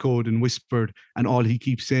all echoed and whispered, and all he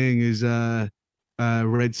keeps saying is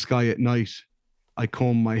red sky at night, I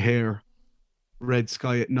comb my hair. Red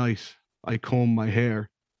sky at night, I comb my hair.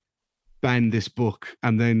 Ban this book.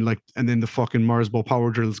 And then the fucking Marsbo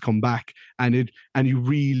power drills come back, and you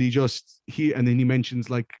really just hear, and then he mentions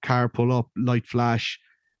like car pull up, light flash,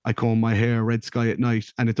 I comb my hair, red sky at night.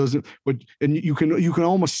 And it doesn't, but and you can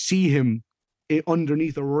almost see him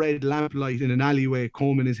underneath a red lamplight in an alleyway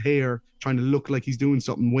combing his hair, trying to look like he's doing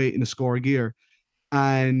something, waiting to score gear.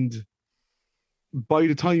 And by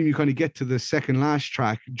the time you kind of get to the second last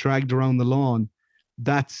track, Dragged Around the Lawn,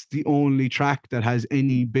 that's the only track that has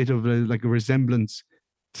any bit of a resemblance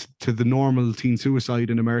to the normal Teen Suicide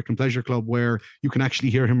in American Pleasure Club, where you can actually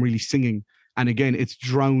hear him really singing. And again, it's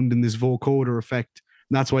drowned in this vocoder effect.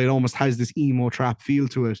 And that's why it almost has this emo trap feel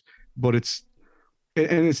to it. But it's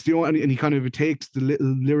the only, and he kind of takes the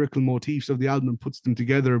little lyrical motifs of the album and puts them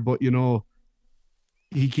together. But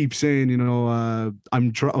he keeps saying,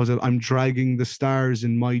 I'm dragging the stars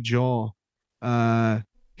in my jaw.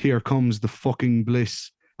 Here comes the fucking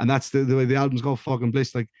bliss. And that's the way the album's called, fucking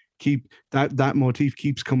bliss. Like, keep that motif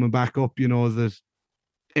keeps coming back up, that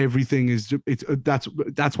everything is,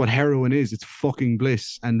 that's what heroin is. It's fucking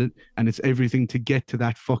bliss. And it's everything to get to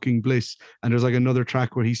that fucking bliss. And there's like another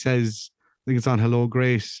track where he says, I think it's on Hello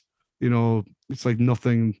Grace, it's like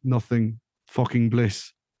nothing fucking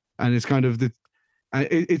bliss. And it's kind of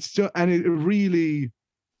it's just, and it really,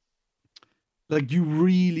 like, you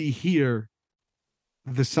really hear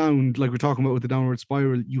the sound, like we're talking about with the Downward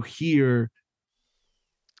Spiral. You hear,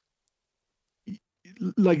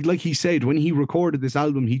 like he said, when he recorded this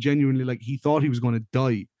album, he genuinely, he thought he was going to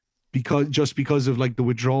die because of like the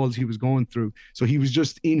withdrawals he was going through. So he was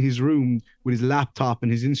just in his room with his laptop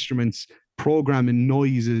and his instruments, programming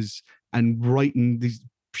noises and writing these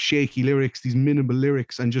shaky lyrics, these minimal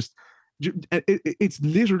lyrics, and just it's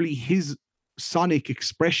literally his sonic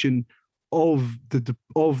expression of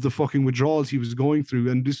the fucking withdrawals he was going through.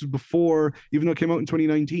 And this was before, even though it came out in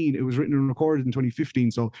 2019, it was written and recorded in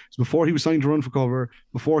 2015. So it's before he was signed to Run for Cover,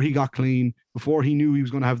 before he got clean, before he knew he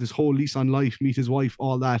was going to have this whole lease on life, meet his wife,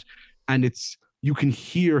 all that. And you can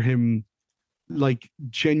hear him like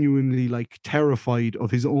genuinely like terrified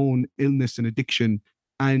of his own illness and addiction,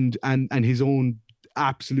 and his own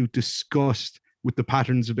absolute disgust with the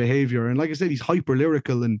patterns of behavior. And like I said, he's hyper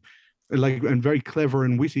lyrical and very clever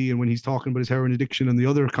and witty, and when he's talking about his heroin addiction and the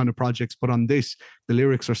other kind of projects. But on this, the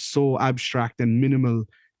lyrics are so abstract and minimal,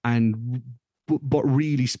 and but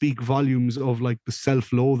really speak volumes of like the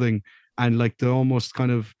self-loathing and like the almost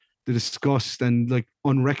kind of the disgust and like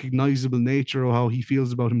unrecognizable nature of how he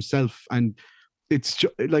feels about himself. And it's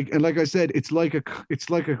just, like I said, it's like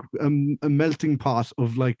a melting pot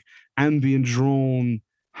of like ambient drone,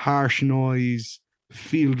 harsh noise,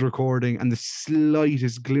 field recording, and the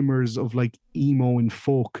slightest glimmers of like emo and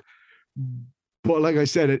folk. But like I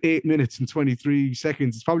said, at 8 minutes and 23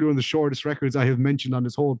 seconds, it's probably one of the shortest records I have mentioned on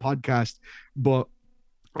this whole podcast. But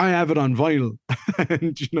I have it on vinyl,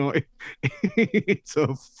 and it's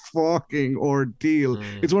a fucking ordeal.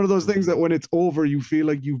 It's one of those things that when it's over, you feel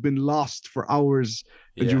like you've been lost for hours,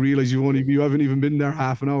 and you realize you haven't even been there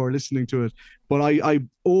half an hour listening to it. But I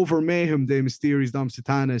over Mayhem de Mysteries Dom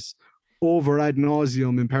Satanis, over Ad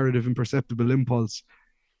Nauseum Imperative Imperceptible Impulse,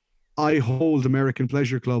 I hold American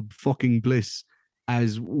Pleasure Club fucking bliss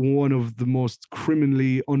as one of the most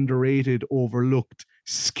criminally underrated, overlooked,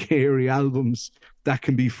 scary albums that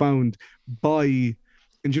can be found by,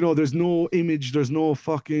 and there's no image, there's no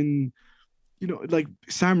fucking, like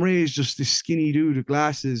Sam Rae is just this skinny dude with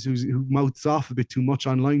glasses who mouths off a bit too much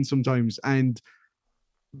online sometimes, and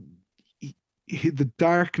the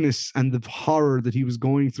darkness and the horror that he was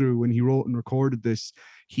going through when he wrote and recorded this,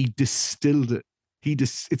 he distilled it.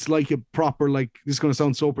 It's like a proper, like, this is going to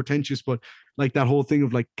sound so pretentious, but like that whole thing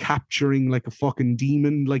of like capturing like a fucking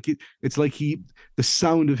demon, like it's like the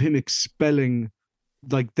sound of him expelling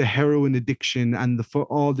like the heroin addiction and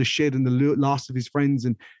all the shit and the loss of his friends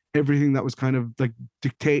and everything that was kind of like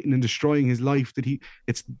dictating and destroying his life, that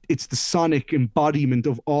it's the sonic embodiment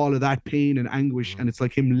of all of that pain and anguish, and it's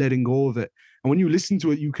like him letting go of it. And when you listen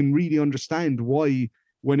to it, you can really understand why,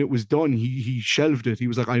 when it was done, he shelved it. He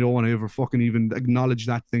was like, I don't want to ever fucking even acknowledge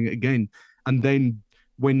that thing again. And then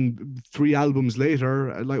when 3 albums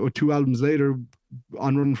later, or 2 albums later,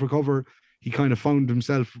 on Run for Cover, he kind of found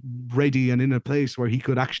himself ready and in a place where he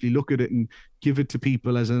could actually look at it and give it to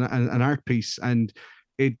people as an art piece. And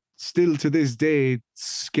it still to this day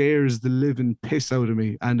scares the living piss out of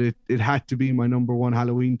me. And it had to be my number one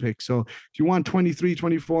Halloween pick. So if you want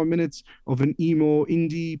 24 minutes of an emo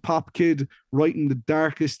indie pop kid writing the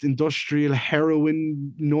darkest industrial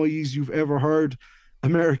heroin noise you've ever heard,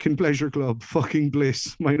 American Pleasure Club, fucking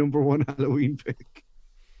bliss, my number one Halloween pick.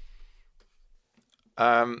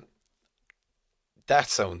 That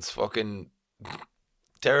sounds fucking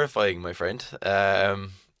terrifying, my friend.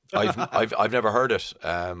 I've never heard it.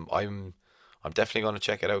 I'm definitely going to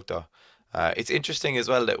check it out though. It's interesting as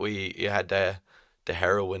well that you had the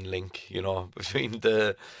heroin link, you know, between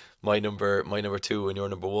the my number two and your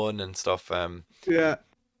number one and stuff. Yeah.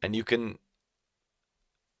 And you can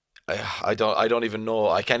I don't even know.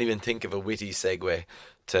 I can't even think of a witty segue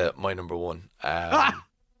to my number one. I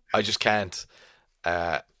just can't.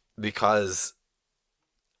 Because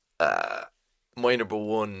my number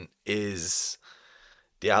one is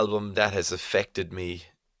the album that has affected me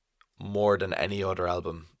more than any other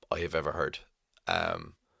album I have ever heard.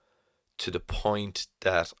 To the point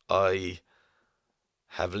that I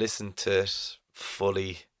have listened to it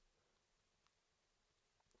fully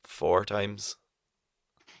 4 times.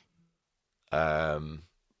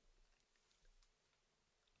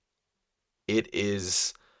 It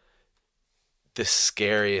is the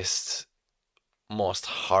scariest, most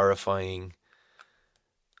horrifying,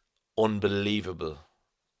 unbelievable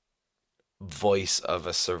voice of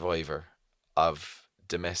a survivor of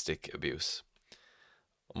domestic abuse.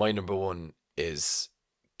 My number one is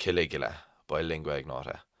Caligula by Lingua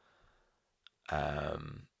Ignota.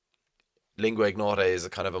 Lingua Ignota is a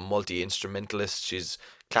kind of a multi-instrumentalist. She's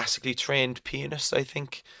classically trained pianist, I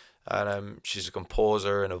think. And she's a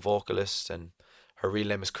composer and a vocalist, and her real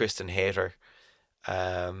name is Kristen Hayter.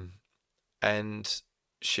 And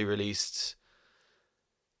she released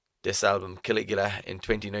this album, Caligula, in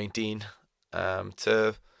 2019,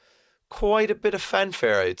 to quite a bit of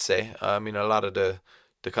fanfare, I'd say. I mean, a lot of the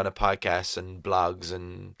kind of podcasts and blogs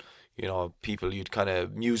and, you know, people you'd kind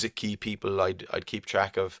of music key people I'd keep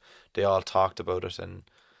track of, they all talked about it. And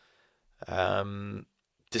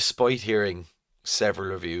despite hearing several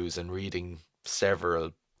reviews and reading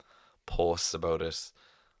several posts about it,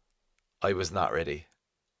 I was not ready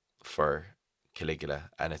for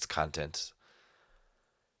Caligula and its content.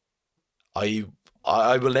 I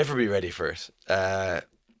will never be ready for it.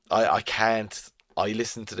 I can't. I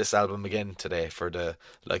listened to this album again today for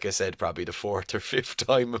like I said, probably the 4th or 5th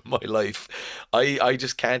time in my life. I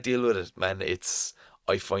just can't deal with it, man.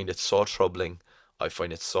 I find it so troubling. I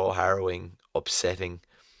find it so harrowing, upsetting,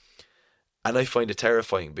 and I find it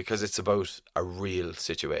terrifying because it's about a real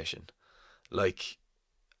situation. Like,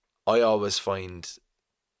 I always find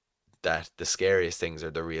that the scariest things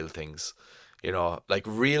are the real things. You know, like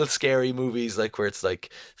real scary movies, like where it's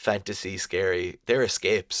like fantasy scary, they're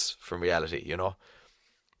escapes from reality, you know?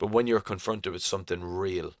 But when you're confronted with something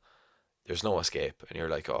real, there's no escape. And you're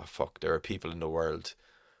like, oh, fuck, there are people in the world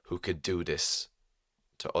who could do this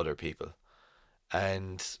to other people.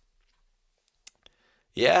 And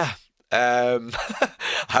yeah, I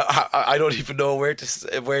don't even know where to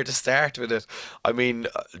start with it. I mean,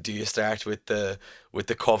 do you start with the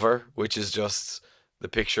cover, which is just the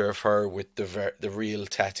picture of her with the real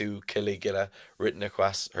tattoo Caligula written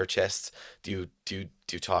across her chest? Do you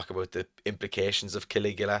talk about the implications of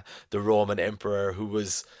Caligula, the Roman emperor who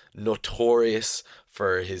was notorious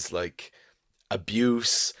for his like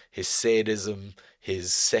abuse, his sadism,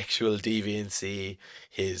 his sexual deviancy,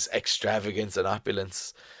 his extravagance and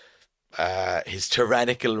opulence, his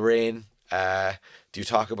tyrannical reign? Do you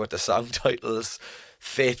talk about the song titles?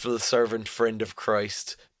 Faithful servant, friend of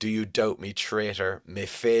Christ, do you doubt me, traitor? May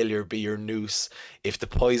failure be your noose. If the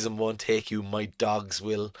poison won't take you, my dogs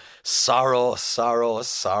will. Sorrow, sorrow,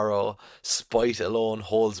 sorrow, spite alone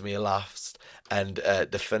holds me aloft. And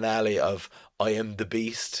the finale of I am the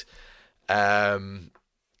beast.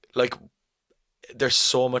 Like, there's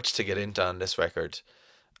so much to get into on this record,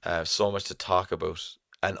 so much to talk about,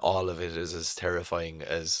 and all of it is as terrifying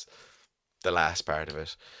as the last part of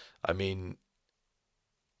it. I mean,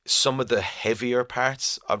 some of the heavier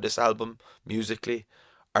parts of this album musically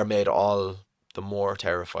are made all the more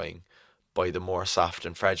terrifying by the more soft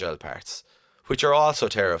and fragile parts, which are also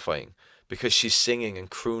terrifying because she's singing and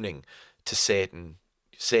crooning to Satan,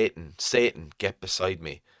 Satan, Satan, get beside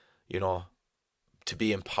me, you know, to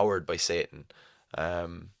be empowered by Satan.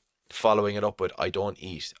 Following it up with I don't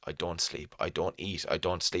eat, I don't sleep, I don't eat, I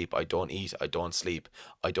don't sleep, I don't eat, I don't sleep,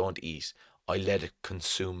 I don't eat, I let it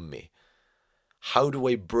consume me. How do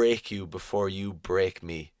I break you before you break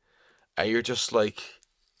me? and you're just like,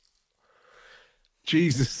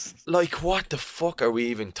 Jesus. what the fuck are we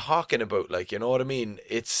even talking about? Like, you know what I mean?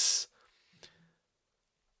 It's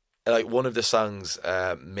like one of the songs,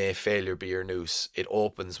 May Failure Be Your Noose, it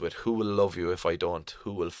opens with, who will love you if I don't?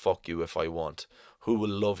 Who will fuck you if I want? Who will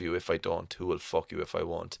love you if I don't? Who will fuck you if I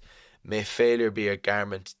want? May failure be a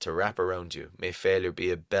garment to wrap around you. May failure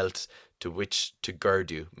be a belt to which to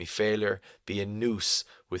gird you. May failure be a noose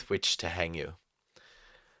with which to hang you.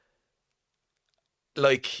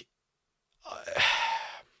 Like,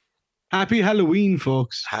 Happy Halloween,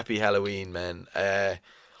 folks. happy Halloween, man. I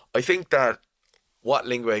think that what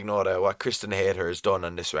Lingua Ignota, what Kristen Hayter has done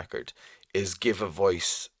on this record is give a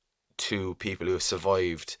voice to people who have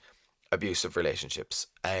survived abusive relationships.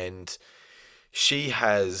 And she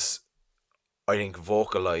has, I think,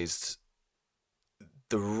 vocalized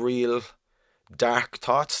the real dark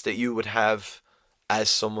thoughts that you would have as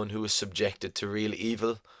someone who is subjected to real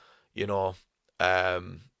evil. You know,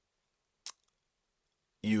 um,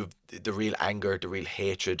 you the real anger, the real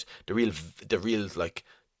hatred, the real like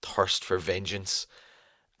thirst for vengeance.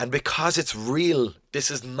 And because it's real, this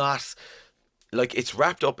is not like, it's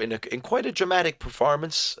wrapped up in quite a dramatic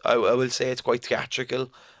performance. I will say it's quite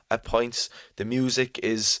theatrical at points. The music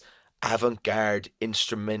is avant-garde,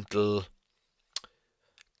 instrumental,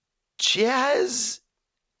 jazz,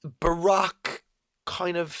 baroque,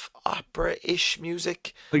 kind of opera-ish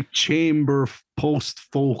music. Like chamber, post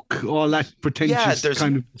folk, all that Yeah, pretentious there's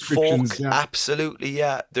kind of folk, descriptions. Yeah. absolutely.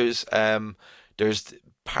 Yeah, there's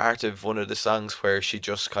part of one of the songs where she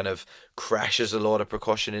just kind of crashes a lot of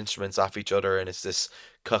percussion instruments off each other, and it's this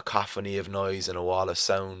cacophony of noise and a wall of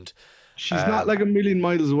sound. She's not Um, like a million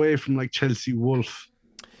miles away from like Chelsea Wolfe,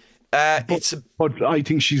 but it's a but I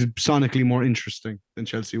think she's sonically more interesting than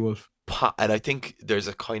Chelsea Wolfe. and I think there's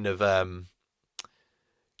a kind of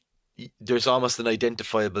there's almost an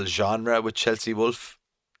identifiable genre with Chelsea Wolfe,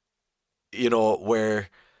 you know, where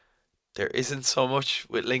there isn't so much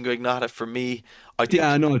with Lingua Ignota for me. I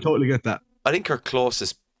Yeah, think no, I totally get that. I think her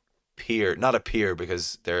closest peer, not a peer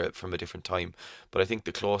because they're from a different time, but I think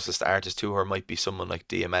the closest artist to her might be someone like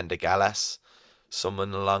Diamanda Gallas,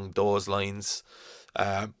 someone along those lines.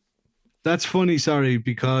 Um, That's funny, sorry,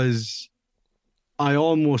 because I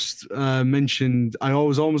almost mentioned I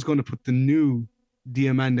was almost going to put the new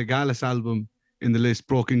Diamanda Gallas album in the list,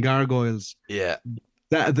 Broken Gargoyles. yeah,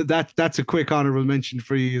 That's a quick honorable mention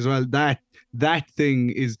for you as well. That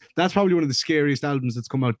thing is that's probably one of the scariest albums that's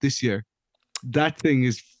come out this year. That thing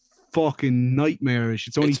is fucking nightmarish.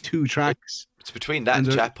 It's only it's two tracks, it's between that and and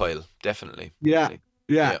they're Chat Pile, definitely. yeah, Like,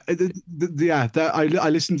 yeah, yeah, yeah. I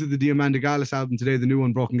listened to the Diamanda Gallis album today, the new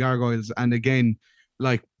one, Broken Gargoyles, and again,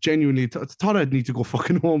 like genuinely thought I'd need to go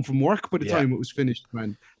fucking home from work by the yeah, time it was finished,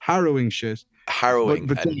 man. Harrowing shit. But harrowing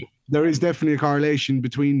but and there is definitely a correlation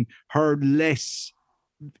between her less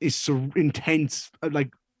is so intense,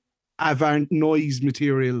 like avant noise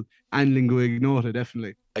material and lingua ignota,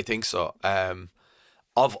 definitely. I think so.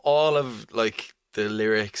 Of all of like the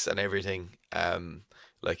lyrics and everything,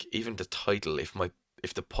 like even the title,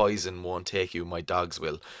 if the poison won't take you, my dogs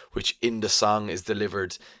will, which in the song is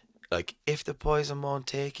delivered like, if the poison won't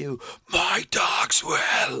take you, my dogs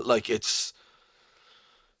will. Like, it's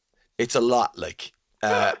a lot. Like,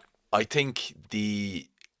 I think the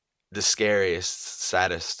scariest,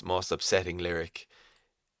 saddest, most upsetting lyric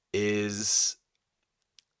is,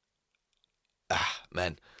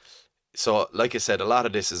 man. So, like I said, a lot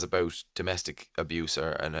of this is about domestic abuse,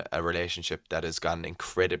 or a relationship that has gone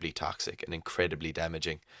incredibly toxic and incredibly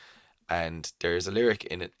damaging. And there's a lyric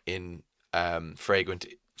in it, in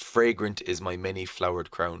fragrant is my many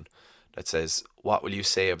flowered crown, that says, what will you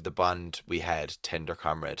say of the bond we had, tender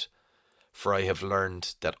comrade? For I have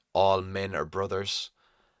learned that all men are brothers,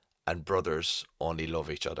 and brothers only love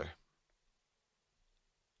each other.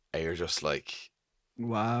 And you're just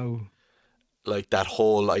Wow. like that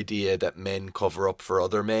whole idea that men cover up for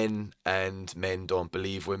other men and men don't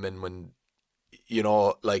believe women, when, you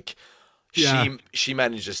know, like, Yeah. she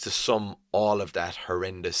manages to sum all of that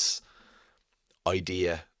horrendous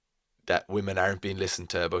idea that women aren't being listened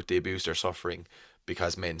to about the abuse they're suffering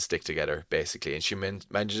because men stick together, basically. And she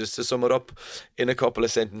manages to sum it up in a couple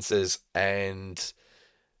of sentences. And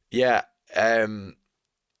yeah,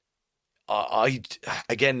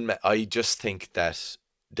 again, I just think that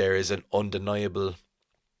there is an undeniable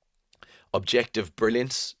objective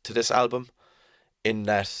brilliance to this album, in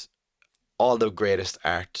that all the greatest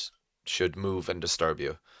art should move and disturb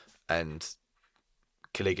you, and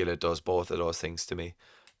Caligula does both of those things to me.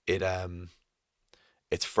 It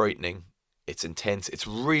it's frightening, it's intense, it's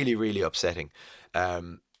really really upsetting.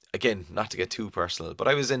 Again, not to get too personal, but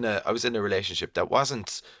I was in a relationship that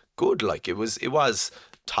wasn't good. Like it was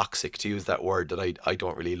toxic, to use that word that I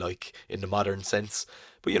don't really like in the modern sense.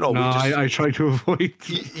 But No, we just, I try to avoid.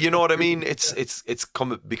 you know what I mean? It's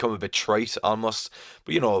become a bit trite almost.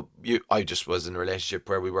 But I just was in a relationship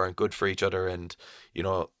where we weren't good for each other, and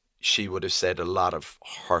she would have said a lot of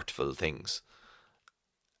hurtful things.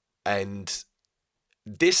 And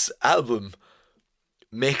this album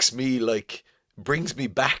makes me like brings me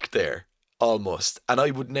back there almost, and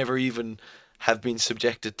I would never even have been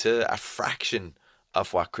subjected to a fraction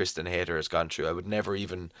of what Kristen Hayter has gone through. I would never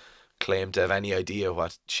even claim to have any idea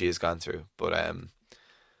what she has gone through. But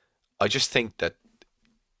I just think that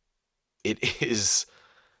it is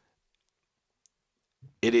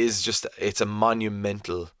just, it's a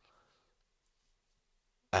monumental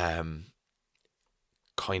kind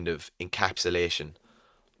of encapsulation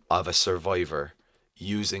of a survivor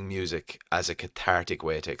using music as a cathartic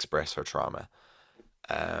way to express her trauma.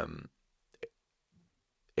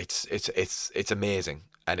 It's amazing,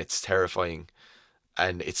 and it's terrifying,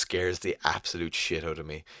 and it scares the absolute shit out of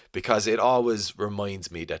me, because it always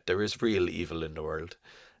reminds me that there is real evil in the world,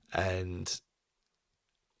 and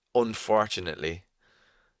unfortunately,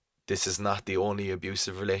 this is not the only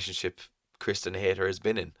abusive relationship Kristen Hayter has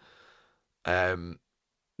been in.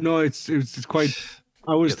 No, it's quite.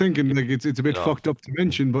 I was thinking like it's a bit No. fucked up to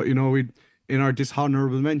mention, but we in our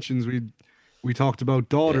dishonorable mentions we talked about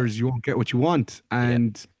daughters. You won't get what you want,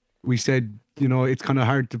 and we said it's kind of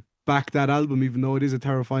hard to back that album, even though it is a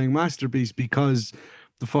terrifying masterpiece, because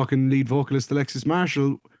the fucking lead vocalist Alexis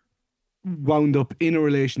Marshall wound up in a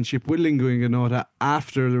relationship with Lingua Ignota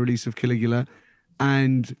after the release of Caligula,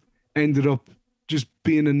 and ended up just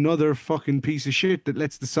being another fucking piece of shit that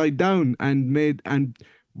lets the side down, and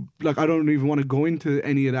like I don't even want to go into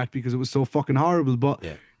any of that because it was so fucking horrible. But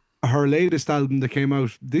her latest album that came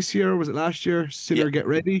out this year, was it last year? Sinner Get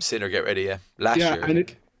Ready. Sinner Get Ready, yeah. Last year, I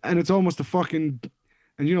think. And it's almost a fucking,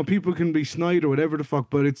 and people can be snide or whatever the fuck,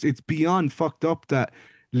 but it's beyond fucked up that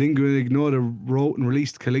Lingua Ignota wrote and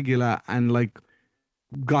released Caligula and like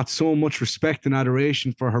got so much respect and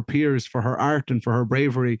adoration for her peers, for her art and for her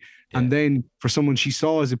bravery, and then for someone she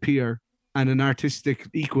saw as a peer and an artistic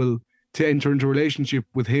equal to enter into a relationship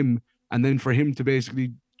with him, and then for him to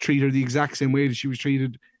basically treat her the exact same way that she was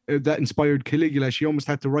treated, that inspired Caligula. She almost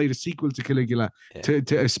had to write a sequel to Caligula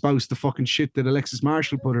to espouse the fucking shit that Alexis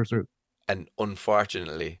Marshall put her through. And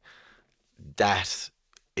unfortunately, that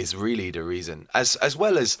is really the reason, as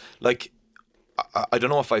well as like, I don't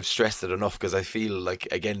know if I've stressed it enough, because I feel like,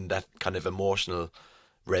 again, that kind of emotional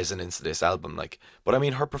resonance to this album, like, but I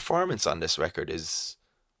mean, her performance on this record is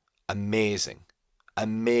amazing.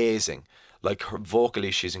 Like, her vocally,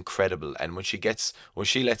 she's incredible, and when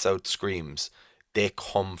she lets out screams, they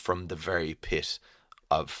come from the very pit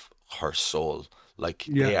of her soul. Like,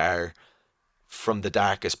 they are from the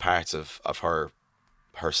darkest parts of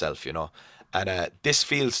herself, and this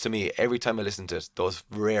feels to me, every time I listen to it, those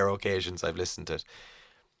rare occasions I've listened to it,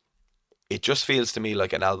 it just feels to me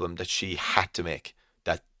like an album that she had to make,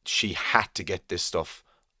 that she had to get this stuff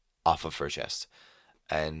off of her chest.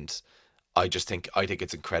 And I think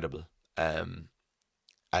it's incredible, and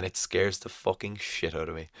it scares the fucking shit out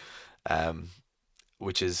of me,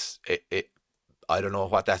 which is it. I don't know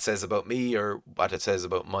what that says about me or what it says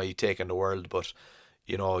about my take on the world, but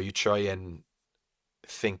you try and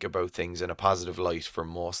think about things in a positive light for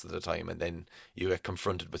most of the time, and then you get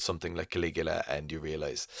confronted with something like Caligula, and you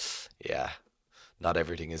realize, not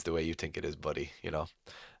everything is the way you think it is, buddy.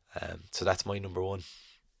 So that's my number one.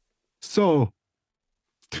 So,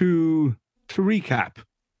 to recap,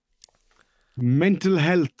 mental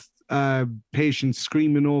health patients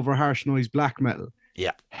screaming over harsh noise black metal.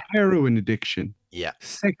 Heroin addiction.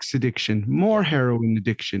 Sex addiction. More heroin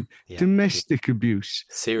addiction. Domestic abuse.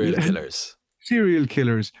 Serial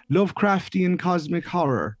killers. Lovecraftian cosmic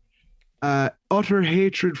horror. Utter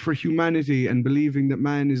hatred for humanity and believing that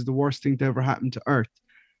man is the worst thing to ever happen to Earth.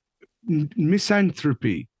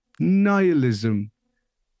 Misanthropy. Nihilism.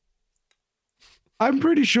 I'm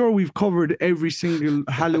pretty sure we've covered every single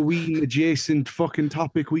Halloween adjacent fucking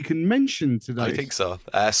topic we can mention today. I think so.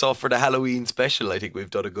 So for the Halloween special, I think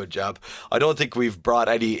we've done a good job. I don't think we've brought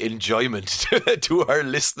any enjoyment to our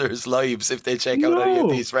listeners' lives if they check out any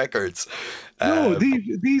of these records. No,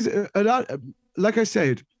 these a lot. Like I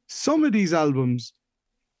said, some of these albums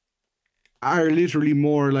are literally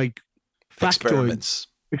more like factoids.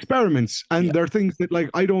 Experiments, and they're things that like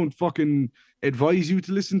I don't fucking advise you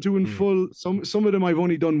to listen to in full. Some of them I've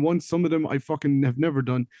only done once, some of them I fucking have never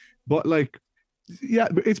done, but like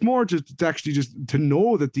but it's more just to actually just to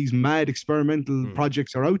know that these mad experimental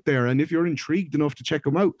projects are out there, and if you're intrigued enough to check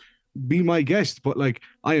them out, be my guest, but like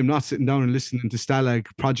I am not sitting down and listening to Stalag,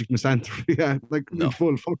 Project Misanthropy, like in No.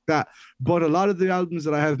 full. Fuck that. But a lot of the albums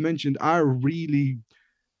that I have mentioned are really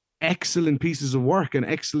excellent pieces of work and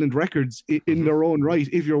excellent records in their own right.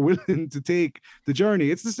 If you're willing to take the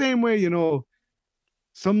journey, it's the same way, you know.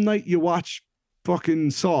 Some night you watch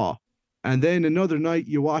fucking Saw, and then another night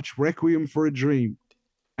you watch Requiem for a Dream,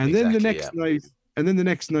 and then the next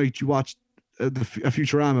night, you watch a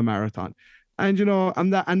Futurama marathon, and you know,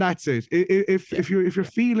 and that's it. If you're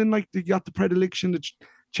feeling like you got the predilection to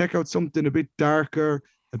check out something a bit darker,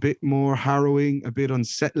 a bit more harrowing, a bit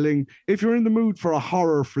unsettling, if you're in the mood for a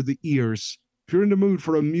horror for the ears, if you're in the mood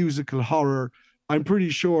for a musical horror, I'm pretty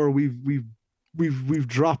sure we've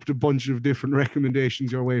dropped a bunch of different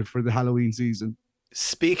recommendations your way for the Halloween season.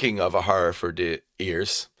 Speaking of a horror for the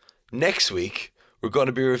ears, next week we're going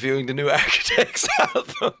to be reviewing the new Architects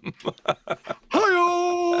album.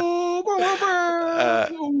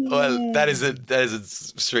 Well, that isn't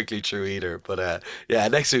strictly true either. But yeah,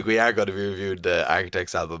 next week we are going to be reviewing the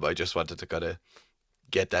Architects album. I just wanted to kind of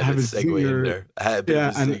get that segue in there. I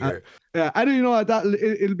don't know that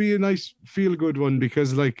it'll be a nice feel good one,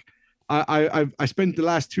 because like I spent the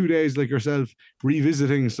last 2 days, like yourself,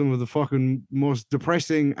 revisiting some of the fucking most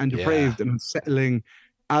depressing and depraved and unsettling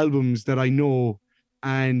albums that I know,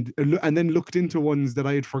 and then looked into ones that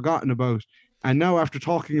I had forgotten about. And now, after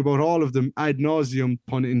talking about all of them ad nauseum,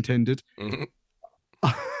 pun intended,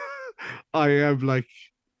 I am like,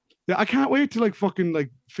 yeah, I can't wait to like fucking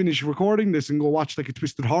like finish recording this and go watch like a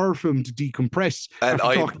twisted horror film to decompress. And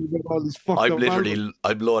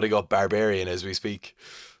I'm loading up Barbarian as we speak.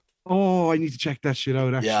 Oh, I need to check that shit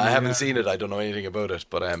out. Actually. Yeah, I haven't seen it. I don't know anything about it,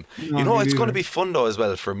 but you know, it's going to be fun though as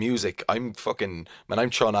well for music. I'm throwing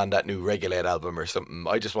on that new Regulate album or something.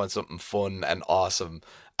 I just want something fun and awesome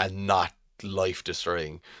and not life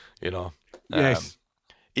destroying. You know. Yes.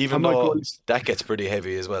 Even though that gets pretty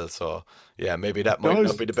heavy as well, so yeah, maybe that might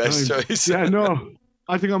not be the best choice. Yeah, no.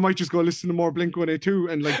 I think I might just go listen to more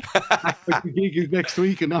Blink-182 and like act like the gig is next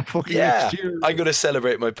week and not fucking next year. I'm going to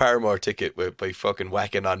celebrate my Paramore ticket by fucking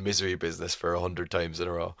whacking on Misery Business for 100 times in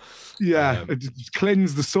a row. Yeah, it just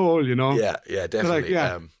cleanse the soul, you know? Yeah, definitely.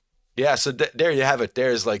 Like, so there you have it.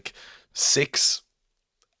 There's like 6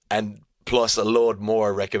 and plus a load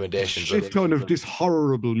more recommendations. A shit ton of this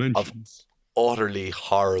horrible mentions. Of utterly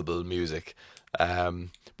horrible music.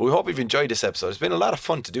 But we hope you've enjoyed this episode. It's been a lot of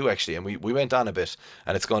fun to do, actually, and we went on a bit,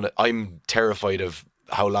 and I'm terrified of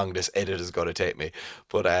how long this edit is going to take me,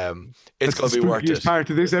 but it's going to be worth it. Part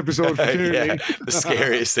of this episode, yeah, the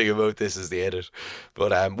scariest thing about this is the edit.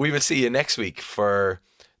 But we will see you next week for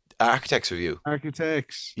Architects review.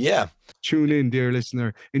 Architects. Yeah. Tune in, dear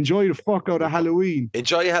listener. Enjoy the fuck out of Halloween.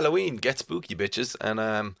 Enjoy Halloween. Get spooky, bitches,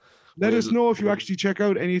 and let us know if you actually check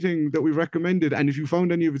out anything that we recommended, and if you found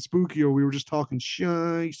any of it spooky, or we were just talking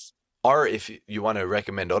shice. Or if you want to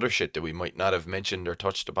recommend other shit that we might not have mentioned or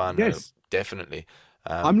touched upon. Yes, definitely.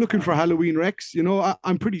 I'm looking for Halloween Rex. You know,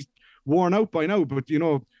 I'm pretty worn out by now, but you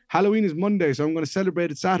know, Halloween is Monday, so I'm going to celebrate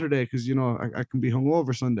it Saturday because you know I can be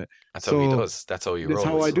hungover Sunday. That's how he does. That's how you roll. That's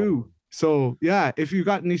how I do. So yeah, if you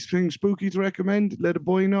got anything spooky to recommend, let a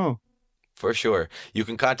boy know. For sure. You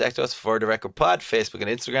can contact us for The Record Pod, Facebook and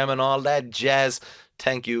Instagram and all that jazz.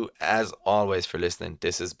 Thank you, as always, for listening.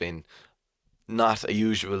 This has been not a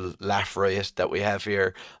usual laugh riot that we have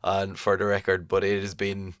here on For The Record, but it has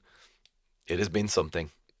been something.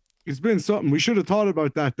 It's been something. We should have thought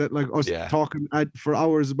about that like us talking for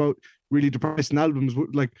hours about really depressing albums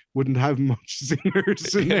wouldn't have much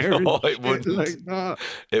singers in there. No, it wouldn't.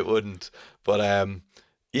 It wouldn't. But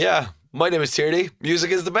yeah, my name is Tierney. Music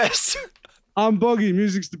is the best. I'm Buggy.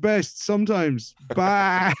 Music's the best sometimes.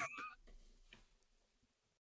 Bye.